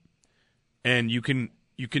back out. And you can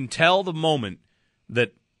tell the moment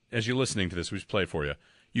that, as you're listening to this, we just play it for you,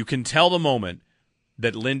 you can tell the moment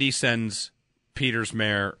that Lindy sends Peters,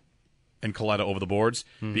 Mayer, and Coletta over the boards,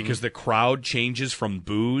 because the crowd changes from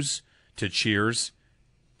boos to cheers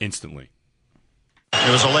instantly. It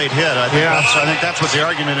was a late hit. I think that's what the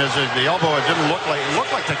argument is. The elbow, it didn't look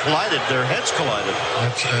like they collided. Their heads collided.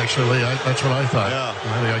 That's what I thought. Yeah.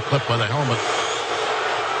 Maybe I clipped by the helmet.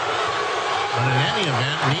 But in any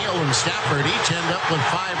event, Neal and Stafford each end up with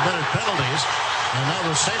 5-minute penalties. And now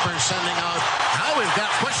the Sabres sending out. Now we've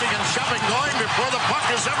got pushing and shoving going before the puck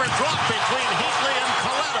is ever dropped between Heatley and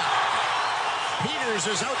Coletta. Peters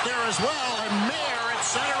is out there as well, and Mayer at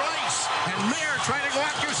center ice. And Mayer trying to go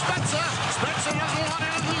after Spezza. Spezza doesn't want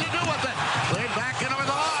anything to do with it. Played back into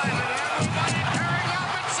the line, and everybody tearing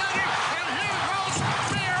up at center. And here goes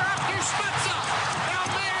Mayer after Spezza. Now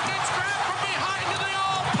Mayer gets grabbed from behind, and they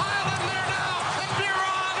all pile in there now. And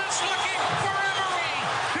Biron is looking for Emery.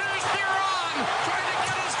 Here's Biron trying to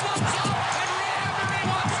get his gloves off, and Ray Emery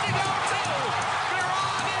wants to go too.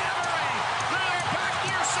 Biron and Emery. They're back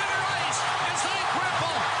near center ice as they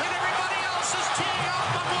grapple, and everybody else is teeing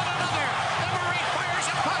off of one another. Emery fires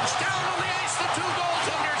a punch down on the ice. The two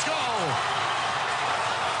goaltenders go.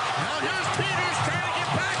 Now here's Peters trying to get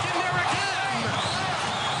back in there again.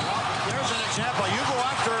 There's an example. You go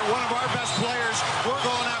after one of our best players, we're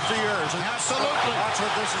going after yours. And Absolutely. That's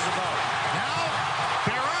what this is about. Now,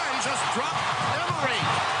 Biron just dropped Emery.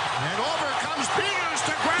 And over comes Peters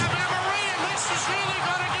to grab Emery, and this is really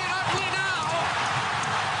going to get ugly now.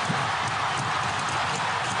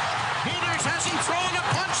 Peters hasn't thrown a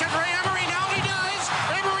punch at Ray Emery. Now he does.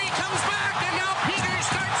 Emery comes back, and now Peters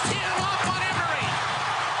starts teeing off on Emery.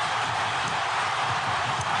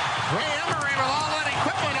 Ray Emery, with all that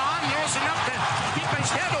equipment on, knows enough to keep his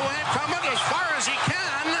head away from it as far as he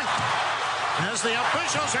can, as the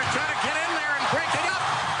officials are trying to get in there and break it up.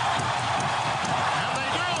 And they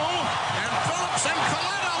do. And Phillips and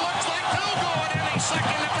Coletta looks like they'll go at any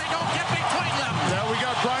second if they don't get between them. Yeah, we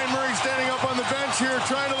got Brian Murray standing up on the bench here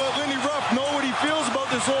trying to let Lindy Ruff know what he feels about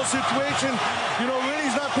this whole situation. You know,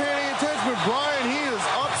 Lindy's not paying any attention, but Brian, he is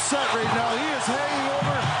upset right now. He is hanging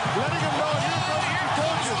over, letting him know, here comes your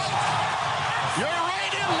coaches. You're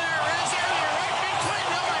right in there, Ezra. You're right between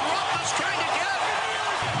them, and Ruff is trying to get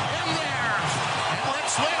in there. And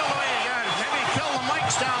let's wait a minute. Maybe kill the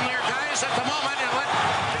mics down there, guys, at the moment, and let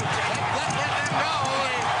them go.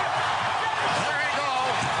 There you go.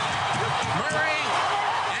 Murray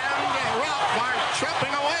and Ruff are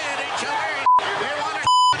chipping away at each other. They want to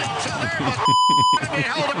at each other, but to be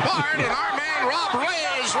held apart, and our man Rob Ray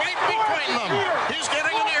is right between them. He's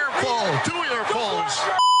getting an earful, 2 earfuls.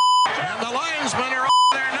 And the linesmen are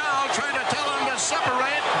there now trying to tell him to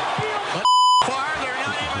separate. But far, they're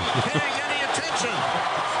not even paying any attention.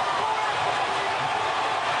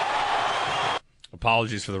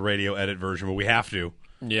 Apologies for the radio edit version, but we have to.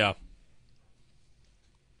 Yeah.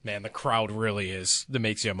 Man, the crowd really is. That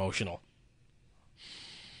makes you emotional.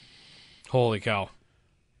 Holy cow.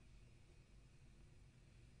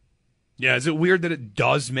 Yeah, is it weird that it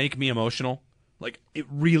does make me emotional? Like, it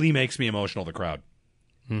really makes me emotional, the crowd.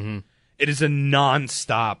 Mm-hmm. It is a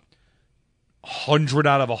non-stop 100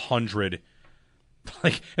 out of 100.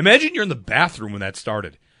 Like, imagine you're in the bathroom when that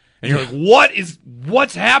started. And you're like,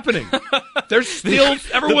 what's happening? There's still,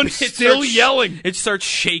 everyone's still yelling. It starts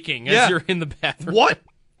shaking as you're in the bathroom. What?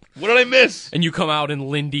 What did I miss? And you come out and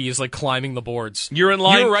Lindy is like climbing the boards. You're in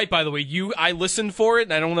line. You're right, by the way. I listened for it,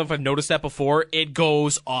 and I don't know if I've noticed that before. It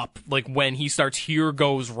goes up. Like when he starts, here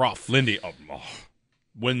goes Ruff. Lindy,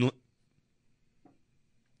 when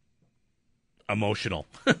emotional.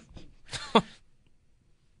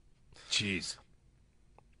 Jeez.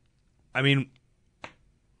 I mean,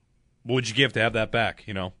 what would you give to have that back,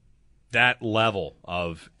 you know? That level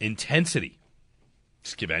of intensity.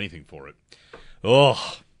 Just give anything for it.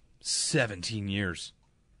 Ugh. 17 years.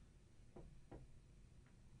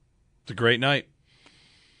 It's a great night.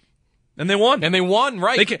 And they won.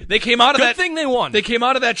 Right. They came out of that. Good thing they won. They came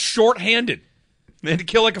out of that short-handed. They had to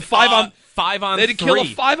kill like a 5-on-3. They had to kill a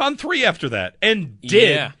 5-on-3 after that. And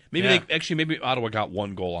did. Yeah. Maybe Ottawa got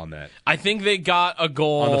one goal on that. I think they got a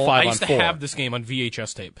goal. On the 5-on-4. I used to have this game on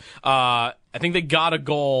VHS tape. I think they got a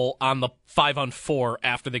goal on the 5-on-4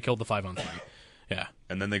 after they killed the 5-on-3. Yeah.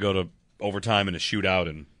 And then they go to overtime and a shootout,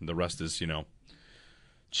 and the rest is,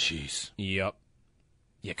 jeez. Yep.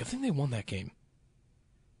 Yeah, good thing they won that game.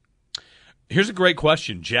 Here's a great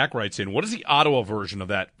question. Jack writes in, what does the Ottawa version of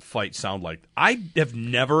that fight sound like? I have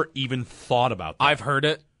never even thought about that. I've heard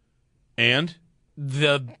it. And?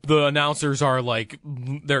 The announcers are like,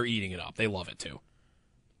 they're eating it up. They love it, too.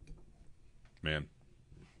 Man.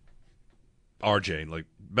 RJ,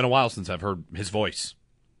 been a while since I've heard his voice.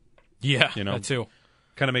 Yeah, that too.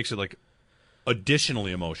 Kind of makes it,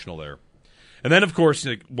 additionally emotional there. And then, of course,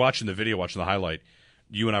 watching the video, watching the highlight,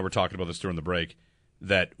 you and I were talking about this during the break,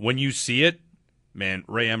 that when you see it, man,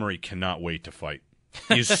 Ray Emery cannot wait to fight.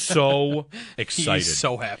 He's so excited. He's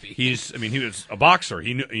so happy. He was a boxer.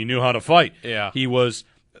 He knew how to fight. Yeah. He was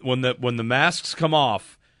when the masks come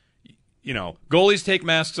off, goalies take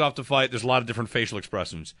masks off to fight. There's a lot of different facial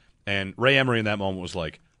expressions. And Ray Emery in that moment was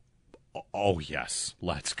like, "Oh yes,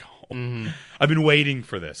 let's go." Mm-hmm. I've been waiting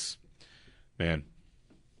for this. Man.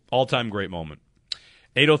 All-time great moment.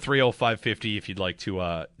 803-0550 if you'd like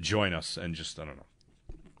to join us and just, I don't know.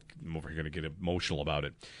 I'm over here going to get emotional about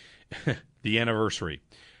it. The anniversary,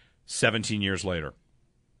 17 years later.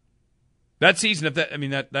 That season,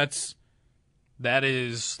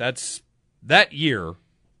 that year,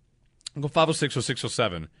 I'll go 506, 06,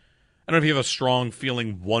 07. I don't know if you have a strong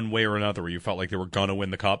feeling one way or another where you felt like they were going to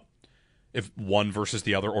win the Cup, if one versus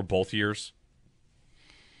the other or both years.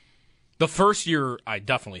 The first year, I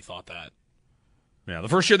definitely thought that. Yeah, the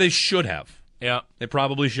first year they should have. Yeah. They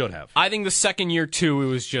probably should have. I think the second year, too, it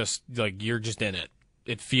was just, you're just in it.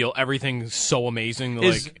 Everything's so amazing.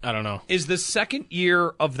 I don't know. Is the second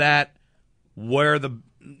year of that where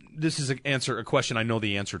this is a question I know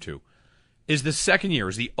the answer to. Is the second year,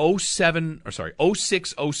 is the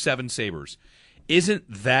 06, 07 Sabres, isn't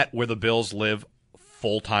that where the Bills live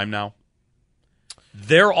full-time now?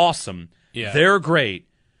 They're awesome. Yeah. They're great.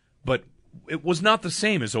 But it was not the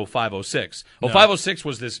same as 05-06. No. 05-06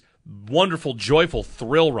 was this wonderful, joyful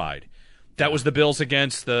thrill ride. That was the Bills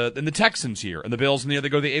against the Texans here, and the Bills in the other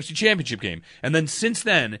go to the AFC Championship game. And then since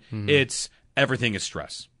then, it's everything is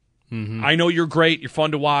stress. Mm-hmm. I know you're great, you're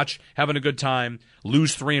fun to watch, having a good time,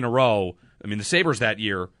 lose 3 in a row. I mean, the Sabres that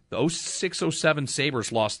year, the 06-07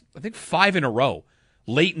 Sabres lost, I think, 5 in a row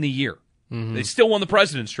late in the year. Mm-hmm. They still won the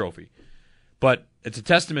President's Trophy. But it's a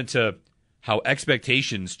testament to how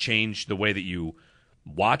expectations change the way that you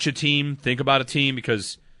watch a team, think about a team,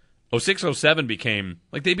 because 06-07 became,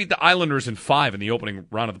 they beat the Islanders in 5 in the opening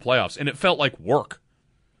round of the playoffs, and it felt like work.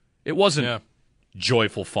 It wasn't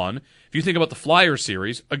joyful fun. If you think about the Flyers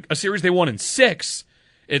series, a series they won in 6,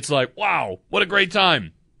 it's like, wow, what a great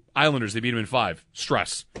time. Islanders, they beat them in 5.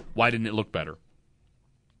 Stress. Why didn't it look better?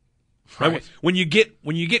 Right? When you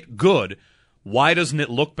get good, why doesn't it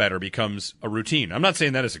look better becomes a routine. I'm not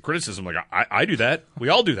saying that as a criticism. I do that. We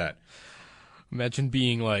all do that. Imagine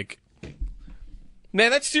being like,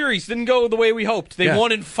 man, that series didn't go the way we hoped. They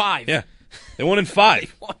won in 5. Yeah, they won in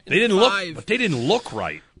 5. They didn't 5. look. They didn't look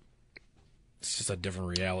right. It's just a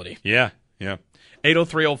different reality. Yeah.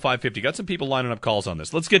 803-0550. Got some people lining up calls on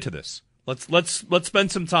this. Let's get to this. Let's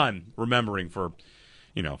spend some time remembering for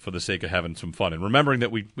the sake of having some fun and remembering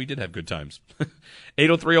that we did have good times.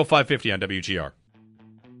 803-0550 on WGR.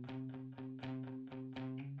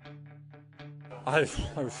 I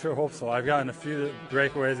sure hope so. I've gotten a few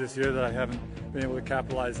breakaways this year that I haven't been able to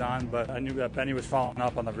capitalize on, but I knew that Benny was following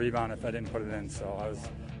up on the rebound if I didn't put it in, so I was...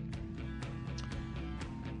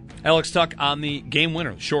 Alex Tuck on the game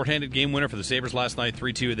winner, shorthanded game winner for the Sabres last night,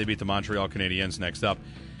 3-2. They beat the Montreal Canadiens. Next up,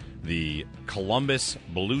 the Columbus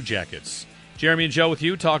Blue Jackets. Jeremy and Joe with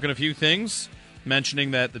you, talking a few things,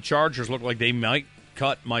 mentioning that the Chargers look like they might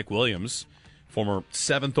cut Mike Williams, former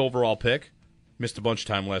 7th overall pick. Missed a bunch of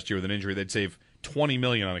time last year with an injury. They'd save $20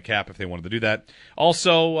 million on a cap if they wanted to do that.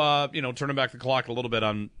 Also, turning back the clock a little bit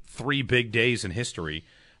on 3 big days in history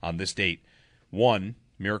on this date. 1,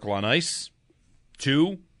 Miracle on Ice.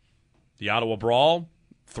 2, the Ottawa Brawl.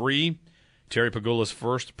 3, Terry Pegula's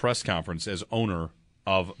first press conference as owner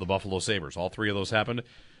of the Buffalo Sabres. All 3 of those happened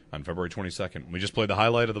on February 22nd. We just played the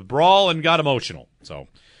highlight of the Brawl and got emotional. So,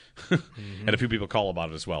 and a few people call about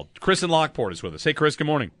it as well. Chris in Lockport is with us. Hey, Chris, good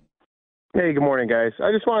morning. Hey, good morning, guys.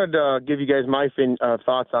 I just wanted to give you guys my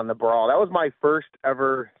thoughts on the Brawl. That was my first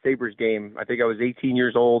ever Sabres game. I think I was 18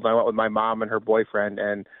 years old. I went with my mom and her boyfriend,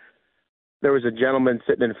 and there was a gentleman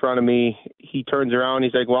sitting in front of me. He turns around.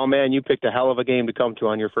 He's like, well, man, you picked a hell of a game to come to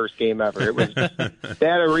on your first game ever. It was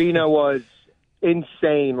that arena was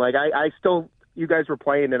insane. I still, you guys were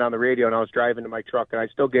playing it on the radio, and I was driving to my truck, and I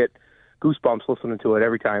still get goosebumps listening to it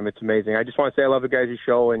every time. It's amazing. I just want to say I love the guys'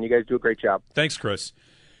 show, and you guys do a great job. Thanks, Chris.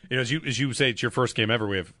 As you say, it's your first game ever.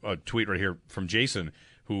 We have a tweet right here from Jason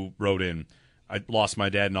who wrote in, I lost my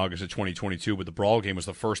dad in August of 2022, but the Brawl game was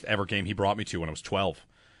the first ever game he brought me to when I was 12.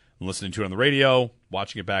 And listening to it on the radio,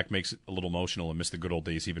 watching it back makes it a little emotional and miss the good old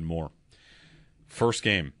days even more. First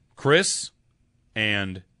game. Chris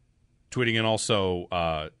and tweeting in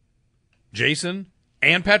also Jason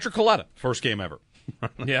and Patrick Coletta. First game ever.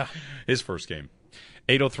 Yeah. His first game.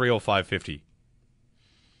 803-0550.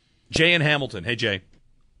 Jay in Hamilton. Hey, Jay.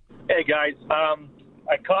 Hey, guys.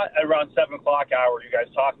 I caught around 7 o'clock hour you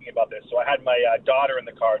guys talking about this. So I had my daughter in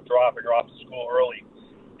the car, dropping her off to school early.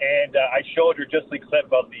 And I showed her just the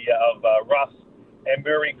clip of Russ and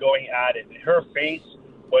Murray going at it. And her face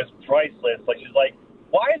was priceless. Like, she's like,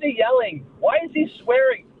 why are they yelling? Why is he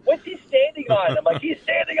swearing? What's he standing on? I'm like, he's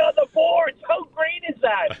standing on the boards. How great is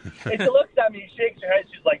that? And she looks at me, shakes her head.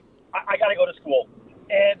 She's like, I got to go to school.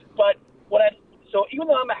 So even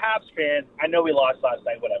though I'm a Habs fan, I know we lost last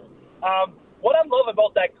night, whatever. What I love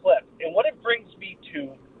about that clip and what it brings me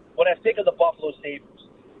to when I think of the Buffalo Sabres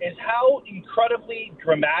is how incredibly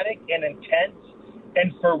dramatic and intense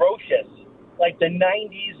and ferocious like the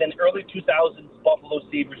 90s and early 2000s Buffalo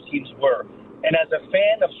Sabres teams were. And as a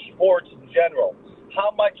fan of sports in general,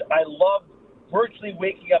 how much I loved virtually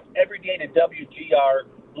waking up every day to WGR,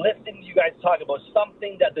 listening to you guys talk about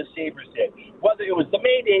something that the Sabres did, whether it was the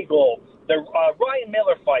Mayday goal, the Ryan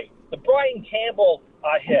Miller fight, the Brian Campbell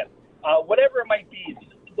hit, whatever it might be,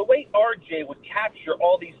 the way RJ would capture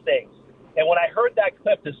all these things. And when I heard that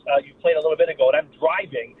clip you played a little bit ago, and I'm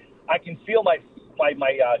driving, I can feel my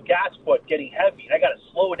gas foot getting heavy. And I got to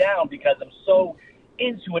slow down because I'm so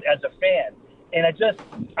into it as a fan. And as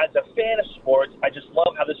a fan of sports, I just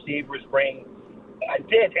love how the Sabres bring, it's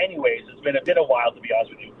been a while to be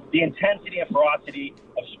honest with you, the intensity and ferocity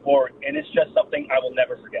of sport, and it's just something I will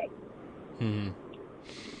never forget. Mm-hmm.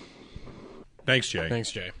 Thanks, Jay.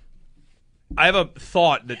 Thanks, Jay. I have a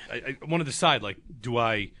thought that I want to decide, like, do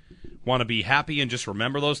I want to be happy and just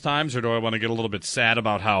remember those times, or do I want to get a little bit sad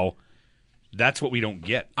about how that's what we don't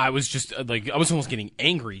get? I was just, I was almost getting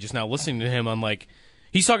angry just now listening to him on,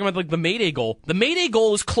 he's talking about, the Mayday goal. The Mayday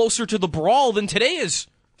goal is closer to the brawl than today is.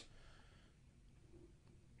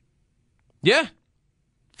 Yeah.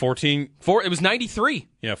 It was 93.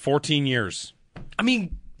 Yeah, 14 years. I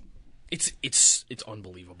mean, it's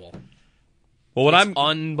unbelievable. Well, it's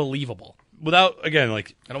unbelievable. Without, again, I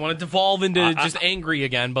don't want to devolve into just angry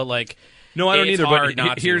again, but no, I don't either.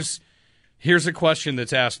 But here's a question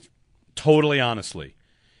that's asked totally honestly.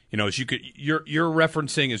 You're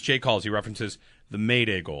referencing, as Jay calls, he references the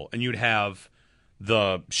Mayday goal, and you'd have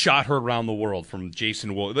the shot heard around the world from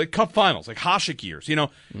Jason Wool, the Cup Finals, like Hasek years.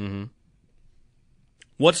 Mm-hmm.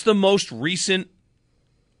 What's the most recent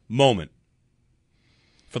moment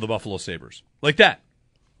for the Buffalo Sabres? Like that.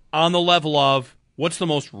 On the level of, what's the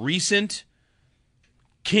most recent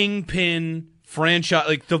kingpin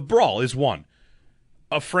franchise? The Brawl is one.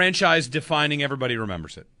 A franchise defining, everybody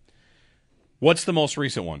remembers it. What's the most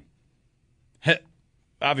recent one?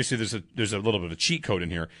 Obviously, there's a little bit of a cheat code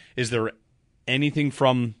in here. Is there anything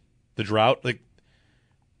from the drought?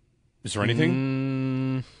 Is there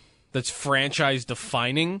anything? That's franchise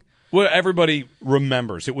defining? Well, everybody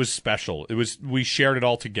remembers. It was special. We shared it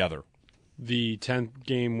all together. The 10th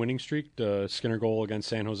game winning streak, the Skinner goal against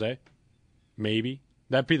San Jose? Maybe.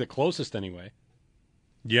 That'd be the closest anyway.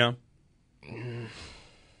 Yeah.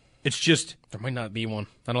 It's just... There might not be one.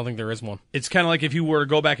 I don't think there is one. It's kind of like if you were to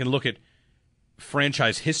go back and look at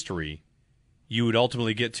franchise history, you would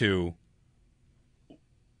ultimately get to,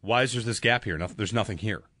 why is there this gap here? There's nothing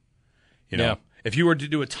here. Yeah. If you were to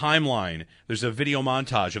do a timeline, there's a video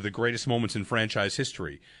montage of the greatest moments in franchise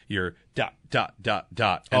history. You're ... And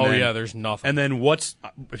there's nothing. And then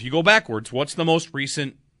if you go backwards, what's the most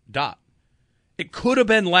recent ... It could have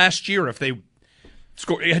been last year if they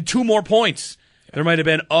had 2 more points. There might have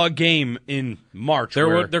been a game in March.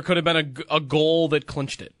 There could have been a goal that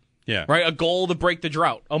clinched it. Yeah. Right? A goal to break the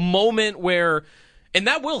drought. A moment where... And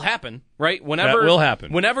that will happen, right? That will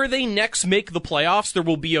happen. Whenever they next make the playoffs, there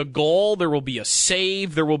will be a goal, there will be a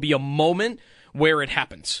save, there will be a moment where it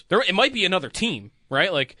happens. It might be another team,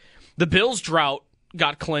 right? The Bills' drought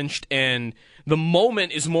got clinched, and the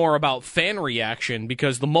moment is more about fan reaction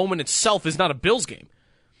because the moment itself is not a Bills game.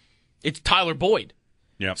 It's Tyler Boyd.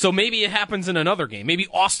 Yeah. So maybe it happens in another game. Maybe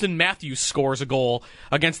Austin Matthews scores a goal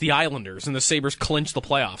against the Islanders, and the Sabres clinch the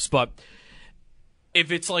playoffs. But if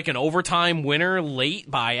it's an overtime winner late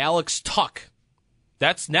by Alex Tuck,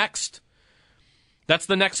 that's next. That's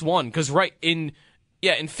the next one. Because, in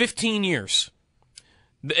 15 years,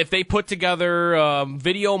 If they put together a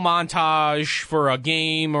video montage for a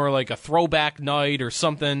game or like a throwback night or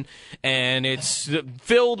something, and it's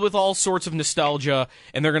filled with all sorts of nostalgia,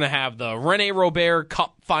 and they're going to have the Rene Robert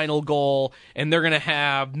Cup final goal, and they're going to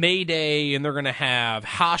have Mayday, and they're going to have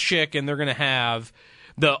Hasek, and they're going to have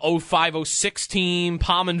the 05-06 team,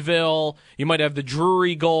 Pominville. You might have the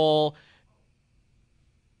Drury goal.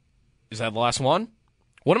 Is that the last one?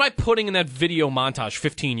 What am I putting in that video montage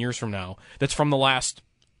 15 years from now that's from the last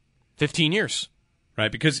 15 years?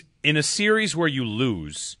 Right, because in a series where you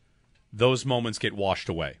lose, those moments get washed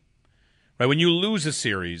away. Right, when you lose a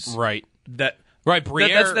series, right,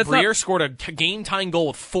 Briere Briere scored a game-tying goal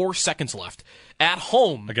with 4 seconds left at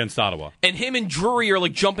home against Ottawa, and him and Drury are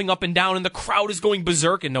like jumping up and down, and the crowd is going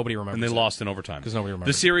berserk, and nobody remembers. And they lost in overtime because nobody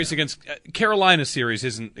remembers. The series against Carolina series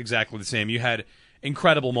isn't exactly the same. You had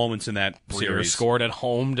incredible moments in that Briere series. Scored at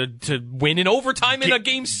home to win in overtime in a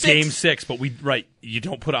game 6. Game 6, but you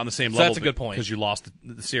don't put it on the same level. That's a good point because you lost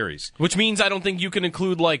the series, which means I don't think you can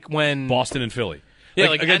include like when Boston and Philly. Yeah,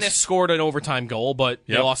 like Ennis scored an overtime goal, but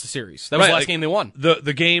they lost the series. That was the last game they won.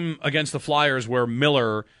 The game against the Flyers where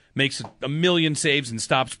Miller makes a million saves and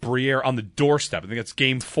stops Briere on the doorstep. I think that's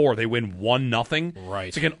game 4. They win 1-0. Right.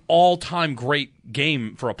 It's like an all-time great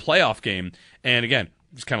game for a playoff game. And again,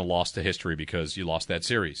 just kind of lost to history because you lost that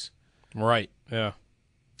series. Right, yeah.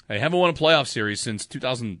 They haven't won a playoff series since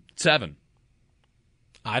 2007.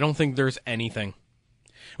 I don't think there's anything.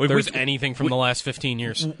 Anything from the last 15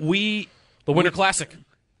 years. The Winter Classic.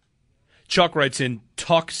 Chuck writes in,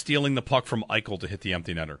 Tuck stealing the puck from Eichel to hit the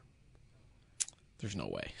empty netter. There's no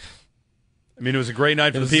way. I mean, it was a great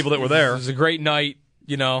night for the people that were there. It was a great night.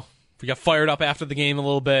 You know, we got fired up after the game a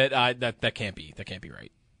little bit. That can't be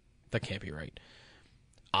right. That can't be right.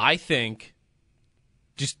 I think,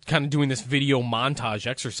 just kind of doing this video montage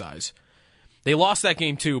exercise, they lost that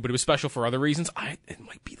game too, but it was special for other reasons. It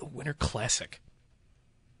might be the Winter Classic.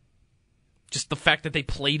 Just the fact that they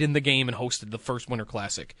played in the game and hosted the first Winter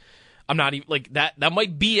Classic. I'm not even, like, that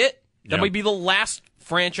might be it. That might be the last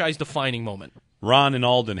franchise-defining moment. Ron in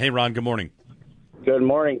Alden. Hey, Ron, good morning. Good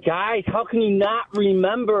morning. Guys, how can you not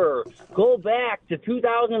remember? Go back to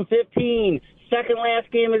 2015, second last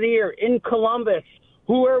game of the year in Columbus.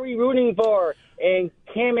 Who are we rooting for? And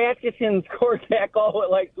Cam Atkinson scored that goal with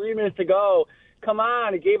like 3 minutes to go. Come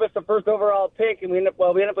on, it gave us the first overall pick, and we end up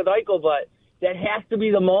with Eichel, but that has to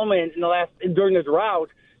be the moment during this route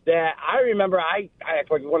that I remember. I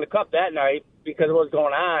actually won the cup that night because of what was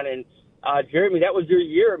going on. And Jeremy, that was your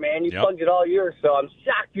year, man. You plugged it all year, so I'm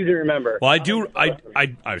shocked you didn't remember. Well, I do.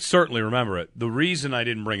 I certainly remember it. The reason I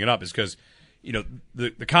didn't bring it up is because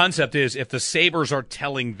the concept is if the Sabres are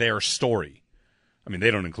telling their story, I mean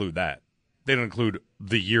they don't include that. They don't include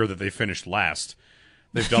the year that they finished last.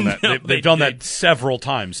 They've done that. They've done that several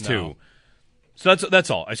times too. No. So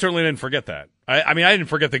that's all. I certainly didn't forget that. I mean, I didn't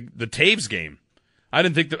forget the Taves game. I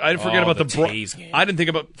didn't forget about Taves game. I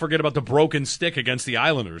didn't forget about the broken stick against the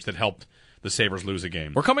Islanders that helped the Sabres lose a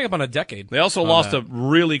game. We're coming up on a decade. They also lost a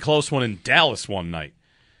really close one in Dallas one night,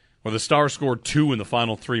 where the Stars scored 2 in the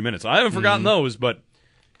final 3 minutes. I haven't forgotten those, but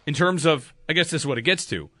in terms of, I guess this is what it gets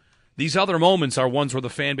to. These other moments are ones where the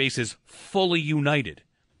fan base is fully united,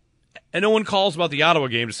 and no one calls about the Ottawa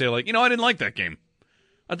game to say like, I didn't like that game.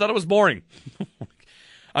 I thought it was boring.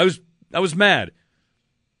 I was mad.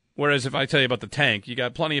 Whereas if I tell you about the tank, you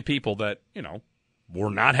got plenty of people that, were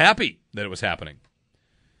not happy that it was happening.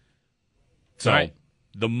 So right.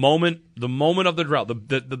 the moment of the drought,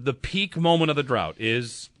 the peak moment of the drought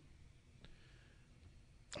is,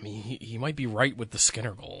 I mean, he might be right with the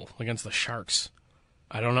Skinner goal against the Sharks.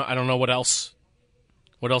 I don't know what else.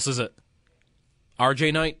 What else is it?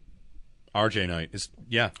 RJ night? RJ night is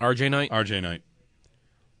RJ night? RJ night.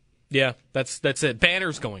 Yeah, that's it.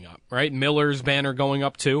 Banner's going up, right? Miller's banner going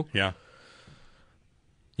up too. Yeah.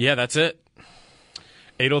 Yeah, that's it.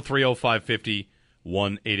 803-0550,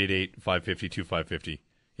 1-888-550-2550.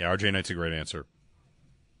 Yeah, RJ Knight's a great answer.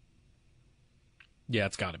 Yeah,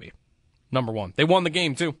 it's got to be. Number one. They won the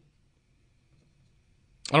game too.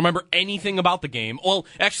 I don't remember anything about the game. Well,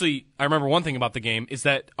 actually, I remember one thing about the game is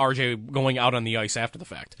that RJ going out on the ice after the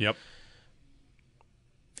fact. Yep.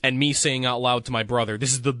 And me saying out loud to my brother,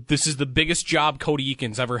 this is the biggest job Cody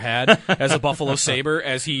Eakin's ever had as a Buffalo Sabre,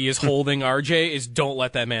 as he is holding RJ, is don't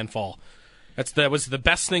let that man fall. That was the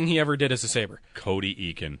best thing he ever did as a Sabre. Cody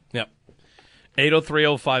Eakin. Yep.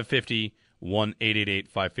 803-0550,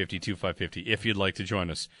 1-888-550-2550, if you'd like to join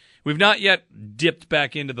us. We've not yet dipped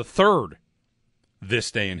back into the third This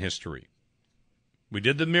Day in History. We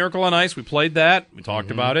did the Miracle on Ice. We played that. We talked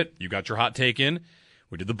about it. You got your hot take in.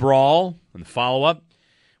 We did the Brawl and the follow-up.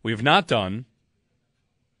 We have not done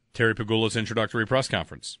Terry Pegula's introductory press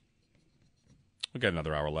conference. We've got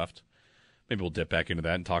another hour left. Maybe we'll dip back into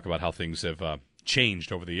that and talk about how things have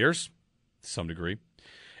changed over the years to some degree.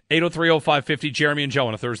 803-0550, Jeremy and Joe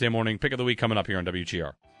on a Thursday morning. Pick of the week coming up here on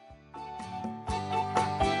WGR.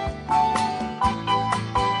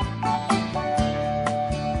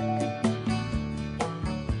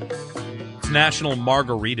 It's National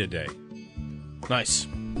Margarita Day. Nice.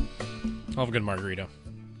 I'll have a good margarita.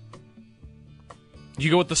 Do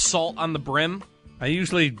you go with the salt on the brim? I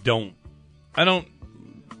usually don't.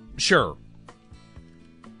 Sure.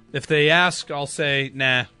 If they ask, I'll say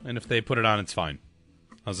nah, and if they put it on, it's fine.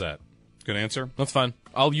 How's that? Good answer? That's fine.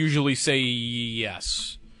 I'll usually say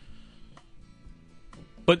yes.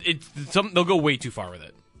 But they'll go way too far with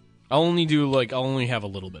it. I'll only have a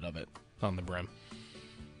little bit of it on the brim.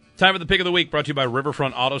 Time for the Pick of the Week, brought to you by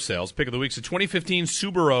Riverfront Auto Sales. Pick of the Week's a 2015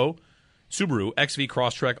 Subaru XV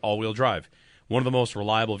Crosstrek all-wheel drive. One of the most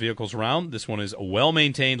reliable vehicles around. This one is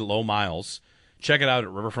well-maintained, low miles. Check it out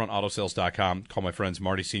at riverfrontautosales.com. Call my friends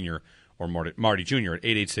Marty Sr. or Marty Jr. at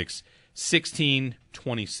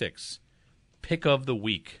 886-1626. Pick of the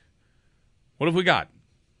Week. What have we got?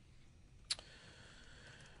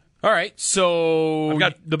 All right, so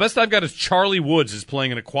the best I've got is Charlie Woods is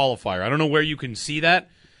playing in a qualifier. I don't know where you can see that,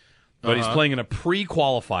 but he's playing in a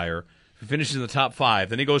pre-qualifier. He finishes in the top 5.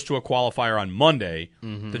 Then he goes to a qualifier on Monday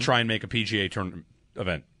to try and make a PGA tournament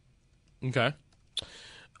event. Okay.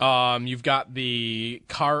 You've got the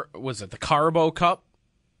Carbo Cup.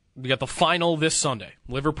 You got the final this Sunday,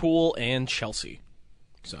 Liverpool and Chelsea.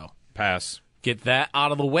 So pass. Get that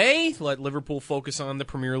out of the way. Let Liverpool focus on the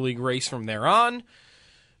Premier League race from there on,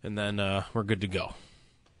 and then we're good to go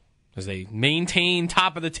as they maintain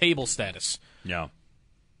top of the table status. Yeah.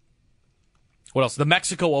 What else? The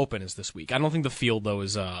Mexico Open is this week. I don't think the field though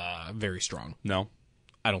is very strong. No,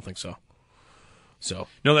 I don't think so.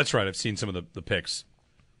 No, that's right. I've seen some of the picks.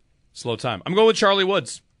 Slow time. I'm going with Charlie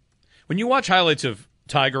Woods. When you watch highlights of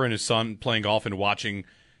Tiger and his son playing golf and watching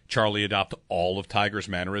Charlie adopt all of Tiger's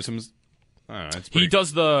mannerisms, I don't know, he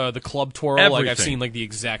does the club twirl. Everything. Like I've seen like the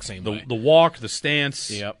exact same way. The walk, the stance.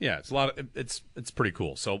 Yep. Yeah, it's a lot. It's pretty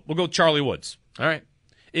cool. So we'll go with Charlie Woods. All right.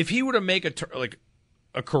 If he were to make a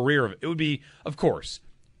career of it, it would be, of course,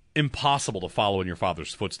 impossible to follow in your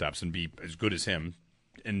father's footsteps and be as good as him.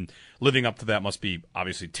 And living up to that must be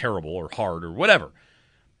obviously terrible or hard or whatever.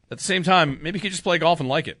 At the same time, maybe he could just play golf and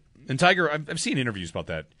like it. And Tiger, I've seen interviews about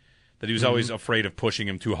that he was always afraid of pushing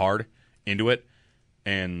him too hard into it,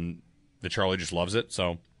 and that Charlie just loves it.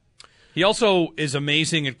 So he also is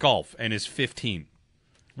amazing at golf and is 15.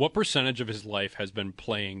 What percentage of his life has been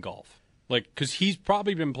playing golf? Because he's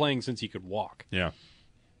probably been playing since he could walk. Yeah.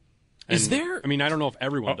 And, is there? I mean, I don't know if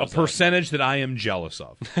everyone does a percentage that I am jealous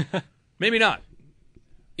of. Maybe not.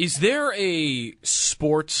 Is there a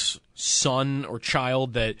sports son or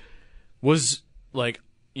child that was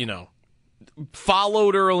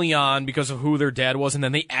followed early on because of who their dad was, and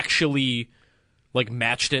then they actually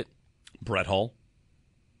matched it? Brett Hull.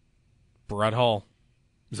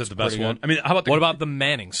 Is that the best one? I mean, how about what about the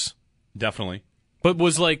Mannings? Definitely. But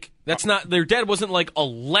was that's not their dad wasn't a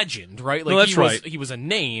legend, right? No, that's right. He was a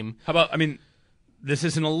name. How about this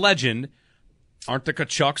isn't a legend. Aren't the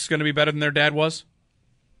Kachucks going to be better than their dad was?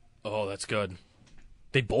 Oh, that's good.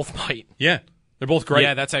 They both might. Yeah, they're both great.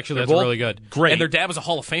 Yeah, that's really good. Great, and their dad was a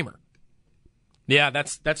Hall of Famer. Yeah,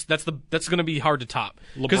 that's going to be hard to top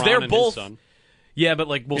because they're both. His son. Yeah, but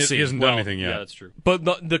we'll see. He hasn't done anything yet. Yeah, that's true. But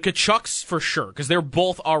the Kachucks for sure, because they're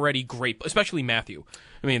both already great, especially Matthew.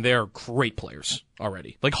 I mean, they're great players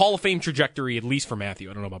already. Hall of Fame trajectory, at least for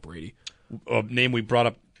Matthew. I don't know about Brady. A name we brought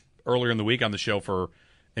up earlier in the week on the show for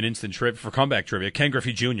an instant trip for comeback trivia, Ken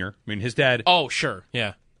Griffey Jr. I mean, his dad. Oh, sure,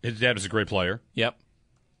 yeah. His dad was a great player. Yep.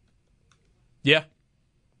 Yeah.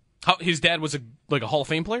 His dad was a Hall of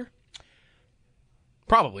Fame player?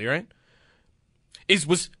 Probably, right?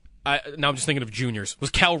 Now I'm just thinking of juniors.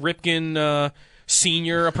 Was Cal Ripken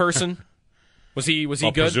Sr. a person? Was he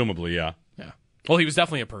good? Presumably, yeah. Yeah. Well, he was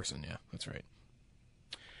definitely a person, yeah. That's right.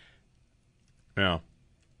 Yeah.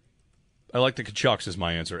 I like the Kachucks is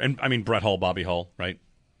my answer. And I mean Brett Hull, Bobby Hull, right?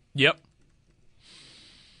 Yep.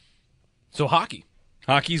 So hockey.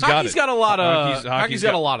 Hockey's got a lot of hockey's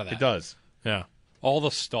got a lot of that. It does. Yeah. All the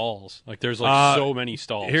stalls. There's so many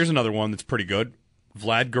stalls. Here's another one that's pretty good.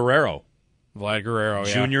 Vlad Guerrero. Yeah.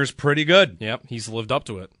 Junior's pretty good. Yep, he's lived up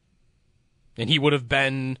to it. And he would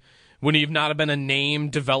he not have been a name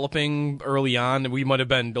developing early on? We might have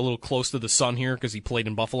been a little close to the sun here because he played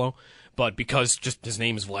in Buffalo, but because just his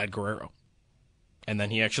name is Vlad Guerrero. And then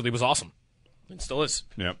he actually was awesome. And still is.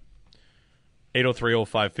 Yep.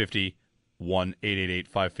 803-0550,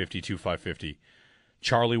 1-888-550-2550.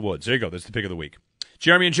 Charlie Woods. There you go. That's the pick of the week.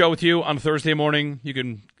 Jeremy and Joe with you on a Thursday morning. You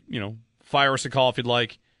can, fire us a call if you'd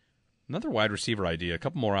like. Another wide receiver idea. A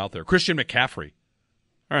couple more out there. Christian McCaffrey.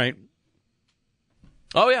 All right.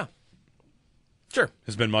 Oh, yeah. Sure.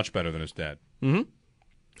 Has been much better than his dad. Mm-hmm.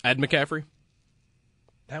 Ed McCaffrey?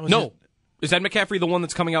 That was No. Is Ed McCaffrey the one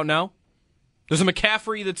that's coming out now? There's a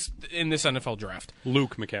McCaffrey that's in this NFL draft.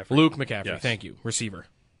 Luke McCaffrey. Luke McCaffrey. Yes. Thank you. Receiver.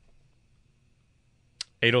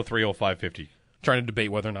 803-0550. Trying to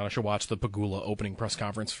debate whether or not I should watch the Pegula opening press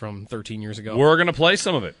conference from 13 years ago. We're going to play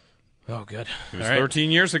some of it. Oh, good. It was 13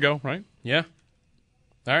 years ago, right? Yeah.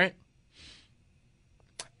 All right.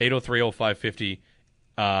 803-0550.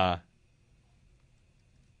 Ed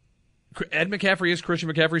McCaffrey is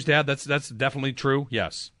Christian McCaffrey's dad. That's definitely true.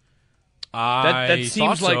 Yes. That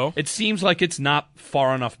seems thought so. It seems like it's not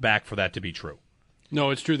far enough back for that to be true. No,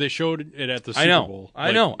 it's true. They showed it at the Super Bowl.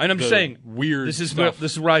 I know. And I'm saying weird. This is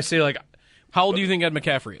stuff. where I say, like, how old do you think Ed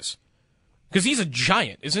McCaffrey is? Because he's a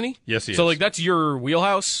giant, isn't he? Yes, he is. So, like, that's your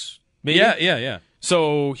wheelhouse, maybe? Yeah.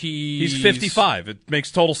 So he's 55. It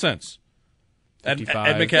makes total sense. 55.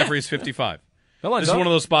 Ed McCaffrey is 55. This is one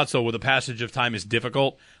of those spots, though, where the passage of time is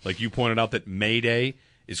difficult. Like you pointed out that May Day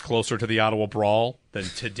is closer to the Ottawa Brawl than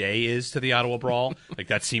today is to the Ottawa Brawl. Like,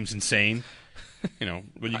 that seems insane.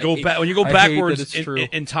 When you go backwards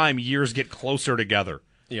in time, years get closer together.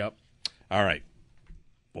 Yep. All right.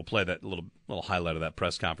 We'll play that little highlight of that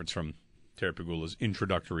press conference from Terry Pegula's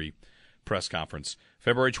introductory press conference.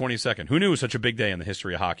 February 22nd. Who knew such a big day in the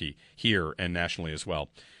history of hockey here and nationally as well?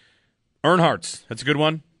 Earnharts. That's a good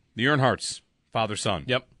one. The Earnharts. Father-son.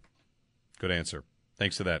 Yep. Good answer.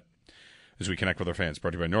 Thanks to that. As we connect with our fans.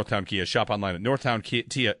 Brought to you by Northtown Kia. Shop online at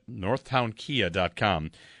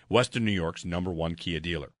northtownkia.com. Western New York's #1 Kia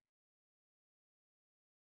dealer.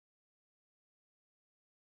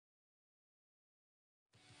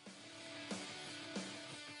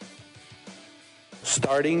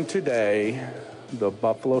 Starting today, the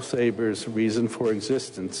Buffalo Sabres' reason for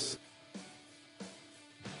existence.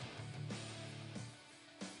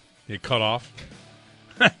 It cut off.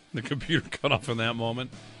 The computer cut off in that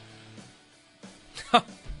moment.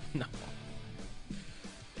 No.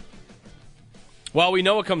 Well, we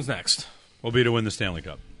know what comes next. Will be to win the Stanley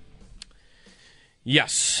Cup.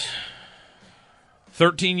 Yes.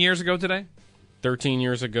 13 years ago today? 13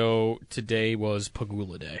 years ago today was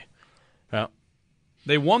Pegula Day. Yeah.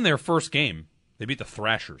 They won their first game. They beat the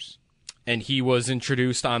Thrashers. And he was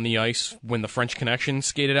introduced on the ice when the French Connection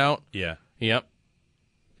skated out? Yeah. Yep.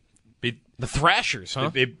 Beat the Thrashers,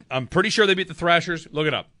 huh? I'm pretty sure they beat the Thrashers. Look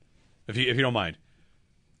it up, if you don't mind.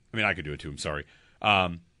 I mean, I could do it too. I'm sorry. I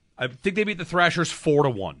think they beat the Thrashers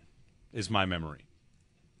 4-1, is my memory.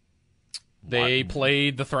 They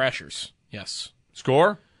played the Thrashers, yes.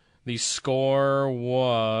 Score? The score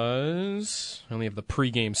was... I only have the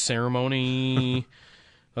pregame ceremony.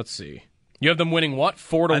 Let's see. You have them winning what?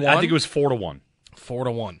 4-1? I think it was 4-1.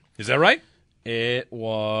 4-1. Is that right? It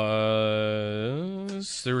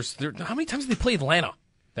was... How many times did they play Atlanta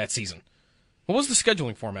that season? What was the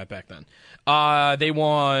scheduling format back then? They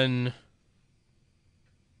won...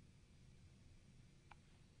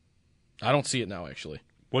 I don't see it now, actually.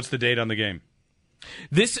 What's the date on the game?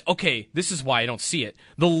 This is why I don't see it.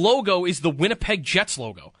 The logo is the Winnipeg Jets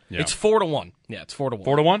logo. Yeah. It's 4-1. Yeah, it's 4-1.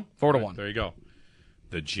 4-1? 4-1. Right, there you go.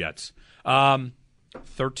 The Jets.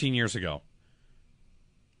 13 years ago.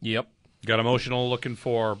 Yep. Got emotional looking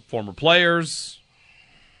for former players.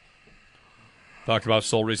 Talked about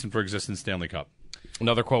sole reason for existence, Stanley Cup.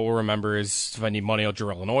 Another quote we'll remember is, if I need money, I'll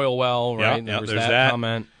drill an oil well, right? Yeah, there's that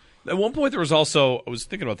comment. At one point, there was also, I was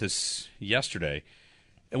thinking about this yesterday.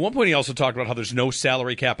 At one point, he also talked about how there's no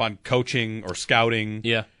salary cap on coaching or scouting.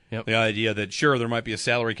 Yeah. Yep. The idea that, sure, there might be a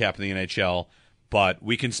salary cap in the NHL, but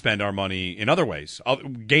we can spend our money in other ways,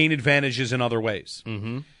 gain advantages in other ways.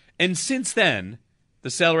 Mm-hmm. And since then,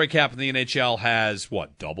 the salary cap in the NHL has,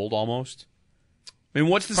 doubled almost? I mean,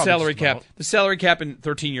 what's the salary cap? The salary cap in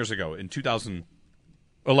 13 years ago, in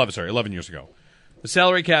 11 years ago. The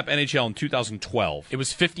salary cap NHL in 2012. It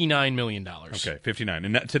was $59 million. Okay, 59.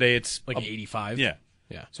 And today it's... like 85. Yeah.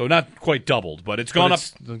 Yeah. So not quite doubled, but it's gone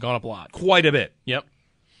up a lot. Quite a bit. Yep.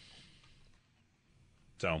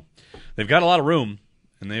 So they've got a lot of room,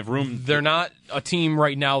 and they have room. They're not a team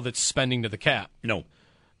right now that's spending to the cap. No.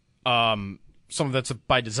 Some of that's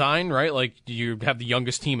by design, right? Like, you have the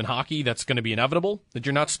youngest team in hockey. That's going to be inevitable that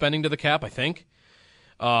you're not spending to the cap, I think.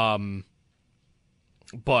 But,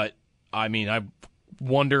 I mean, I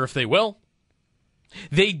wonder if they will.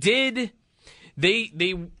 They did.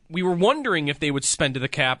 We were wondering if they would spend to the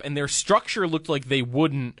cap, and their structure looked like they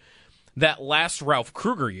wouldn't that last Ralph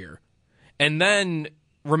Kruger year. And then,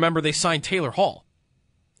 remember, they signed Taylor Hall.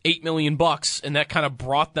 $8 million, and that kind of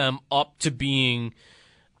brought them up to being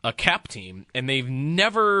a cap team, and they've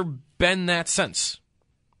never been that since.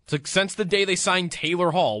 It's like since the day they signed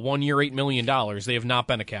Taylor Hall, 1 year, $8 million, they have not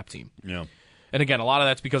been a cap team. Yeah. And again, a lot of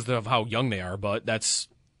that's because of how young they are, but that's,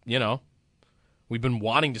 we've been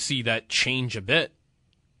wanting to see that change a bit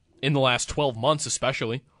in the last 12 months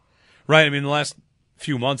especially. Right. I mean, the last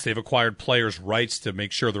few months they've acquired players' rights to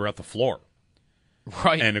make sure they're at the floor.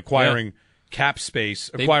 Right. And acquiring cap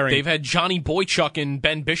space. They've had Johnny Boychuk and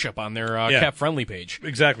Ben Bishop on their cap-friendly page.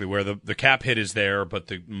 Exactly, where the cap hit is there, but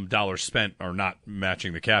the dollars spent are not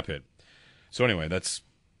matching the cap hit. So anyway, that's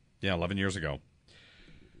 11 years ago.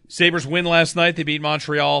 Sabres win last night. They beat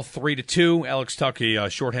Montreal 3-2. Alex Tuck a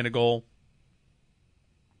shorthanded goal.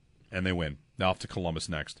 And they win. Now off to Columbus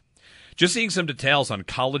next. Just seeing some details on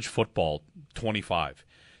college football 25.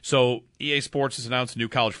 So EA Sports has announced a new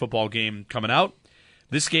college football game coming out.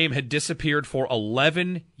 This game had disappeared for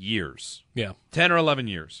 11 years. Yeah. 10 or 11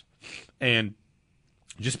 years. And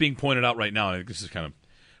just being pointed out right now, I think this is kind of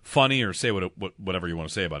funny, or say whatever you want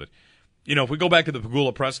to say about it. If we go back to the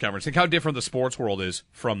Pegula press conference, think how different the sports world is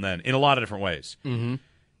from then in a lot of different ways. Mm-hmm.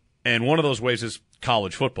 And one of those ways is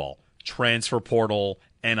college football. Transfer portal,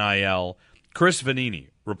 NIL. Chris Vanini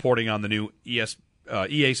reporting on the new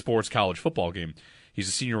EA Sports college football game. He's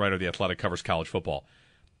a senior writer of The Athletic, covers college football.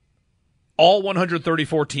 All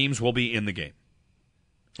 134 teams will be in the game.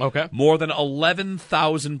 Okay. More than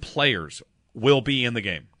 11,000 players will be in the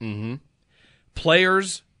game. Mm-hmm.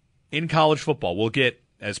 Players in college football will get,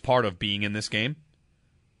 as part of being in this game,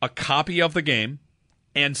 a copy of the game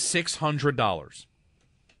and $600. $600?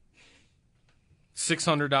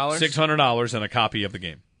 $600 and a copy of the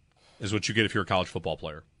game is what you get if you're a college football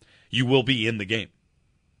player. You will be in the game.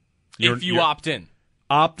 If you opt in.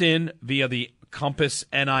 Opt in via the Compass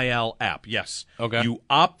NIL app, yes. Okay. You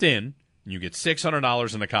opt in, and you get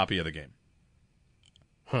 $600 and a copy of the game.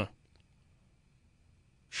 Huh.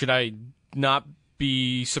 Should I not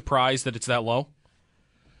be surprised that it's that low?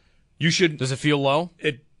 You should. Does it feel low?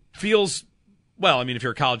 It feels, well, I mean, if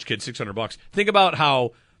you're a college kid, $600. Think about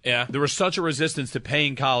how there was such a resistance to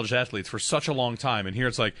paying college athletes for such a long time, and here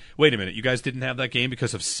it's like, wait a minute, you guys didn't have that game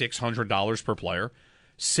because of $600 per player?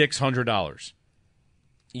 $600.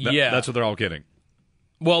 That's what they're all getting.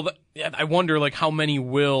 Well, I wonder, how many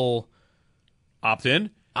will opt in?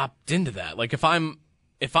 Opt into that. Like, if I'm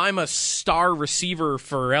a star receiver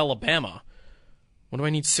for Alabama, what do I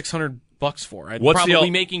need $600 for? I'd probably be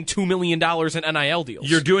making $2 million in NIL deals.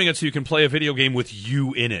 You're doing it so you can play a video game with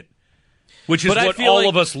you in it, which is what all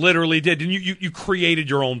of us literally did. And you created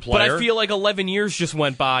your own player. But I feel like 11 years just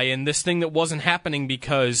went by, and this thing that wasn't happening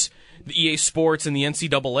because the EA Sports and the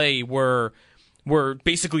NCAA were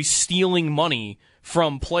basically stealing money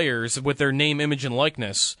from players with their name, image, and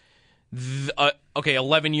likeness.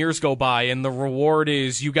 11 years go by, and the reward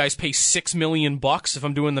is you guys pay $6 million, if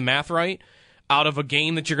I'm doing the math right, out of a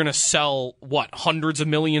game that you're going to sell, hundreds of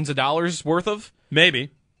millions of dollars worth of?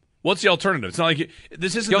 Maybe. What's the alternative? It's not like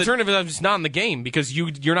this isn't the alternative. Is just not in the game because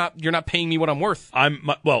you're not paying me what I'm worth.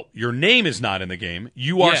 Your name is not in the game.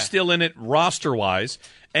 You are still in it roster wise.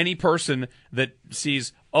 Any person that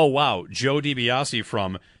sees, oh wow, Joe DiBiase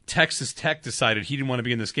from Texas Tech decided he didn't want to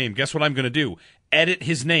be in this game. Guess what I'm going to do? Edit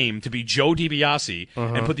his name to be Joe DiBiase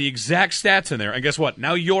and put the exact stats in there. And guess what?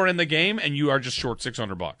 Now you're in the game and you are just short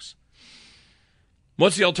 $600.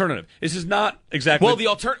 What's the alternative? This is not exactly. Well,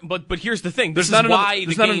 but here's the thing. There's not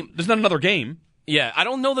another game. Yeah, I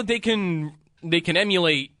don't know that they can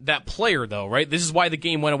emulate that player though, right? This is why the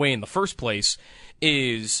game went away in the first place.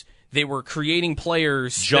 Is they were creating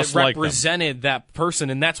players just that represented that person,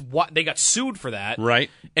 and that's what they got sued for that. Right.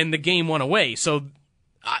 And the game went away. So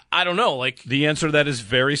I don't know. Like the answer to that is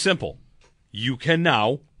very simple. You can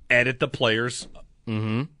now edit the players'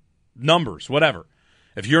 numbers, whatever.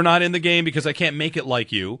 If you're not in the game because I can't make it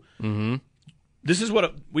like you, this is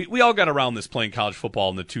what we all got around this playing college football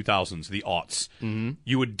in the 2000s, the aughts.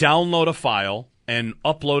 You would download a file and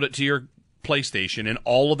upload it to your PlayStation, and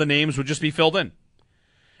all of the names would just be filled in.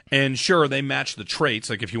 And sure, they match the traits.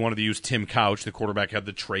 Like if you wanted to use Tim Couch, the quarterback had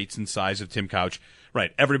the traits and size of Tim Couch.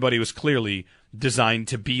 Right, everybody was clearly designed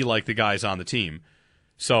to be like the guys on the team.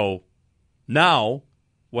 So now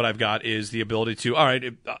what I've got is the ability to, all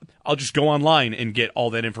right, I'll just go online and get all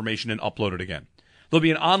that information and upload it again. There'll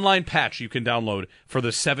be an online patch you can download for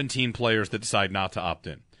the 17 players that decide not to opt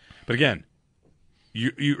in. But again,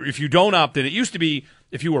 if you don't opt in, it used to be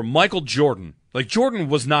if you were Michael Jordan. Like Jordan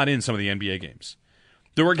was not in some of the NBA games.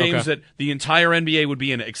 There were games that the entire NBA would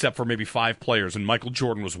be in except for maybe 5 players, and Michael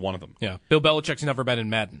Jordan was one of them. Yeah, Bill Belichick's never been in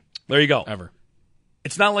Madden. There you go. Ever.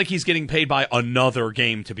 it's not like he's getting paid by another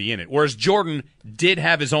game to be in it. Whereas Jordan did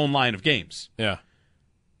have his own line of games. Yeah.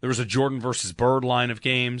 There was a Jordan versus Bird line of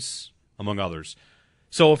games, among others.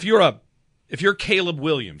 So if you're Caleb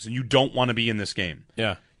Williams and you don't want to be in this game,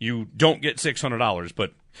 you don't get $600,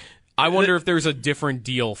 but I wonder if there's a different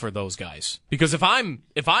deal for those guys. Because if I'm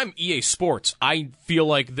EA Sports, I feel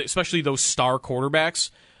like, especially those star quarterbacks,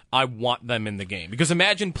 I want them in the game. Because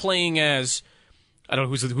imagine playing as, I don't know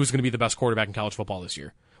who's going to be the best quarterback in college football this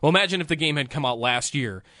year. Well, imagine if the game had come out last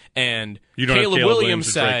year and Caleb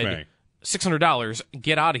Williams said, $600,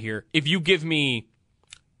 get out of here. If you give me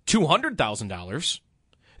 $200,000,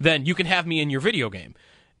 then you can have me in your video game.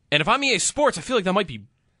 And if I'm EA Sports, I feel like that might be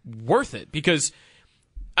worth it because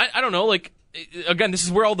I don't know, like, again, this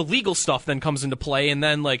is where all the legal stuff then comes into play, and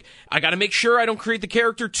then, like, I got to make sure I don't create the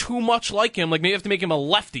character too much like him. Like, maybe I have to make him a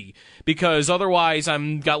lefty, because otherwise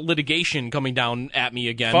I'm got litigation coming down at me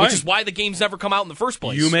again, which is why the games never come out in the first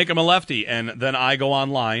place. You make him a lefty, and then I go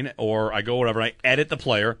online, or I go whatever, I edit the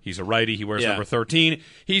player. He's a righty, he wears number 13,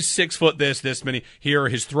 he's 6 foot this many, here are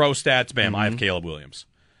his throw stats, bam, I have Caleb Williams.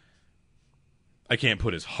 I can't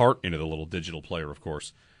put his heart into the little digital player, of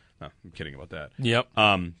course. No, I'm kidding about that. Yep.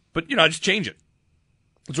 But, I just change it.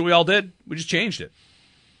 That's what we all did. We just changed it.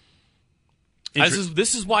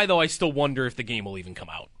 This is why, though, I still wonder if the game will even come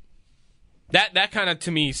out. That kind of,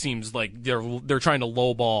 to me, seems like they're trying to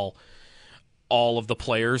lowball all of the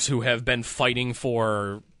players who have been fighting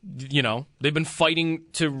for, they've been fighting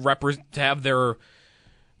to have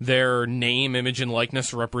their name, image, and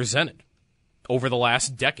likeness represented over the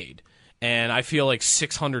last decade. And I feel like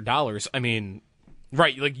 $600, I mean,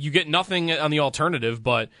 right, like you get nothing on the alternative,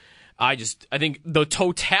 but I think the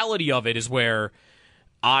totality of it is where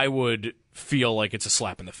I would feel like it's a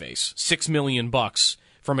slap in the face. $6 million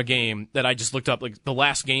from a game that I just looked up, like the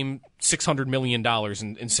last game, $600 million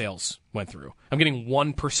in sales went through. I'm getting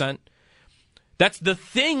 1%. That's the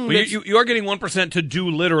thing. Well, you are getting 1% to do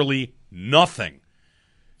literally nothing.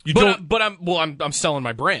 I'm selling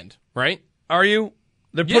my brand, right? Are you?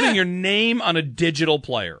 They're putting your name on a digital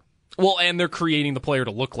player. Well, and they're creating the player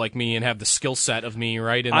to look like me and have the skill set of me,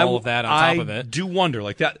 right, and all of that on top of it. I do wonder,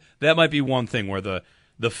 like that might be one thing where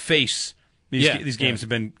the face, these games have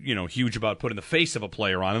been, huge about putting the face of a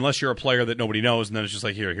player on, unless you're a player that nobody knows, and then it's just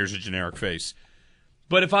like, here's a generic face.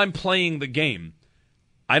 But if I'm playing the game,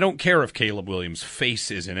 I don't care if Caleb Williams'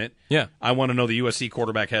 face is in it. Yeah. I want to know the USC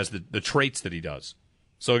quarterback has the traits that he does.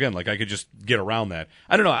 So again, like I could just get around that.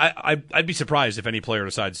 I don't know. I'd be surprised if any player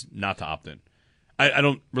decides not to opt in. I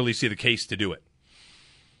don't really see the case to do it.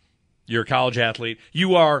 You're a college athlete.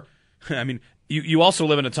 You are. I mean, you also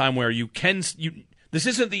live in a time where you can. This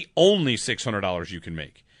isn't the only $600 you can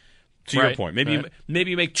make. To your point, maybe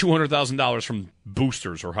you make $200,000 from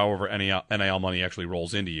boosters or however NIL money actually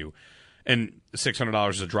rolls into you, and $600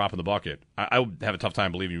 is a drop in the bucket. I would have a tough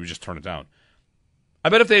time believing you would just turn it down. I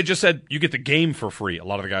bet if they had just said, you get the game for free, a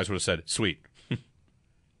lot of the guys would have said, sweet.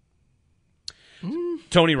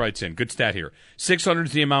 Tony writes in, good stat here. 600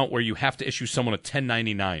 is the amount where you have to issue someone a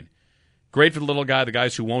 1099. Great for the little guy, the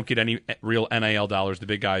guys who won't get any real NIL dollars. The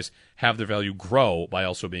big guys have their value grow by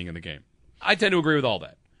also being in the game. I tend to agree with all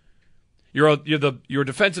that. You're a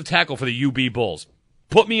defensive tackle for the UB Bulls.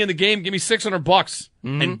 Put me in the game, give me $600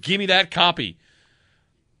 and give me that copy.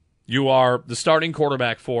 You are the starting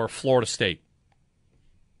quarterback for Florida State.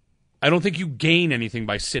 I don't think you gain anything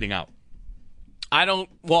by sitting out.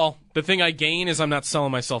 Well, the thing I gain is I'm not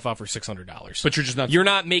selling myself out for $600. But you're just not. You're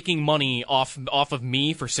not making money off of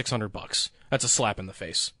me for $600. That's a slap in the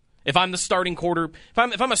face. If I'm the starting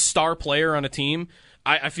if I'm a star player on a team,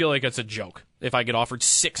 I feel like it's a joke if I get offered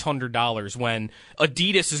 $600 when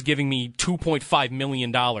Adidas is giving me $2.5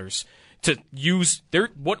 million to use their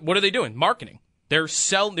what are they doing? Marketing. They're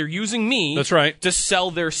using me. That's right. To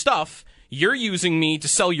sell their stuff. You're using me to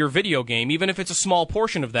sell your video game, even if it's a small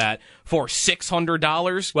portion of that, for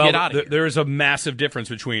 $600. Well, get out of here. There is a massive difference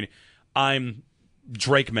between I'm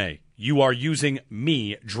Drake May. You are using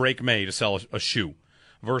me, Drake May, to sell a shoe,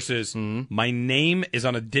 versus my name is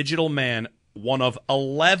on a digital man. One of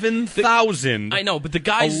 11,000. I know, but the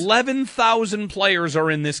guys 11,000 players are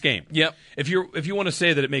in this game. Yep. If you want to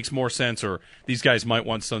say that it makes more sense, or these guys might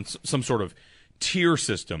want some sort of tier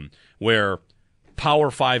system where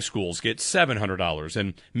Power 5 schools get $700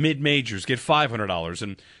 and mid-majors get $500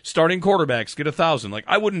 and starting quarterbacks get $1,000. Like,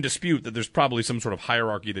 I wouldn't dispute that there's probably some sort of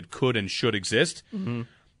hierarchy that could and should exist.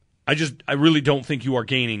 I really don't think you are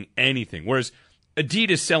gaining anything. Whereas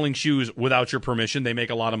Adidas selling shoes without your permission, they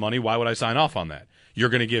make a lot of money. Why would I sign off on that? You're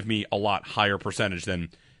going to give me a lot higher percentage than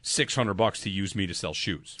 $600 to use me to sell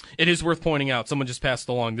shoes. It is worth pointing out, someone just passed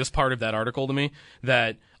along this part of that article to me,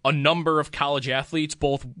 that a number of college athletes,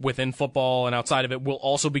 both within football and outside of it, will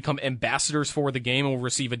also become ambassadors for the game and will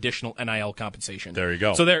receive additional NIL compensation. There you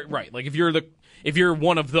go. So they're right. Like if you're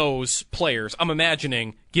one of those players, I'm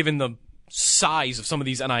imagining, given the size of some of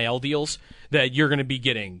these NIL deals, that you're going to be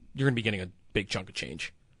getting a big chunk of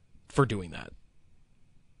change for doing that.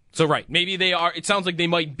 So right, maybe they are. It sounds like they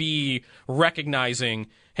might be recognizing,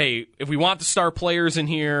 hey, if we want the star players in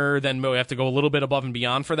here, then we have to go a little bit above and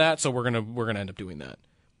beyond for that. So we're gonna end up doing that.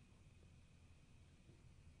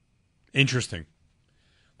 Interesting.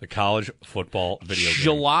 The college football video game.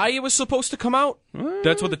 July it was supposed to come out.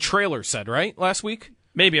 That's what the trailer said, right? Last week?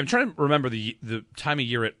 Maybe. I'm trying to remember the time of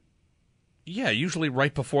year usually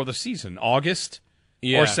right before the season. August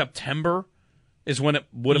or September is when it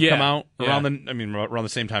would have come out. Around the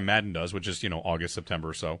same time Madden does, which is, August, September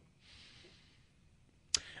or so.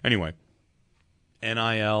 Anyway.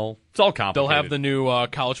 NIL. It's all complicated. They'll have the new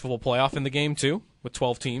college football playoff in the game too, with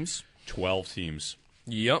 12 teams. 12 teams.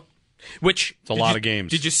 Yep. Which it's a lot of games.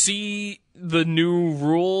 Did you see the new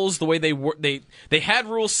rules? The way they had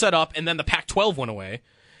rules set up, and then the Pac-12 went away,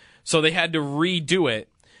 so they had to redo it.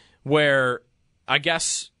 Where I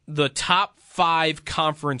guess the top 5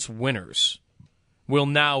 conference winners will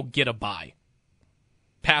now get a bye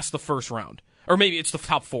past the first round, or maybe it's the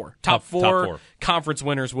top 4. Top four conference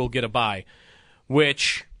winners will get a bye.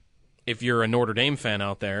 Which, if you're a Notre Dame fan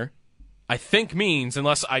out there, I think means,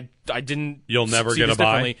 unless I didn't, you'll never get a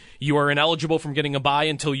bye. You are ineligible from getting a bye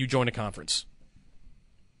until you join a conference.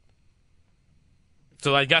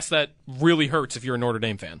 So I guess that really hurts if you're a Notre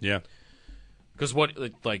Dame fan. Yeah, because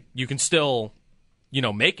you can still,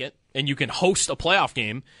 make it, and you can host a playoff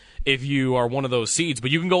game if you are one of those seeds,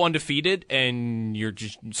 but you can go undefeated and you're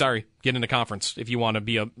just get into conference if you want to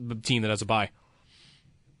be a team that has a bye.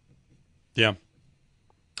 Yeah.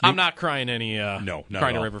 I'm not crying not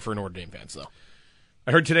crying a river for Notre Dame fans, though.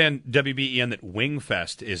 I heard today on WBEN that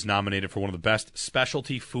Wingfest is nominated for one of the best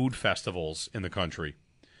specialty food festivals in the country.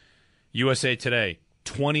 USA Today,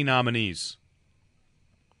 20 nominees.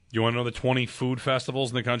 You want to know the 20 food festivals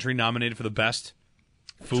in the country nominated for the best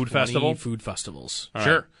food festival? Food festivals. All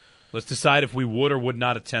sure. Right. Let's decide if we would or would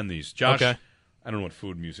not attend these. Josh, okay. I don't know what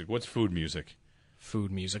food music. What's food music?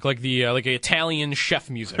 Food music. Like the like Italian chef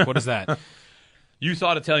music. What is that? You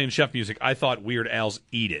thought Italian chef music. I thought Weird Al's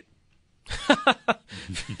Eat It.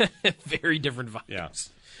 Very different vibes. Yeah.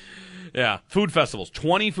 Yeah. Food festivals.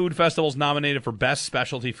 20 food festivals nominated for Best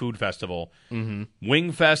Specialty Food Festival. Mm-hmm.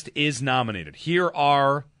 Wingfest is nominated. Here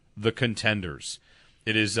are the contenders.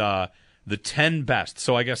 It is the 10 best.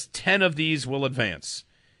 So I guess 10 of these will advance.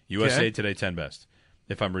 USA Today 10 best,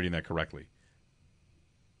 if I'm reading that correctly.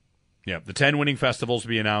 Yeah. The 10 winning festivals will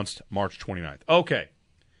be announced March 29th. Okay.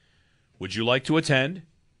 Would you like to attend,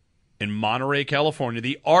 in Monterey, California,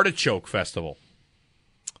 the Artichoke Festival?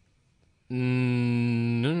 No.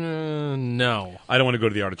 I don't want to go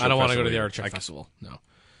to the Artichoke Festival. I don't want to go to the Artichoke Festival, no.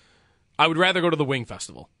 I would rather go to the Wing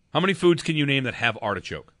Festival. How many foods can you name that have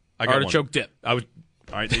artichoke? I got artichoke one. dip. All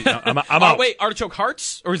right, I'm out. Wait, artichoke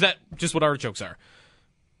hearts? Or is that just what artichokes are?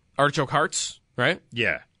 Artichoke hearts, right?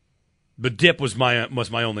 Yeah. But dip was my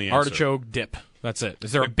only answer. Artichoke dip. That's it.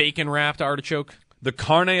 Is there a bacon-wrapped artichoke? The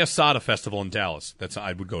Carne Asada Festival in Dallas.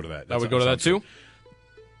 I would go to that. I would go to that too?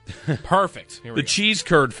 Perfect. Here we the go. Cheese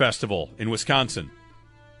Curd Festival in Wisconsin.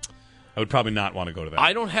 I would probably not want to go to that.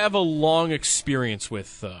 I don't have a long experience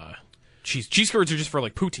with cheese. Cheese curds are just for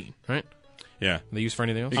like poutine, right? Yeah. Are they used for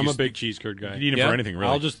anything else? I'm a big cheese curd guy. You can eat them for anything,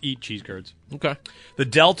 really. I'll just eat cheese curds. Okay. The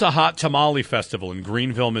Delta Hot Tamale Festival in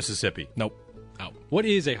Greenville, Mississippi. Nope. Out. What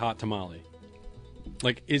is a hot tamale?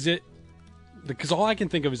 Like, is it... Because all I can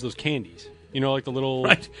think of is those candies. Like the little...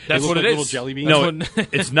 Right. That's what like it little is. jelly beans? No,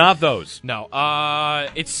 it's not those. No.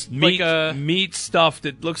 It's meat, like a... Meat stuff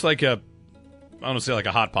that looks like I don't want to say like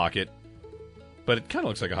a Hot Pocket, but it kind of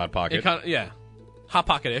looks like a Hot Pocket. Yeah. Hot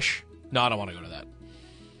Pocket-ish. No, I don't want to go to that.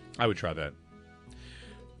 I would try that.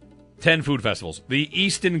 10 food festivals. The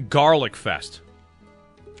Easton Garlic Fest.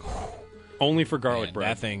 Only for garlic bread.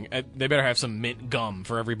 That thing. They better have some mint gum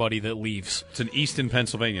for everybody that leaves. It's in Easton,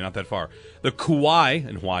 Pennsylvania, not that far. The Kauai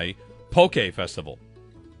in Hawaii Poke Festival.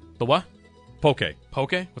 The what? Poke.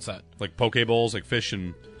 Poke? What's that? Like poke bowls, like fish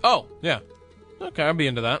and... Oh, yeah. Okay, I'd be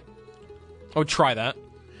into that. I would try that.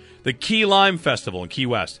 The Key Lime Festival in Key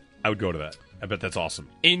West. I would go to that. I bet that's awesome.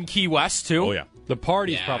 In Key West, too? Oh, yeah. The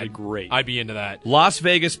party's probably great. I'd be into that. Las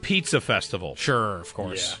Vegas Pizza Festival. Sure, of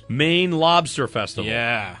course. Yeah. Maine Lobster Festival.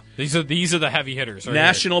 Yeah. These are the heavy hitters. Right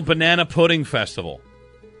National Banana Pudding Festival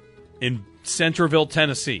in Centerville,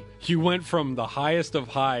 Tennessee. You went from the highest of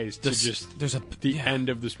highs to the end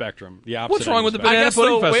of the spectrum. The opposite. What's wrong with the Banana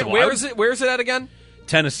Pudding Festival? Where is it at again?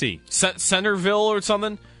 Tennessee. Centerville or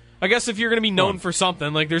something? I guess if you're going to be known for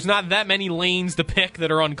something, like there's not that many lanes to pick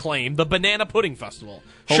that are unclaimed. The Banana Pudding Festival.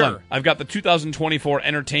 Hold on. I've got the 2024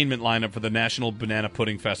 entertainment lineup for the National Banana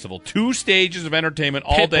Pudding Festival. 2 stages of entertainment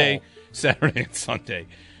all day, Saturday and Sunday.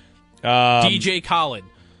 DJ Khaled.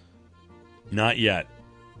 Not yet.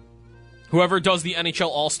 Whoever does the NHL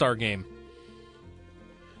All-Star Game.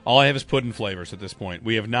 All I have is pudding flavors at this point.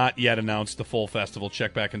 We have not yet announced the full festival.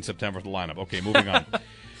 Check back in September for the lineup. Okay, moving on.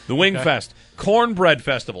 The Wing Fest. Cornbread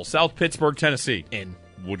Festival, South Pittsburgh, Tennessee. In.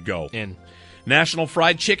 Would go. In. National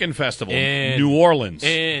Fried Chicken Festival, In. New Orleans.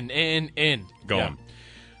 In. Going. Yeah.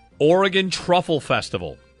 Oregon Truffle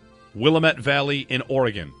Festival, Willamette Valley in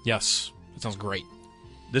Oregon. Yes, that sounds great.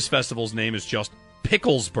 This festival's name is just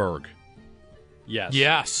Picklesburg.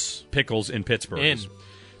 Yes. Pickles in Pittsburgh. In.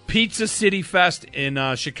 Pizza City Fest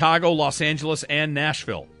in Chicago, Los Angeles, and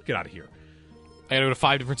Nashville. Get out of here. I gotta go to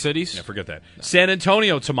 5 different cities? Yeah, forget that. No. San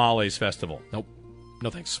Antonio Tamales Festival. Nope. No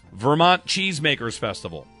thanks. Vermont Cheesemakers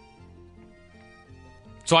Festival.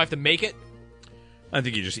 So I have to make it? I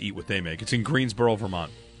think you just eat what they make. It's in Greensboro,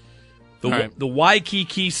 Vermont. The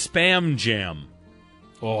Waikiki Spam Jam.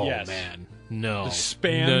 Oh, man. No. The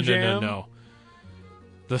Spam Jam? No.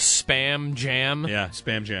 The Spam Jam? Yeah,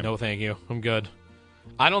 Spam Jam. No, thank you. I'm good.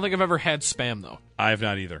 I don't think I've ever had Spam, though. I have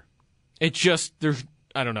not either. It just,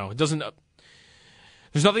 I don't know. It doesn't,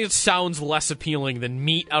 there's nothing that sounds less appealing than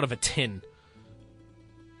meat out of a tin.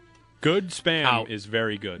 Good Spam is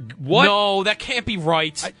very good. What? No, that can't be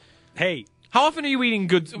right. Hey. How often are you eating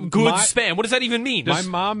good Spam? What does that even mean? My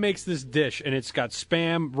mom makes this dish, and it's got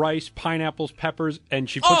Spam, rice, pineapples, peppers, and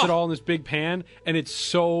she puts it all in this big pan, and it's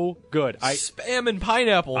so good. Spam and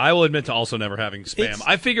pineapple. I will admit to also never having Spam.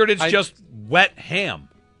 I figured it's just wet ham.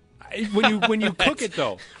 When you cook it,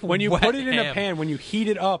 though, when you put it in a pan, when you heat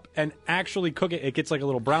it up and actually cook it, it gets like a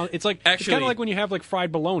little brown. It's like it's kind of like when you have like fried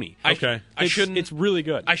bologna. Okay. It's really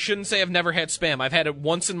good. I shouldn't say I've never had Spam. I've had it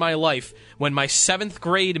once in my life when my 7th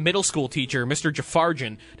grade middle school teacher, Mr.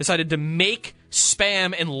 Jafarjan, decided to make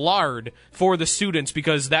Spam and lard for the students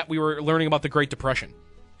because we were learning about the Great Depression.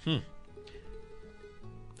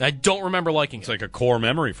 I don't remember liking it. It's like a core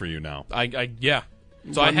memory for you now. Yeah.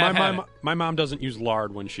 So my mom doesn't use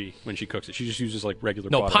lard when she cooks it. She just uses like regular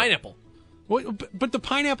butter. No, pineapple. Well, but the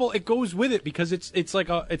pineapple, it goes with it because it's like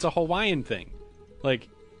a Hawaiian thing. Like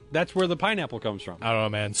that's where the pineapple comes from. I don't know,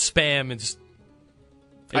 man. Spam is.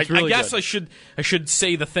 It's really I guess good. I should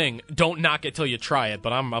say the thing. Don't knock it till you try it.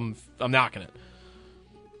 But I'm knocking it.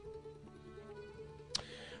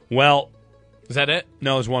 Well, is that it?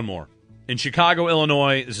 No, there's one more. In Chicago,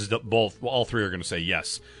 Illinois, this is all three are going to say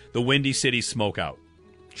yes. The Windy City Smokeout.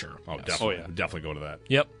 Sure. Oh, yes. Definitely. Oh, yeah. Definitely go to that.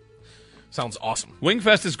 Yep. Sounds awesome.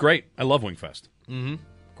 Wingfest is great. I love Wingfest. Mm-hmm.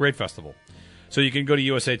 Great festival. So you can go to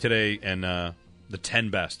USA Today and the 10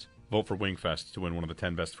 best. Vote for Wingfest to win one of the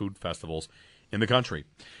 10 best food festivals in the country.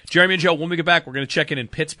 Jeremy and Joe, when we get back, we're going to check in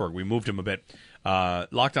Pittsburgh. We moved him a bit.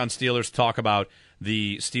 Locked On Steelers talk about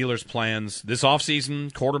the Steelers' plans this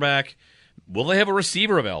offseason, quarterback. Will they have a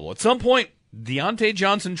receiver available? At some point, Deontay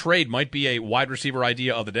Johnson trade might be a wide receiver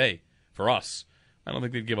idea of the day for us. I don't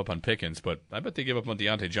think they'd give up on Pickens, but I bet they give up on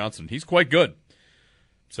Deontay Johnson. He's quite good.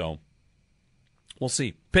 So, we'll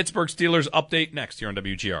see. Pittsburgh Steelers update next here on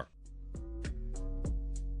WGR.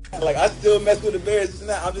 Like, I still mess with the Bears.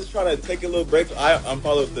 I'm just trying to take a little break. I'm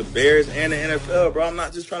following the Bears and the NFL, bro. I'm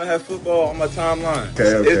not just trying to have football on my timeline.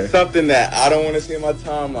 Okay. It's something that I don't want to see in my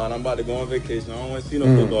timeline. I'm about to go on vacation. I don't want to see no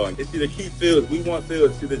football. It's either keep Fields. We want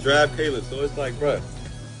Fields. It's either draft Caleb. So it's like, bro,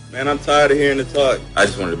 man, I'm tired of hearing the talk. I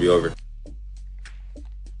just wanted to be over.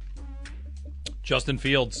 Justin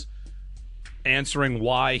Fields answering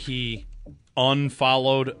why he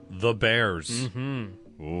unfollowed the Bears.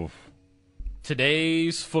 Mm-hmm. Oof.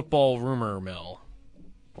 Today's football rumor mill.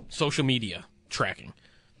 Social media tracking.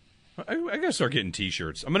 I gotta start getting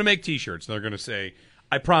T-shirts. I'm going to make T-shirts. They're going to say,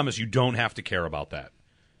 I promise you don't have to care about that.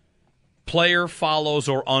 Player follows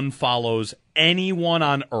or unfollows anyone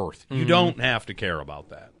on earth. You don't have to care about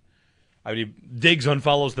that. I mean, Diggs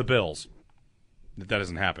unfollows the Bills. That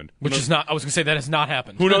hasn't happened. Which is not, I was going to say that has not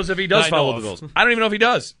happened. Who knows if he does follow the Bills? I don't even know if he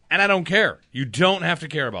does. And I don't care. You don't have to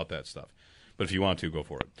care about that stuff. But if you want to, go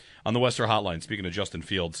for it. On the Western Hotline, speaking of Justin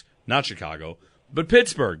Fields, not Chicago, but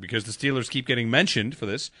Pittsburgh, because the Steelers keep getting mentioned for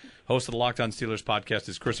this. Host of the Locked On Steelers podcast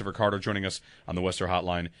is Christopher Carter joining us on the Western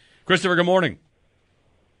Hotline. Christopher, good morning.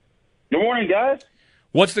 Good morning, guys.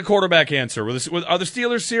 What's the quarterback answer? Are the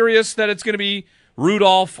Steelers serious that it's going to be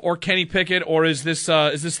Rudolph or Kenny Pickett, or is this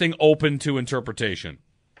thing open to interpretation?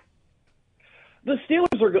 The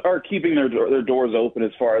Steelers are keeping their doors open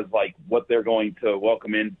as far as like what they're going to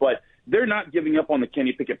welcome in, but they're not giving up on the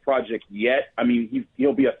Kenny Pickett project yet. I mean,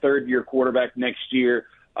 he'll be a third-year quarterback next year.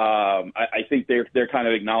 I think they're kind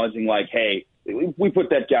of acknowledging, like, hey, we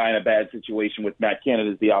put that guy in a bad situation with Matt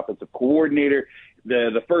Canada as the offensive coordinator.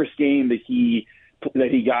 The first game that he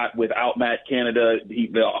got without Matt Canada,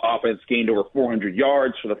 the offense gained over 400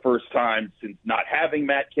 yards for the first time since not having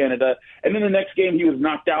Matt Canada. And then the next game, he was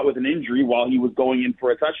knocked out with an injury while he was going in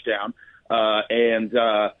for a touchdown.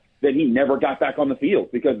 Then he never got back on the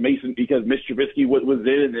field because Mitch Trubisky was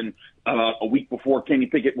in, and a week before Kenny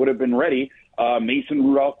Pickett would have been ready, Mason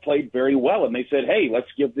Rudolph played very well, and they said, hey, let's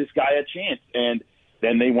give this guy a chance. And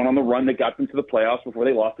then they went on the run that got them to the playoffs before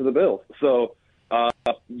they lost to the Bills. So,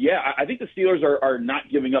 I think the Steelers are not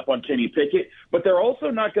giving up on Kenny Pickett, but they're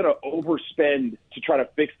also not going to overspend to try to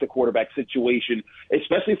fix the quarterback situation,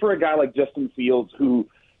 especially for a guy like Justin Fields, who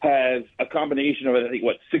has a combination of,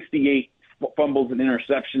 68 fumbles and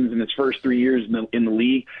interceptions in his first 3 years in the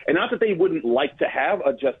league. And not that they wouldn't like to have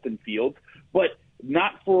a Justin Fields, but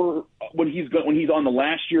not for when he's on the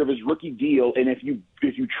last year of his rookie deal. And if you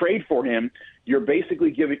trade for him, you're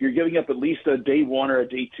basically giving up at least a day one or a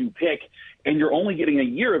day two pick, and you're only getting a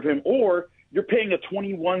year of him, or you're paying a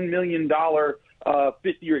 $21 million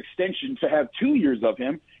fifth-year extension to have 2 years of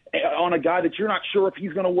him on a guy that you're not sure if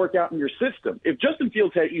he's going to work out in your system. If Justin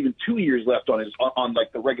Fields had even 2 years left on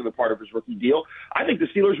the regular part of his rookie deal, I think the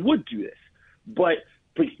Steelers would do this. But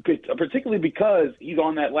particularly because he's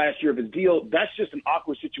on that last year of his deal, that's just an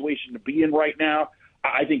awkward situation to be in right now.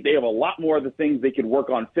 I think they have a lot more of the things they could work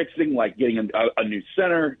on fixing, like getting a new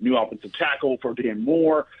center, new offensive tackle for Dan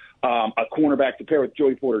Moore, a cornerback to pair with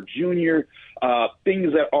Joey Porter Jr.,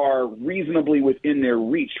 things that are reasonably within their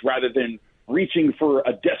reach rather than reaching for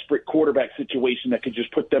a desperate quarterback situation that could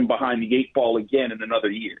just put them behind the eight ball again in another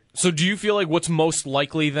year. So do you feel like what's most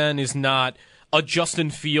likely then is not a Justin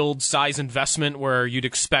Fields size investment where you'd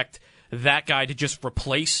expect that guy to just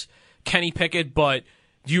replace Kenny Pickett, but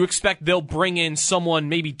do you expect they'll bring in someone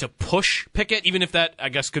maybe to push Pickett, even if that, I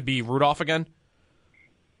guess, could be Rudolph again?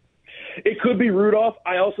 It could be Rudolph.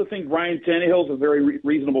 I also think Ryan Tannehill is a very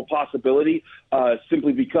reasonable possibility,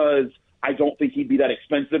 simply because I don't think he'd be that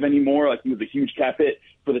expensive anymore. Like, he was a huge cap hit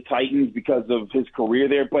for the Titans because of his career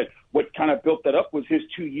there. But what kind of built that up was his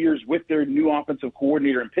 2 years with their new offensive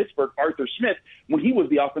coordinator in Pittsburgh, Arthur Smith, when he was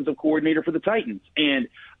the offensive coordinator for the Titans. And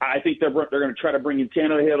I think they're going to try to bring in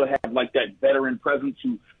Tannehill to have like that veteran presence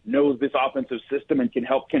who knows this offensive system and can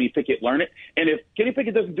help Kenny Pickett learn it. And if Kenny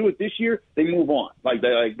Pickett doesn't do it this year, they move on. But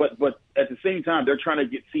at the same time, they're trying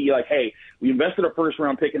to see like, hey, we invested a first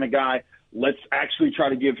round pick in a guy. Let's actually try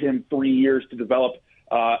to give him 3 years to develop.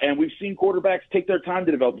 And we've seen quarterbacks take their time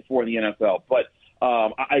to develop before in the NFL. But,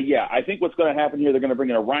 I think what's going to happen here, they're going to bring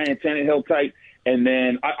in a Ryan Tannehill type. And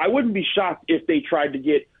then I wouldn't be shocked if they tried to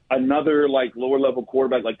get another, like, lower-level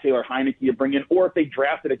quarterback like Taylor Heineke to bring in, or if they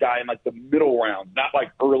drafted a guy in, like, the middle round, not,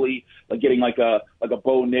 like, early, like getting like a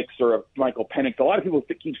Bo Nix or a Michael Penix. A lot of people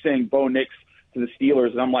keep saying Bo Nix to the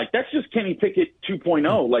Steelers, and I'm like, that's just Kenny Pickett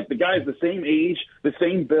 2.0. Like, the guy's the same age, the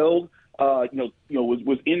same build.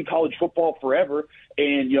 Was in college football forever,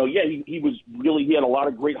 and he had a lot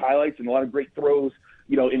of great highlights and a lot of great throws,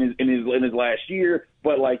 in his last year.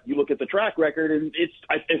 But like, you look at the track record, and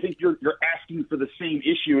I think you're asking for the same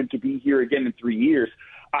issue and to be here again in 3 years.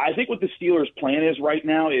 I think what the Steelers' plan is right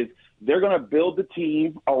now is they're going to build the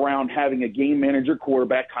team around having a game manager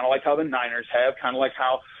quarterback, kind of like how the Niners have, kind of like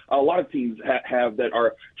how a lot of teams have that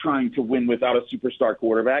are trying to win without a superstar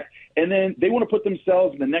quarterback. And then they want to put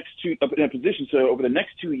themselves in a position so over the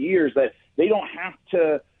next 2 years that they don't have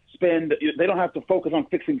to focus on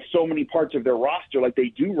fixing so many parts of their roster like they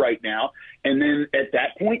do right now. And then at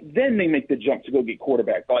that point, then they make the jump to go get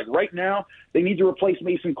quarterback. But like right now, they need to replace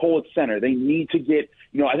Mason Cole at center. They need to get,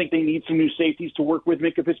 I think they need some new safeties to work with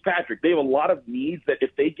Minkah Fitzpatrick. They have a lot of needs that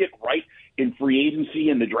if they get right in free agency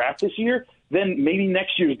and the draft this year, then maybe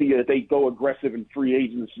next year's the year that they go aggressive in free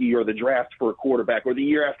agency or the draft for a quarterback, or the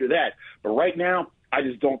year after that. But right now, I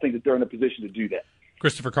just don't think that they're in a position to do that.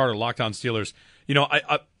 Christopher Carter, Locked On Steelers.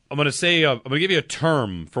 I'm going to say, I'm going to give you a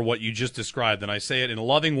term for what you just described, and I say it in a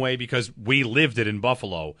loving way because we lived it in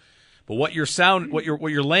Buffalo. But what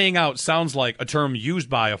you're laying out sounds like a term used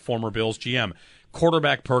by a former Bills GM,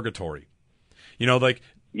 quarterback purgatory.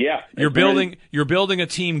 You're building a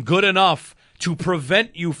team good enough to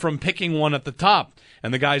prevent you from picking one at the top,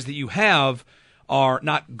 and the guys that you have are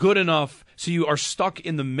not good enough, so you are stuck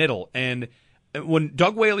in the middle. And when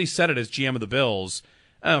Doug Whaley said it as GM of the Bills,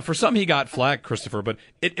 for some he got flack, Christopher, but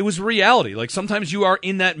it was reality. Like, sometimes you are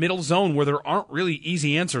in that middle zone where there aren't really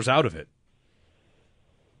easy answers out of it.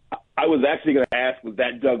 I was actually going to ask, was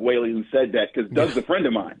that Doug Whaley who said that? Because Doug's a friend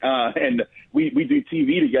of mine, and we do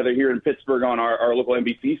TV together here in Pittsburgh on our local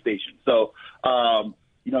NBC station. So, Doug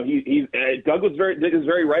was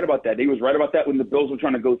very right about that. He was right about that when the Bills were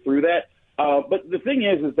trying to go through that. But the thing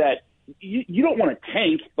is that you don't want to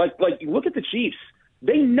tank. Like look at the Chiefs.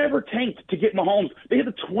 They never tanked to get Mahomes. They had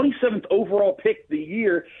the 27th overall pick the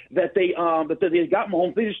year that they got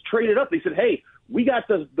Mahomes. They just traded up. They said, hey, we got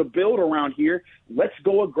the build around here. Let's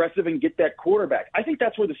go aggressive and get that quarterback. I think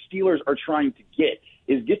that's where the Steelers are trying to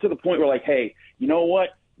get to the point where, like, hey, you know what?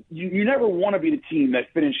 You never want to be the team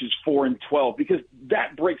that finishes 4-12 because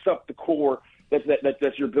that breaks up the core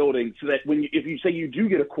that's your building, so that if you say you do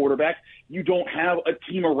get a quarterback, you don't have a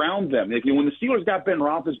team around them. Like, when the Steelers got Ben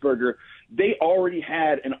Roethlisberger, they already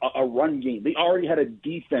had a run game. They already had a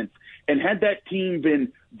defense. And had that team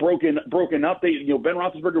been broken up, Ben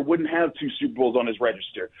Roethlisberger wouldn't have 2 Super Bowls on his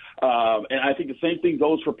register. And I think the same thing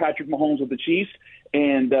goes for Patrick Mahomes with the Chiefs.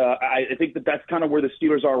 And I think that's kind of where the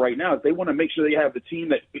Steelers are right now. They want to make sure they have the team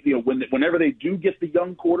that, whenever they do get the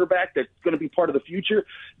young quarterback that's going to be part of the future,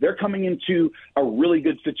 they're coming into a really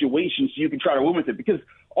good situation so you can try to win with it. Because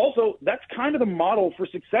also, that's kind of the model for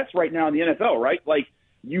success right now in the NFL, right? Like,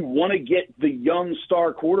 you want to get the young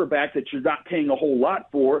star quarterback that you're not paying a whole lot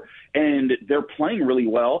for, and they're playing really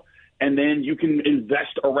well, and then you can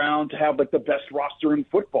invest around to have, like, the best roster in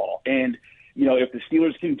football. And if the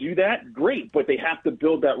Steelers can do that, great, but they have to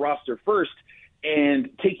build that roster first. And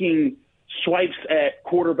taking swipes at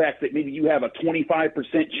quarterbacks that maybe you have a 25%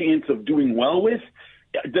 chance of doing well with,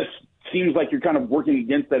 this seems like you're kind of working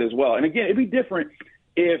against that as well. And again, it'd be different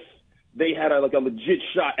if they had a legit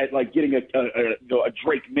shot at like getting a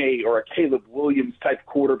Drake May or a Caleb Williams type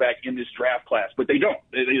quarterback in this draft class, but they don't.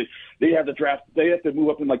 They have to draft. They have to move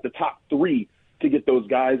up in like the top 3 to get those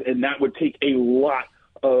guys, and that would take a lot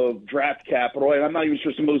of draft capital, and I'm not even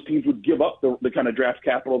sure some of those teams would give up the kind of draft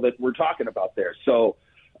capital that we're talking about there. So,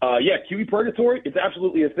 QB purgatory, it's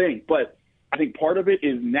absolutely a thing, but I think part of it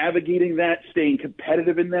is navigating that, staying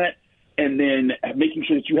competitive in that, and then making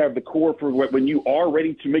sure that you have the core for when you are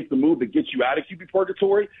ready to make the move that gets you out of QB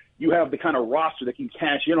purgatory, you have the kind of roster that can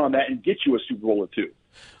cash in on that and get you a Super Bowl or 2.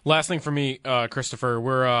 Last thing for me, Christopher,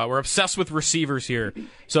 we're obsessed with receivers here.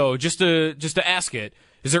 So just to ask it,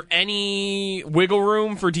 is there any wiggle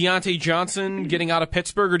room for Deontay Johnson getting out of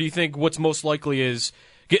Pittsburgh, or do you think what's most likely is,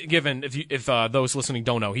 given if those listening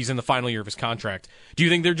don't know, he's in the final year of his contract, do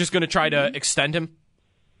you think they're just going to try to extend him?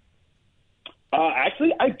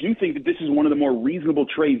 Actually, I do think that this is one of the more reasonable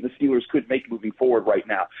trades the Steelers could make moving forward right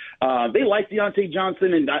now. They like Deontay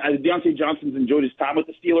Johnson, and Deontay Johnson's enjoyed his time with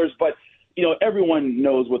the Steelers, but everyone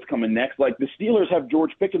knows what's coming next. Like, the Steelers have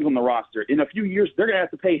George Pickens on the roster. In a few years, they're going to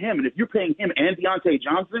have to pay him. And if you're paying him and Deontay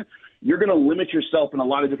Johnson, you're going to limit yourself in a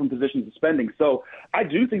lot of different positions of spending. So I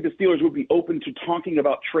do think the Steelers would be open to talking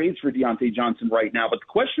about trades for Deontay Johnson right now. But the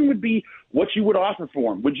question would be what you would offer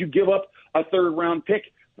for him. Would you give up a 3rd-round pick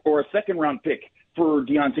or a 2nd-round pick for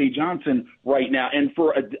Deontay Johnson right now? And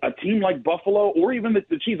for a team like Buffalo or even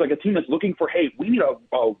the Chiefs, like a team that's looking for, hey, we need a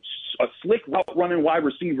slick route-running wide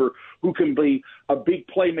receiver who can be a big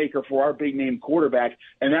playmaker for our big-name quarterback,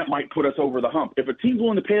 and that might put us over the hump. If a team's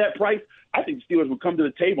willing to pay that price, I think the Steelers would come to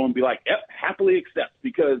the table and be like, yep, happily accept,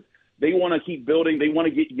 because they want to keep building. They want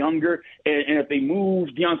to get younger, and if they move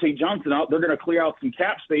Deontay Johnson out, they're going to clear out some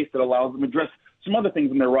cap space that allows them to address some other things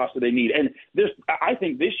in their roster they need. And I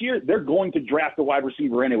think this year they're going to draft a wide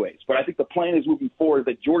receiver anyways. But I think the plan is moving forward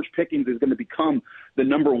that George Pickens is going to become the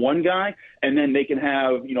number 1 guy, and then they can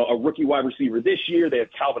have a rookie wide receiver this year. They have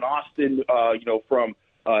Calvin Austin, from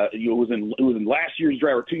who was in last year's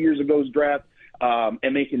draft or 2 years ago's draft.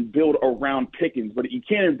 And they can build around Pickens. But you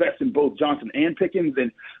can't invest in both Johnson and Pickens,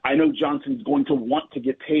 and I know Johnson's going to want to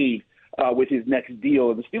get paid with his next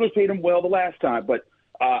deal. The Steelers paid him well the last time, but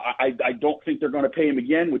I don't think they're going to pay him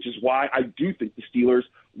again, which is why I do think the Steelers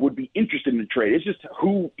would be interested in the trade. It's just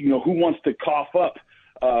who wants to cough up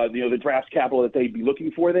the draft capital that they'd be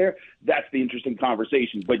looking for there. That's the interesting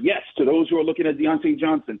conversation. But yes, to those who are looking at Deontay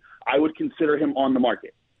Johnson, I would consider him on the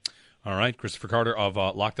market. All right, Christopher Carter of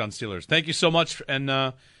Locked On Steelers. Thank you so much,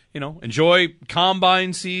 and enjoy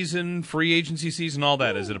combine season, free agency season, all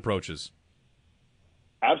that as it approaches.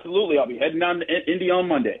 Absolutely. I'll be heading down to Indy on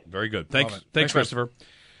Monday. Very good. Thanks, Christopher.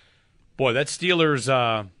 Boy, that Steelers,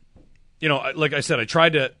 like I said, I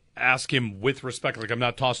tried to ask him with respect. Like, I'm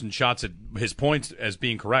not tossing shots at his points as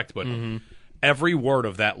being correct, but every word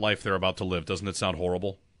of that life they're about to live, doesn't it sound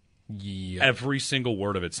horrible? Yeah. Every single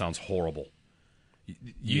word of it sounds horrible.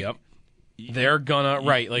 Yep. They're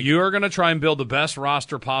you're gonna try and build the best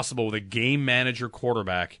roster possible with a game manager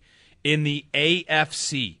quarterback in the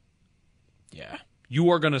AFC. Yeah. you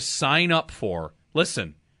are going to sign up for,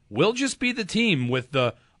 listen, we'll just be the team with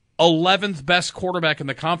the 11th best quarterback in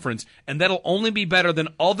the conference, and that'll only be better than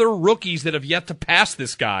other rookies that have yet to pass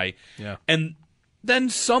this guy. Yeah. And then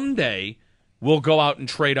someday we'll go out and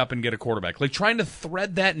trade up and get a quarterback. Like, trying to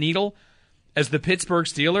thread that needle as the Pittsburgh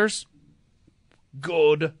Steelers,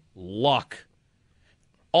 good luck.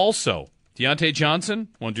 Also, Deontay Johnson,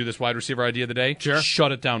 want to do this wide receiver idea of the day? Sure.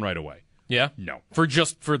 Shut it down right away. Yeah? No. For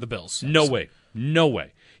the Bills. No way. No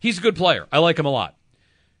way. He's a good player. I like him a lot.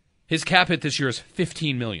 His cap hit this year is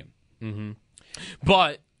 $15 million. Mm-hmm.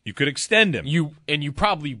 But you could extend him. You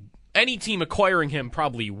probably, any team acquiring him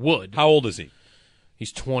probably would. How old is he?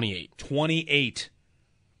 He's 28. 28.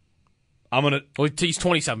 He's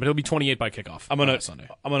 27, but he'll be 28 by kickoff. Sunday.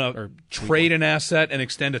 I'm gonna trade an asset and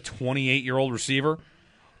extend a 28-year-old receiver.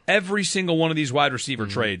 Every single one of these wide receiver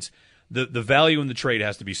trades, the value in the trade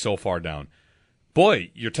has to be so far down.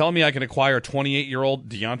 Boy, you're telling me I can acquire a 28-year-old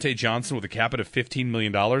Deontay Johnson with a cap of $15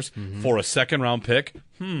 million for a second-round pick?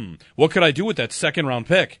 What could I do with that second-round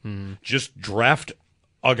pick? Just draft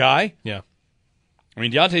a guy? Yeah. I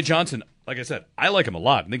mean, Deontay Johnson, like I said, I like him a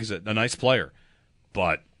lot. I think he's a nice player.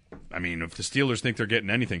 But, I mean, if the Steelers think they're getting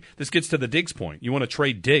anything, this gets to the Diggs point. You want to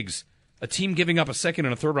trade Diggs. A team giving up a second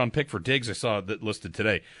and a third-round pick for Diggs, I saw that listed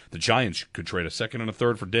today. The Giants could trade a second and a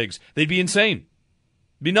third for Diggs. They'd be insane.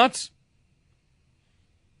 Be nuts.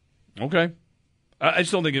 Okay. I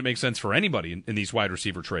just don't think it makes sense for anybody in these wide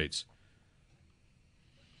receiver trades.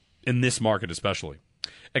 In this market especially.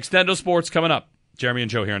 Extendo Sports coming up. Jeremy and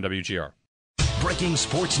Joe here on WGR. Breaking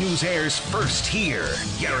sports news airs first here.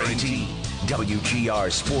 Guaranteed. WGR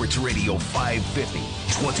Sports Radio 550.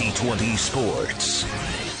 2020 Sports.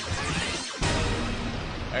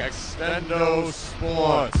 Extendo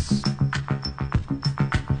Sports.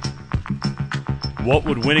 What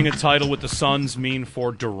would winning a title with the Suns mean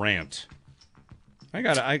for Durant? I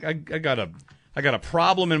got a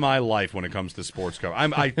problem in my life when it comes to sports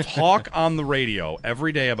coverage. I talk on the radio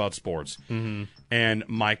every day about sports, and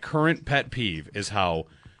my current pet peeve is how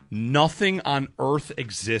nothing on earth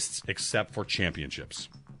exists except for championships.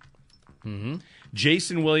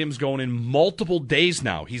 Jason Williams going in multiple days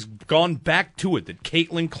now. He's gone back to it that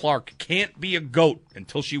Caitlin Clark can't be a GOAT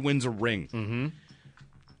until she wins a ring.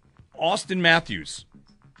 Austin Matthews,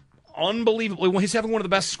 unbelievable. He's having one of the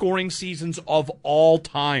best scoring seasons of all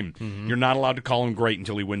time. You're not allowed to call him great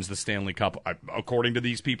until he wins the Stanley Cup, according to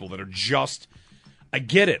these people that are just... I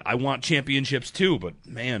get it. I want championships too, but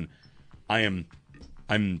man, I'm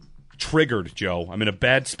triggered, Joe. I'm in a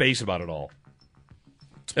bad space about it all.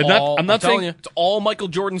 I'm not saying it's all Michael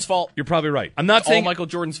Jordan's fault. You're probably right. I'm not saying all Michael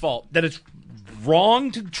Jordan's fault. That it's wrong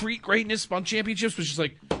to treat greatness on championships, but it's just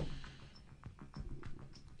like...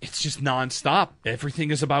 It's just nonstop. Everything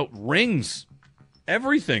is about rings.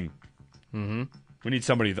 Everything. We need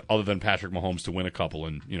somebody other than Patrick Mahomes to win a couple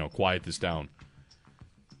and, quiet this down.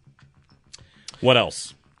 What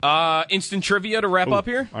else? Instant trivia to wrap up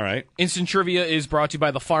here. All right. Instant trivia is brought to you by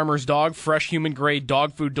The Farmer's Dog. Fresh human-grade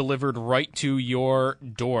dog food delivered right to your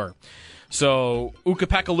door. So,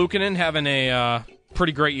 Ukko-Pekka Luukkonen having a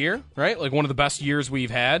pretty great year, right? Like one of the best years we've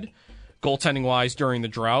had, goaltending-wise, during the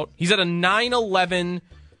drought. He's at a .911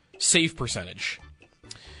 save percentage.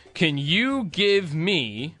 Can you give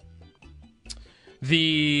me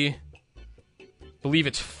I believe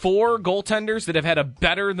it's 4 goaltenders that have had a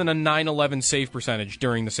better than a .911 save percentage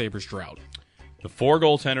during the Sabres drought? The 4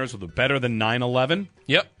 goaltenders with a better than .911?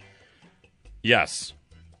 Yep. Yes.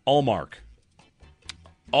 Ullmark.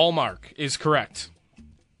 Ullmark is correct.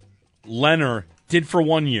 Leonard did for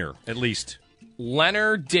 1 year, at least.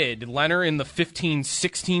 Leonard did. Leonard in the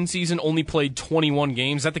 15-16 season only played 21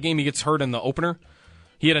 games. Is that the game he gets hurt in the opener?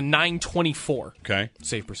 He had a .924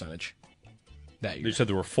 save percentage that year. You said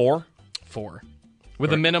there were 4? 4.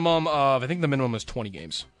 With a minimum of, I think the minimum is 20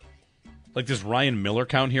 games. Like, does Ryan Miller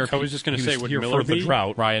count here? I was just going to say, would here Miller for the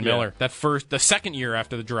drought? Ryan Miller. The second year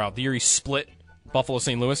after the drought, the year he split Buffalo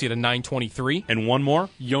St. Louis, he had a .923. And one more?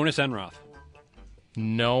 Jonas Enroth.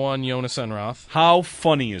 No on Jonas Enroth. How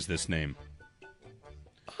funny is this name?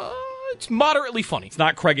 It's moderately funny. It's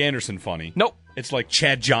not Craig Anderson funny. Nope. It's like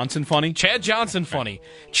Chad Johnson funny. Chad Johnson funny.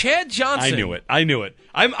 Chad Johnson. I knew it.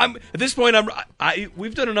 I'm at this point.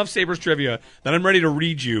 We've done enough Sabres trivia that I'm ready to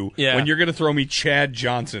read you when you're going to throw me Chad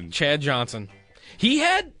Johnson. Chad Johnson. He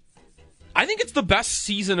had, I think it's the best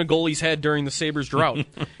season a goalie's had during the Sabres drought.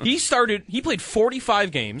 He played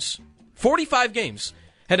 45 games. 45 games.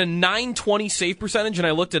 Had a .920 save percentage, and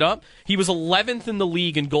I looked it up. He was 11th in the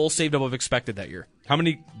league in goals saved above expected that year. How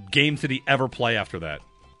many games did he ever play after that?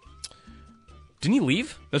 Didn't he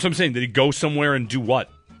leave? That's what I'm saying. Did he go somewhere and do what?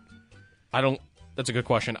 I don't That's a good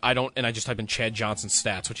question. I don't, and I just type in Chad Johnson's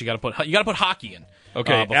stats, which you got to put hockey in.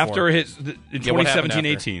 Okay, after in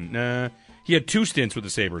 2017-18, he had 2 stints with the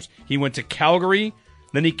Sabres. He went to Calgary,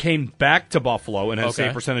 then he came back to Buffalo and had a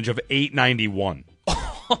save percentage of .891.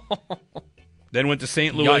 Then went to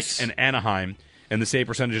St. Louis and Anaheim, and the save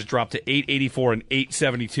percentages dropped to .884 and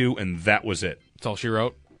 .872, and that was it. That's all she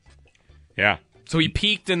wrote? Yeah. So he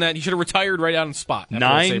peaked in that. He should have retired right out on the spot.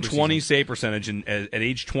 .920 save percentage at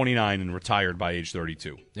age 29 and retired by age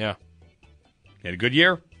 32. Yeah. He had a good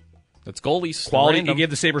year. That's goalies. Quality. He gave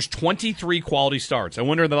the Sabres 23 quality starts. I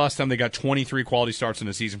wonder the last time they got 23 quality starts in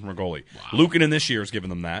a season from a goalie. Wow. Luukkonen this year has given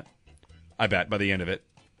them that, I bet, by the end of it.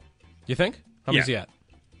 You think? How many is he at?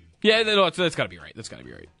 Yeah, no, that's got to be right. That's got to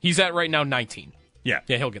be right. He's at right now 19. Yeah.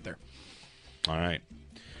 Yeah, he'll get there. All right.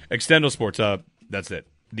 Extendo Sports, that's it.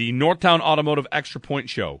 The Northtown Automotive Extra Point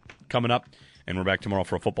Show coming up, and we're back tomorrow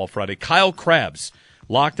for a Football Friday. Kyle Krabs,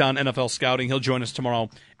 Locked On NFL Scouting. He'll join us tomorrow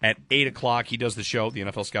at 8 o'clock. He does the show, the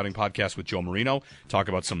NFL Scouting Podcast with Joe Marino. Talk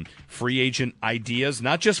about some free agent ideas,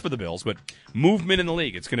 not just for the Bills, but movement in the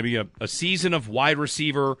league. It's going to be a season of wide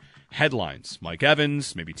receiver headlines. Mike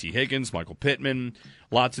Evans, maybe T. Higgins, Michael Pittman,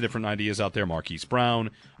 lots of different ideas out there. Marquise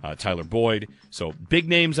Brown, Tyler Boyd. So big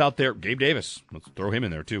names out there. Gabe Davis, let's throw him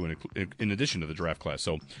in there too, in addition to the draft class.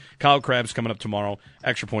 So Kyle Krabs coming up tomorrow.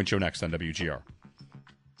 Extra Point Show next on WGR.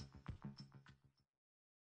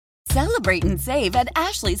 Celebrate and save at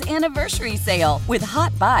Ashley's Anniversary Sale. With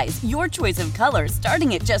Hot Buys, your choice of colors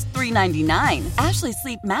starting at just $3.99. Ashley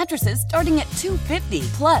Sleep mattresses starting at $2.50.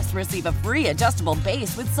 Plus, receive a free adjustable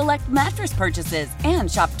base with select mattress purchases. And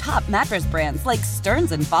shop top mattress brands like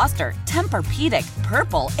Stearns & Foster, Tempur-Pedic,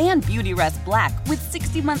 Purple, and Beautyrest Black with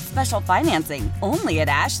 60-month special financing. Only at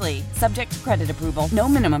Ashley. Subject to credit approval. No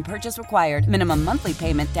minimum purchase required. Minimum monthly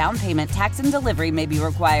payment, down payment, tax, and delivery may be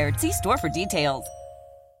required. See store for details.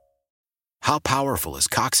 How powerful is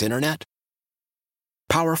Cox Internet?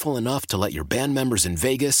 Powerful enough to let your band members in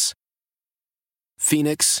Vegas,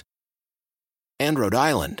 Phoenix, and Rhode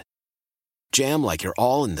Island jam like you're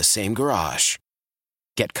all in the same garage.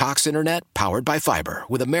 Get Cox Internet powered by fiber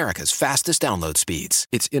with America's fastest download speeds.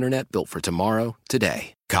 It's internet built for tomorrow,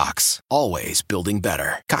 today. Cox, always building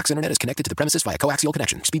better. Cox Internet is connected to the premises via coaxial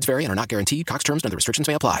connection. Speeds vary and are not guaranteed. Cox terms and other restrictions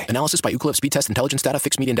may apply. Analysis by Ookla Speed Test Intelligence Data.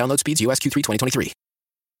 Fixed median download speeds. US Q3 2023.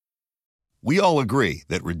 We all agree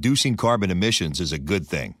that reducing carbon emissions is a good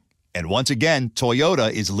thing. And once again,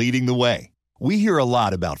 Toyota is leading the way. We hear a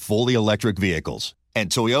lot about fully electric vehicles, and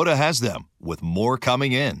Toyota has them, with more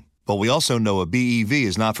coming in. But we also know a BEV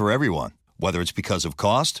is not for everyone, whether it's because of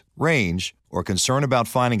cost, range, or concern about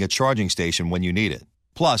finding a charging station when you need it.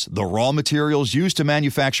 Plus, the raw materials used to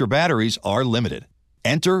manufacture batteries are limited.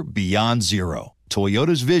 Enter Beyond Zero,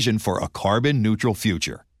 Toyota's vision for a carbon-neutral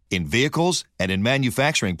future. In vehicles and in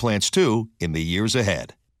manufacturing plants, too, in the years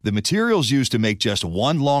ahead. The materials used to make just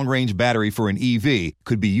one long-range battery for an EV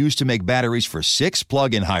could be used to make batteries for 6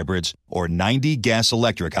 plug-in hybrids or 90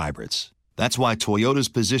 gas-electric hybrids. That's why Toyota's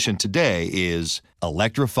position today is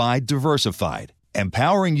electrified, diversified,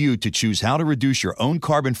 empowering you to choose how to reduce your own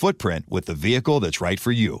carbon footprint with the vehicle that's right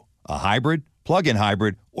for you, a hybrid, plug-in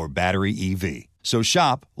hybrid, or battery EV. So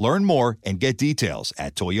shop, learn more, and get details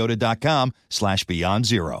at toyota.com/beyond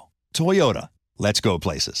zero. Toyota, let's go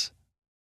places.